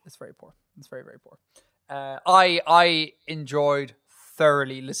 no. It's very poor. It's very, very poor. I enjoyed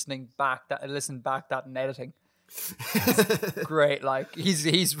thoroughly listening back that and editing. Great, like he's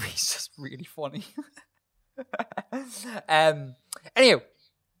just really funny. Anyway,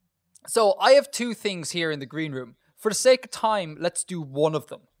 so I have two things here in the green room. For the sake of time, let's do one of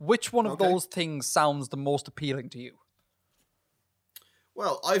them. Which one of those things sounds the most appealing to you?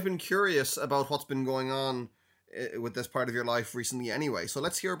 Well, I've been curious about what's been going on with this part of your life recently anyway, so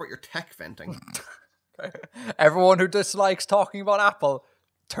let's hear about your tech venting. Everyone who dislikes talking about Apple,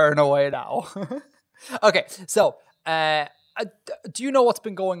 turn away now. Okay, so do you know what's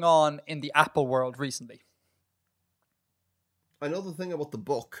been going on in the Apple world recently? I know the thing about the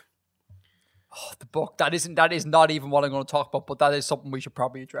book. Oh, the book. That is not even what I'm going to talk about, but that is something we should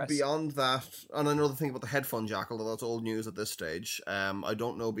probably address. Beyond that, and I know the thing about the headphone jack, although that's old news at this stage. I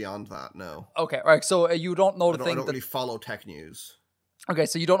don't know beyond that, no. Okay, right. So you don't know the thing. I don't really follow tech news. Okay,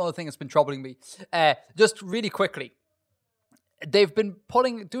 so you don't know the thing that's been troubling me. Just really quickly. They've been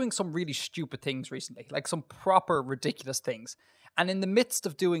doing some really stupid things recently, like some proper ridiculous things. And in the midst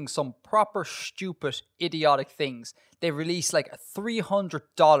of doing some proper stupid, idiotic things, they released like a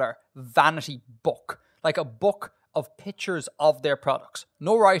 $300 vanity book, like a book of pictures of their products.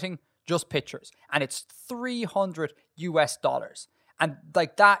 No writing, just pictures. And it's $300 US. And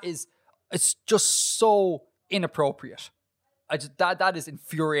like it's just so inappropriate. That is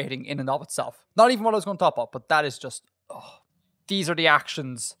infuriating in and of itself. Not even what I was going to talk about, but that is just, these are the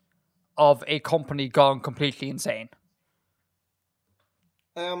actions of a company gone completely insane.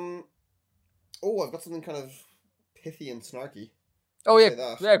 I've got something kind of pithy and snarky. Oh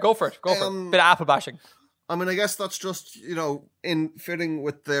yeah, go for it. Bit of Apple bashing. I mean, I guess that's just, in fitting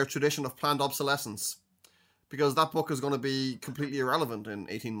with their tradition of planned obsolescence, because that book is going to be completely irrelevant in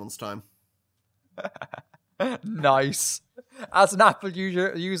 18 months' time. Nice. As an Apple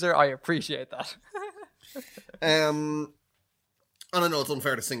user, I appreciate that. And I know it's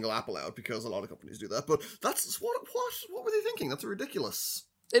unfair to single Apple out because a lot of companies do that, but that's what were they thinking? That's ridiculous.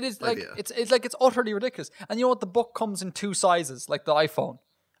 It is like idea. it's utterly ridiculous. And you know what? The book comes in two sizes, like the iPhone,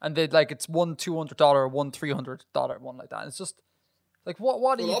 and it's one $200, one $300 one like that. And it's just like what?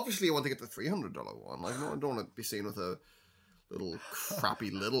 Well, obviously you want to get the $300 one. Like, no, I don't want to be seen with a little crappy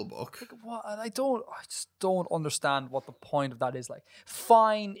little book. Like, what? I just don't understand what the point of that is. Like,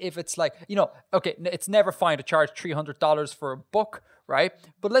 fine if it's like, okay, it's never fine to charge $300 for a book, right?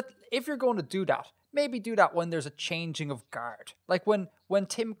 But if you're going to do that, maybe do that when there's a changing of guard. Like when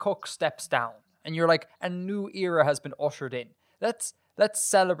Tim Cook steps down and you're like, a new era has been ushered in. Let's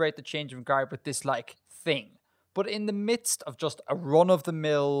celebrate the change of guard with this like thing. But in the midst of just a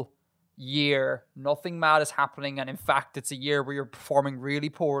run-of-the-mill year, nothing mad is happening, and in fact it's a year where you're performing really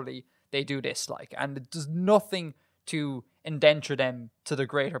poorly, they do this, like, and it does nothing to indenture them to the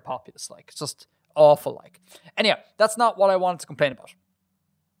greater populace. Like, it's just awful. Like, anyhow, that's not what I wanted to complain about.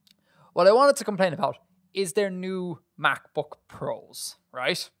 What I wanted to complain about is their new MacBook Pros,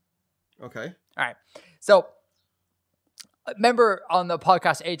 right? Okay. All right. So, remember on the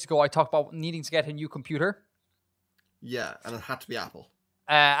podcast ages ago, I talked about needing to get a new computer. Yeah, and it had to be Apple.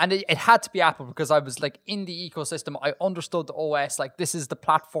 And it had to be Apple because I was like in the ecosystem. I understood the OS. Like, this is the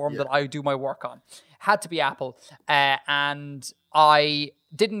platform that I do my work on. Had to be Apple. And I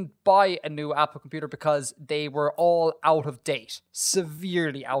didn't buy a new Apple computer because they were all out of date,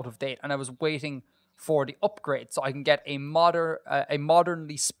 severely out of date. And I was waiting for the upgrade so I can get a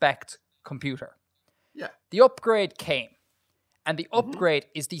modernly spec'd computer. Yeah. The upgrade came. And the upgrade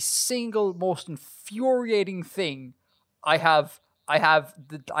is the single most infuriating thing I had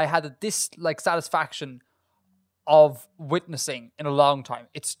this like satisfaction of witnessing in a long time.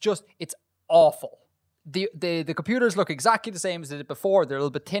 It's awful. The computers look exactly the same as they did before. They're a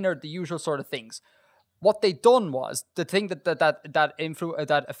little bit thinner, the usual sort of things. What they done was, the thing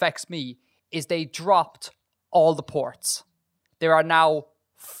that affects me is they dropped all the ports. There are now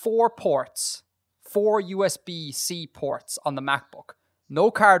 4 ports, 4 USB-C ports on the MacBook.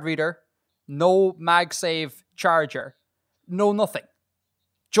 No card reader, no MagSafe charger, no nothing.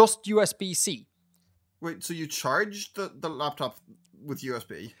 Just USB-C. Wait, so you charge the laptop with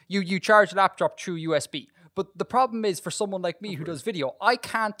USB? You charge the laptop through USB. But the problem is, for someone like me who does video, I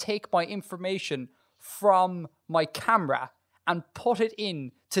can't take my information from my camera and put it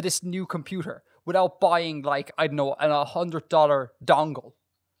in to this new computer without buying, like, I don't know, a $100 dongle.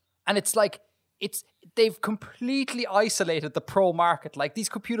 And it's like, they've completely isolated the pro market. Like, these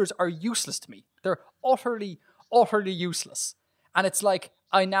computers are useless to me. They're utterly useless. And it's like,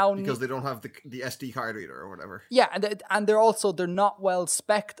 I now because they don't have the SD card reader or whatever. Yeah, and they're not well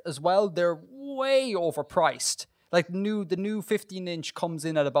spec'd as well. They're way overpriced. Like, the new 15-inch comes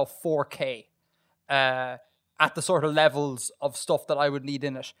in at about 4K at the sort of levels of stuff that I would need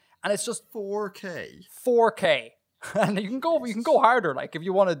in it. And it's just 4K. And you can go harder. Like, if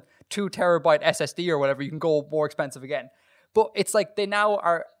you wanted 2 terabyte SSD or whatever, you can go more expensive again. But it's like, they now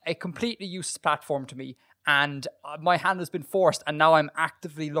are a completely useless platform to me. And my hand has been forced, and now I'm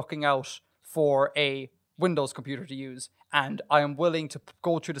actively looking out for a Windows computer to use. And I am willing to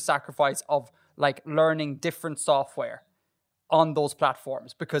go through the sacrifice of, like, learning different software on those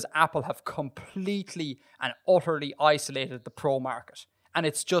platforms, because Apple have completely and utterly isolated the pro market. And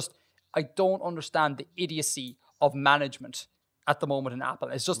it's just, I don't understand the idiocy of management at the moment in Apple.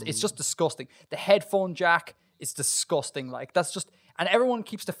 It's just disgusting. The headphone jack is disgusting. Like, that's just, and everyone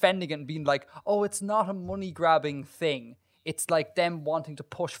keeps defending it and being like, oh, it's not a money grabbing thing. It's like them wanting to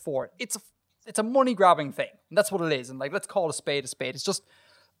push for it. It's a money grabbing thing. And that's what it is. And, like, let's call a spade a spade. It's just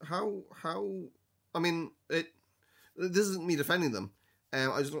how I mean, this isn't me defending them.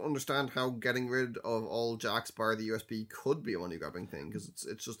 I just don't understand how getting rid of all jacks bar the USB could be a money grabbing thing, because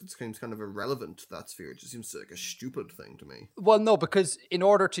it seems kind of irrelevant to that sphere. It just seems like a stupid thing to me. Well, no, because in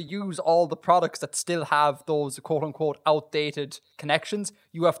order to use all the products that still have those quote unquote outdated connections,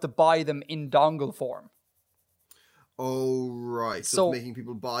 you have to buy them in dongle form. Oh, right. So it's making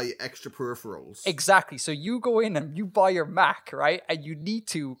people buy extra peripherals. Exactly. So you go in and you buy your Mac, right? And you need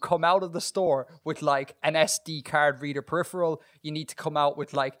to come out of the store with, like, an SD card reader peripheral. You need to come out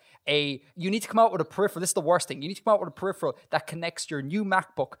with a peripheral. This is the worst thing. You need to come out with a peripheral that connects your new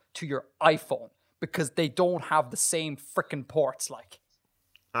MacBook to your iPhone, because they don't have the same freaking ports, like.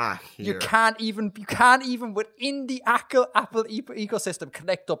 You can't even within the Apple ecosystem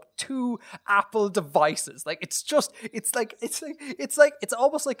connect up 2 Apple devices. Like, it's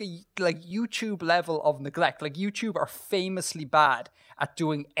almost like a YouTube level of neglect. Like, YouTube are famously bad at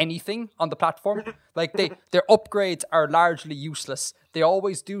doing anything on the platform. Like, their upgrades are largely useless. They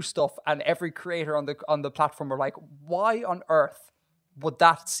always do stuff, and every creator on the platform are like, why on earth would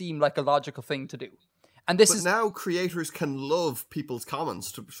that seem like a logical thing to do? And now creators can love people's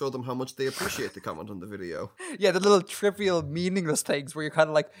comments to show them how much they appreciate the comment on the video. Yeah, the little trivial, meaningless things where you're kind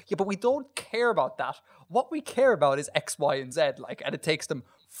of like, yeah, but we don't care about that. What we care about is X, Y, and Z, like, and it takes them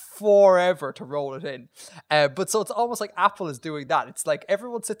forever to roll it in. But so it's almost like Apple is doing that. It's like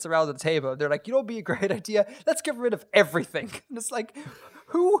everyone sits around the table and they're like, you know, it'd be a great idea. Let's get rid of everything. And it's like,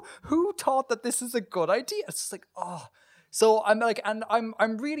 who thought that this is a good idea? It's just like, oh. So I'm like, and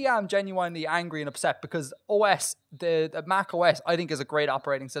I'm really genuinely angry and upset, because the Mac OS, I think, is a great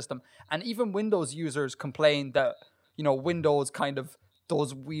operating system. And even Windows users complain that, you know, Windows kind of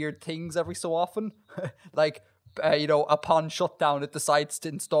does weird things every so often. Like, upon shutdown, it decides to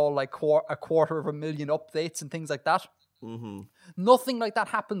install like 250,000 updates and things like that. Nothing like that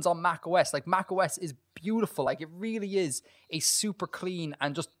happens on Mac OS. Like, Mac OS is beautiful. Like, it really is a super clean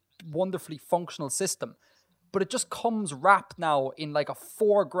and just wonderfully functional system. But it just comes wrapped now in like a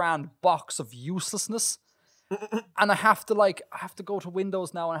 $4,000 box of uselessness. And I have to go to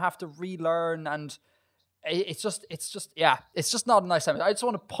Windows now and I have to relearn, and it's just not a nice time. I just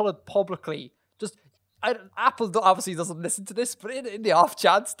want to pull it publicly. Apple obviously doesn't listen to this, but in the off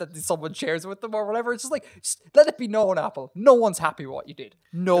chance that someone shares it with them or whatever, it's just let it be known, Apple. No one's happy with what you did.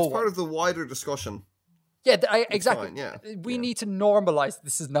 No It's part of the wider discussion. Yeah, exactly. Fine, yeah. We need to normalize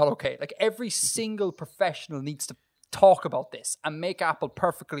this is not okay. Like, every single professional needs to talk about this and make Apple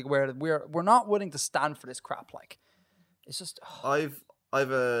perfectly aware that we're not willing to stand for this crap. Like, it's just... I've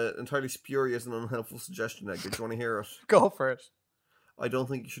an entirely spurious and unhelpful suggestion, Edgar. Do you want to hear it? Go for it. I don't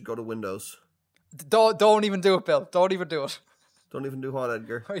think you should go to Windows. Don't even do it, Bill. Don't even do it. Don't even do what,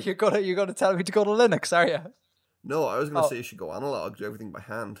 Edgar? You're gonna tell me to go to Linux, are you? No, I was going to say you should go analog, do everything by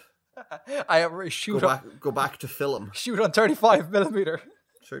hand. Go back to film. Shoot on 35mm.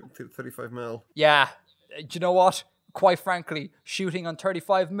 35 mil. Yeah. Do you know what? Quite frankly, shooting on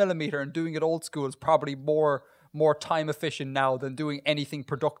 35mm and doing it old school is probably more time efficient now than doing anything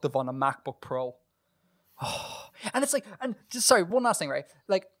productive on a MacBook Pro. And it's like, and just sorry, one last thing, right?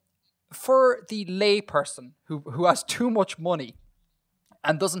 Like, for the lay person who has too much money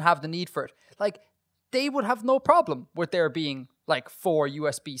and doesn't have the need for it, like, they would have no problem with there being like 4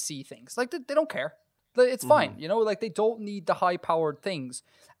 USB-C things. Like, they don't care. It's fine, you know, like, they don't need the high-powered things.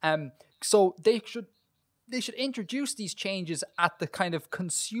 So they should introduce these changes at the kind of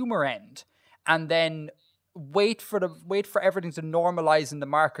consumer end, and then wait for everything to normalize in the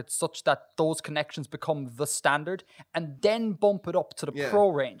market such that those connections become the standard, and then bump it up to the Pro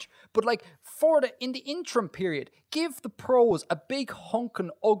range. But like, in the interim period, give the Pros a big hunkin'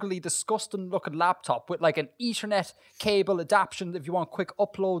 ugly disgusting looking laptop with like an Ethernet cable adaptation if you want quick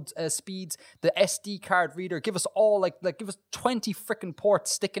upload speeds, the SD card reader. Give us all give us 20 freaking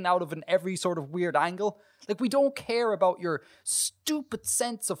ports sticking out of in every sort of weird angle. Like, we don't care about your stupid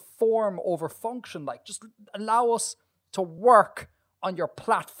sense of form over function. Like, just allow us to work on your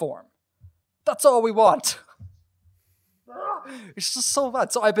platform. That's all we want. It's just so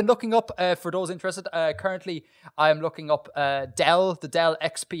bad. So I've been looking up, for those interested, currently I'm looking up the Dell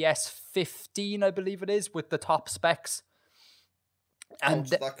XPS 15, I believe it is, with the top specs. How much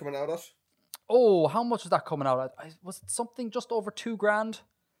is that coming out at? Oh, how much was that coming out at? Was it something just over $2,000?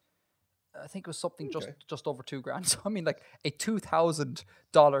 I think it was something just over $2,000. So I mean, like, a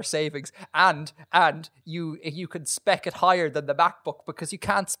 $2,000 savings, and you can spec it higher than the MacBook, because you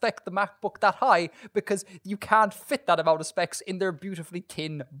can't spec the MacBook that high because you can't fit that amount of specs in their beautifully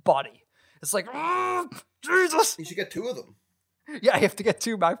thin body. It's like, Jesus! You should get 2 of them. Yeah, you have to get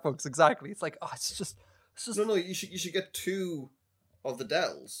 2 MacBooks, exactly. It's like, it's just no. You should get 2 of the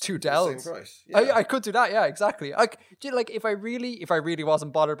Dells. 2 Dells. Same price. Yeah. I could do that, yeah, exactly. If I really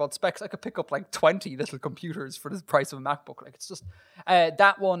wasn't bothered about specs, I could pick up like 20 little computers for the price of a MacBook. Like, it's just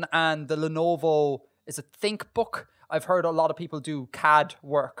that one, and the Lenovo, is it ThinkBook? I've heard a lot of people do CAD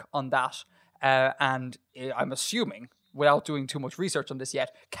work on that, and I'm assuming, without doing too much research on this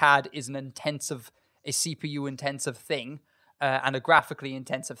yet, CAD is a CPU intensive thing, and a graphically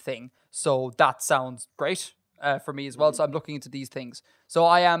intensive thing. So that sounds great. For me as well, so I'm looking into these things. So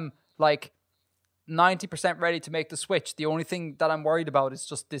I am like 90% ready to make the switch. The only thing that I'm worried about is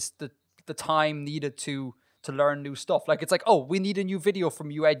just the time needed to learn new stuff. Like, it's like, oh, we need a new video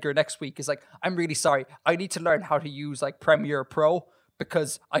from you, Edgar, next week. It's like, I'm really sorry, I need to learn how to use like Premiere Pro,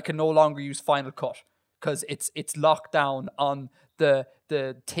 because I can no longer use Final Cut, because it's locked down on the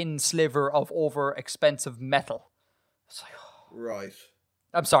thin sliver of over expensive metal. It's like, right.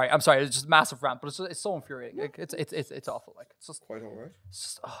 I'm sorry. It's just a massive rant, but it's so infuriating. Like, it's awful. Like, it's just quite all right.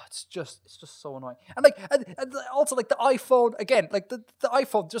 It's just so annoying. And like, and also like the iPhone again. Like the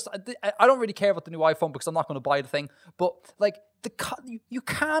iPhone. Just I don't really care about the new iPhone because I'm not going to buy the thing. But like you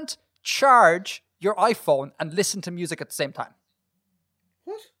can't charge your iPhone and listen to music at the same time.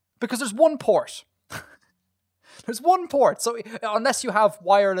 What? Because there's one port. There's one port. So unless you have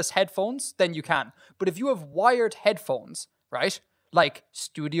wireless headphones, then you can. But if you have wired headphones, right? Like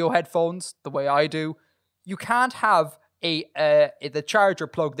studio headphones, the way I do, you can't have the charger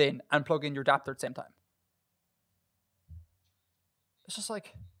plugged in and plug in your adapter at the same time. It's just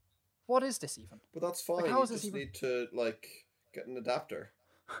like, what is this even? But that's fine. Like, you just need to like get an adapter.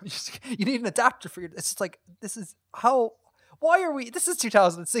 You need an adapter for your. It's just like, this is how. Why are we? This is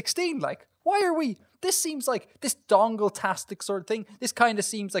 2016. Like, why are we? This seems like this dongle-tastic sort of thing. This kind of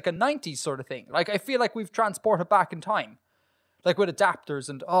seems like a 90s sort of thing. Like, I feel like we've transported back in time. like with adapters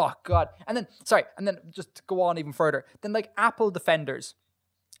and oh god. And then just to go on even further, then like Apple defenders,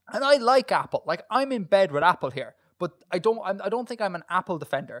 and I like Apple. Like I'm in bed with Apple here, but I don't think I'm an Apple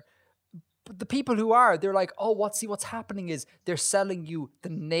defender. But the people who are, they're like, oh, what's happening is they're selling you the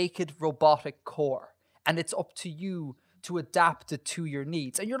naked robotic core, and it's up to you to adapt it to your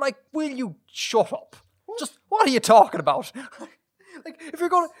needs. And you're like, will you shut up? Just what are you talking about? Like if you're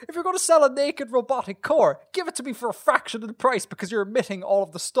gonna sell a naked robotic core, give it to me for a fraction of the price because you're omitting all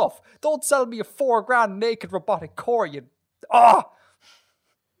of the stuff. Don't sell me a $4,000 naked robotic core.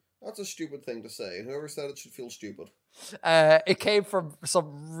 That's a stupid thing to say. Whoever said it should feel stupid. It came from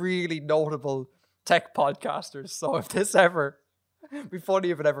some really notable tech podcasters. So if this ever, it'd be funny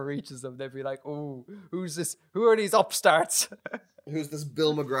if it ever reaches them. They'd be like, "Oh, who's this? Who are these upstarts? Who's this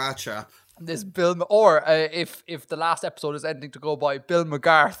Bill McGrath chap?" This Bill, or if the last episode is ending to go by, Bill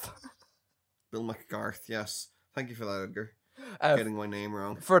McGarth. Bill McGarth, yes. Thank you for that, Edgar. Getting my name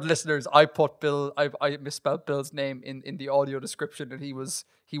wrong. For the listeners, I put Bill. I misspelled Bill's name in the audio description, and he was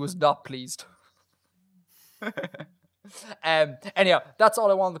not pleased. Anyhow, that's all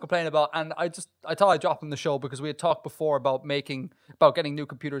I wanted to complain about, and I thought I'd drop in the show because we had talked before about getting new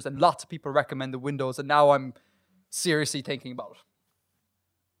computers, and lots of people recommend the Windows, and now I'm seriously thinking about it.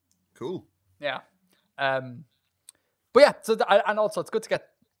 Cool. Yeah. But yeah, so and also it's good to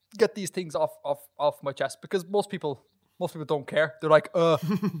get these things off my chest because most people don't care. They're like,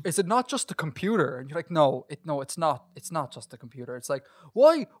 is it not just a computer? And you're like, no, it's not. It's not just a computer. It's like,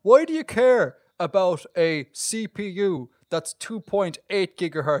 why do you care about a CPU that's 2.8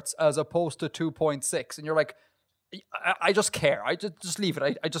 gigahertz as opposed to 2.6? And you're like, I just care. I just leave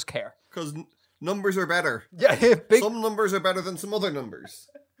it. I just care. Because numbers are better. Yeah, some numbers are better than some other numbers.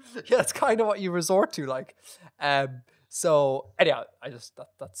 Yeah, that's kind of what you resort to, like. So anyhow,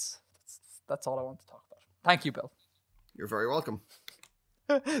 that's all I want to talk about. Thank you, Bill. You're very welcome.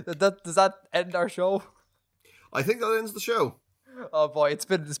 Does that end our show? I think that ends the show. Oh boy, it's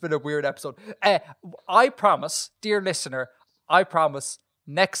been a weird episode. I promise, dear listener,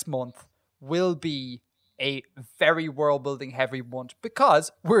 next month will be a very world building heavy month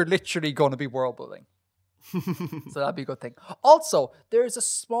because we're literally going to be world building. So that'd be a good thing. Also, there is a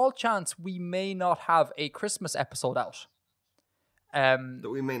small chance we may not have a Christmas episode out. That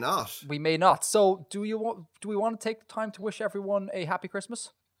we may not. We may not. So, do we want to take the time to wish everyone a happy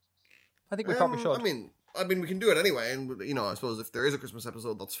Christmas? I think we probably should. I mean, we can do it anyway, and I suppose if there is a Christmas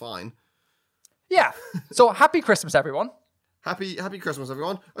episode, that's fine. Yeah. So, happy Christmas, everyone. Happy Christmas,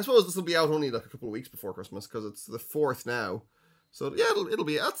 everyone. I suppose this will be out only like a couple of weeks before Christmas because it's the 4th now. So yeah, it'll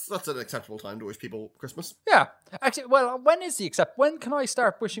be that's an acceptable time to wish people Christmas. Yeah, actually, well, when can I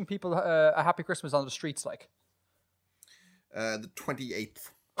start wishing people a happy Christmas on the streets? Like the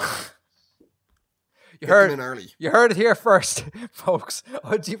 28th. You heard them in early. You heard it here first, folks.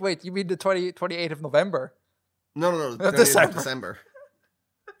 Oh, you mean the 28th of November? No, December.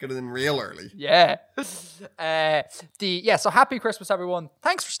 Get it in real early. Yeah. So happy Christmas, everyone.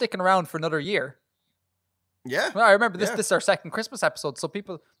 Thanks for sticking around for another year. Yeah. Well, I remember this is our second Christmas episode, so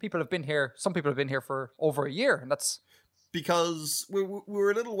people have been here. Some people have been here for over a year, and that's because we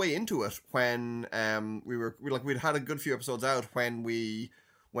were a little way into it when we'd had a good few episodes out when we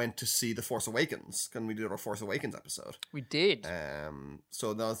went to see The Force Awakens, and we did our Force Awakens episode. We did.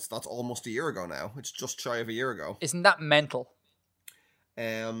 So that's almost a year ago now. It's just shy of a year ago. Isn't that mental?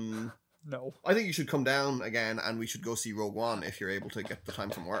 No. I think you should come down again, and we should go see Rogue One if you're able to get the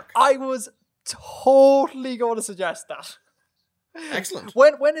time from work. I was totally going to suggest that. Excellent.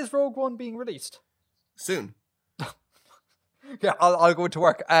 When is Rogue One being released? Soon. Yeah, I'll go into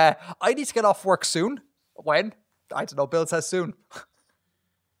work. I need to get off work soon. When? I don't know. Bill says soon.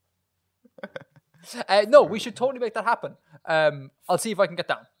 No, we should totally make that happen. I'll see if I can get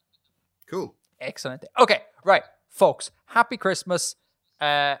down. Cool. Excellent. Okay, right, folks. Happy Christmas.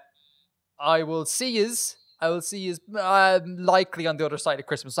 I will see yous likely on the other side of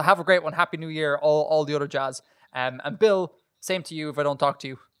Christmas. So have a great one. Happy New Year. All the other jazz. And Bill, same to you if I don't talk to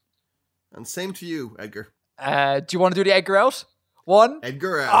you. And same to you, Edgar. Do you want to do the Edgar out? 1.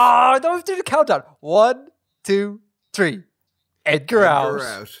 Edgar out. Oh, don't do the countdown. 1, 2, 3. Edgar out.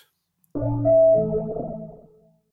 out.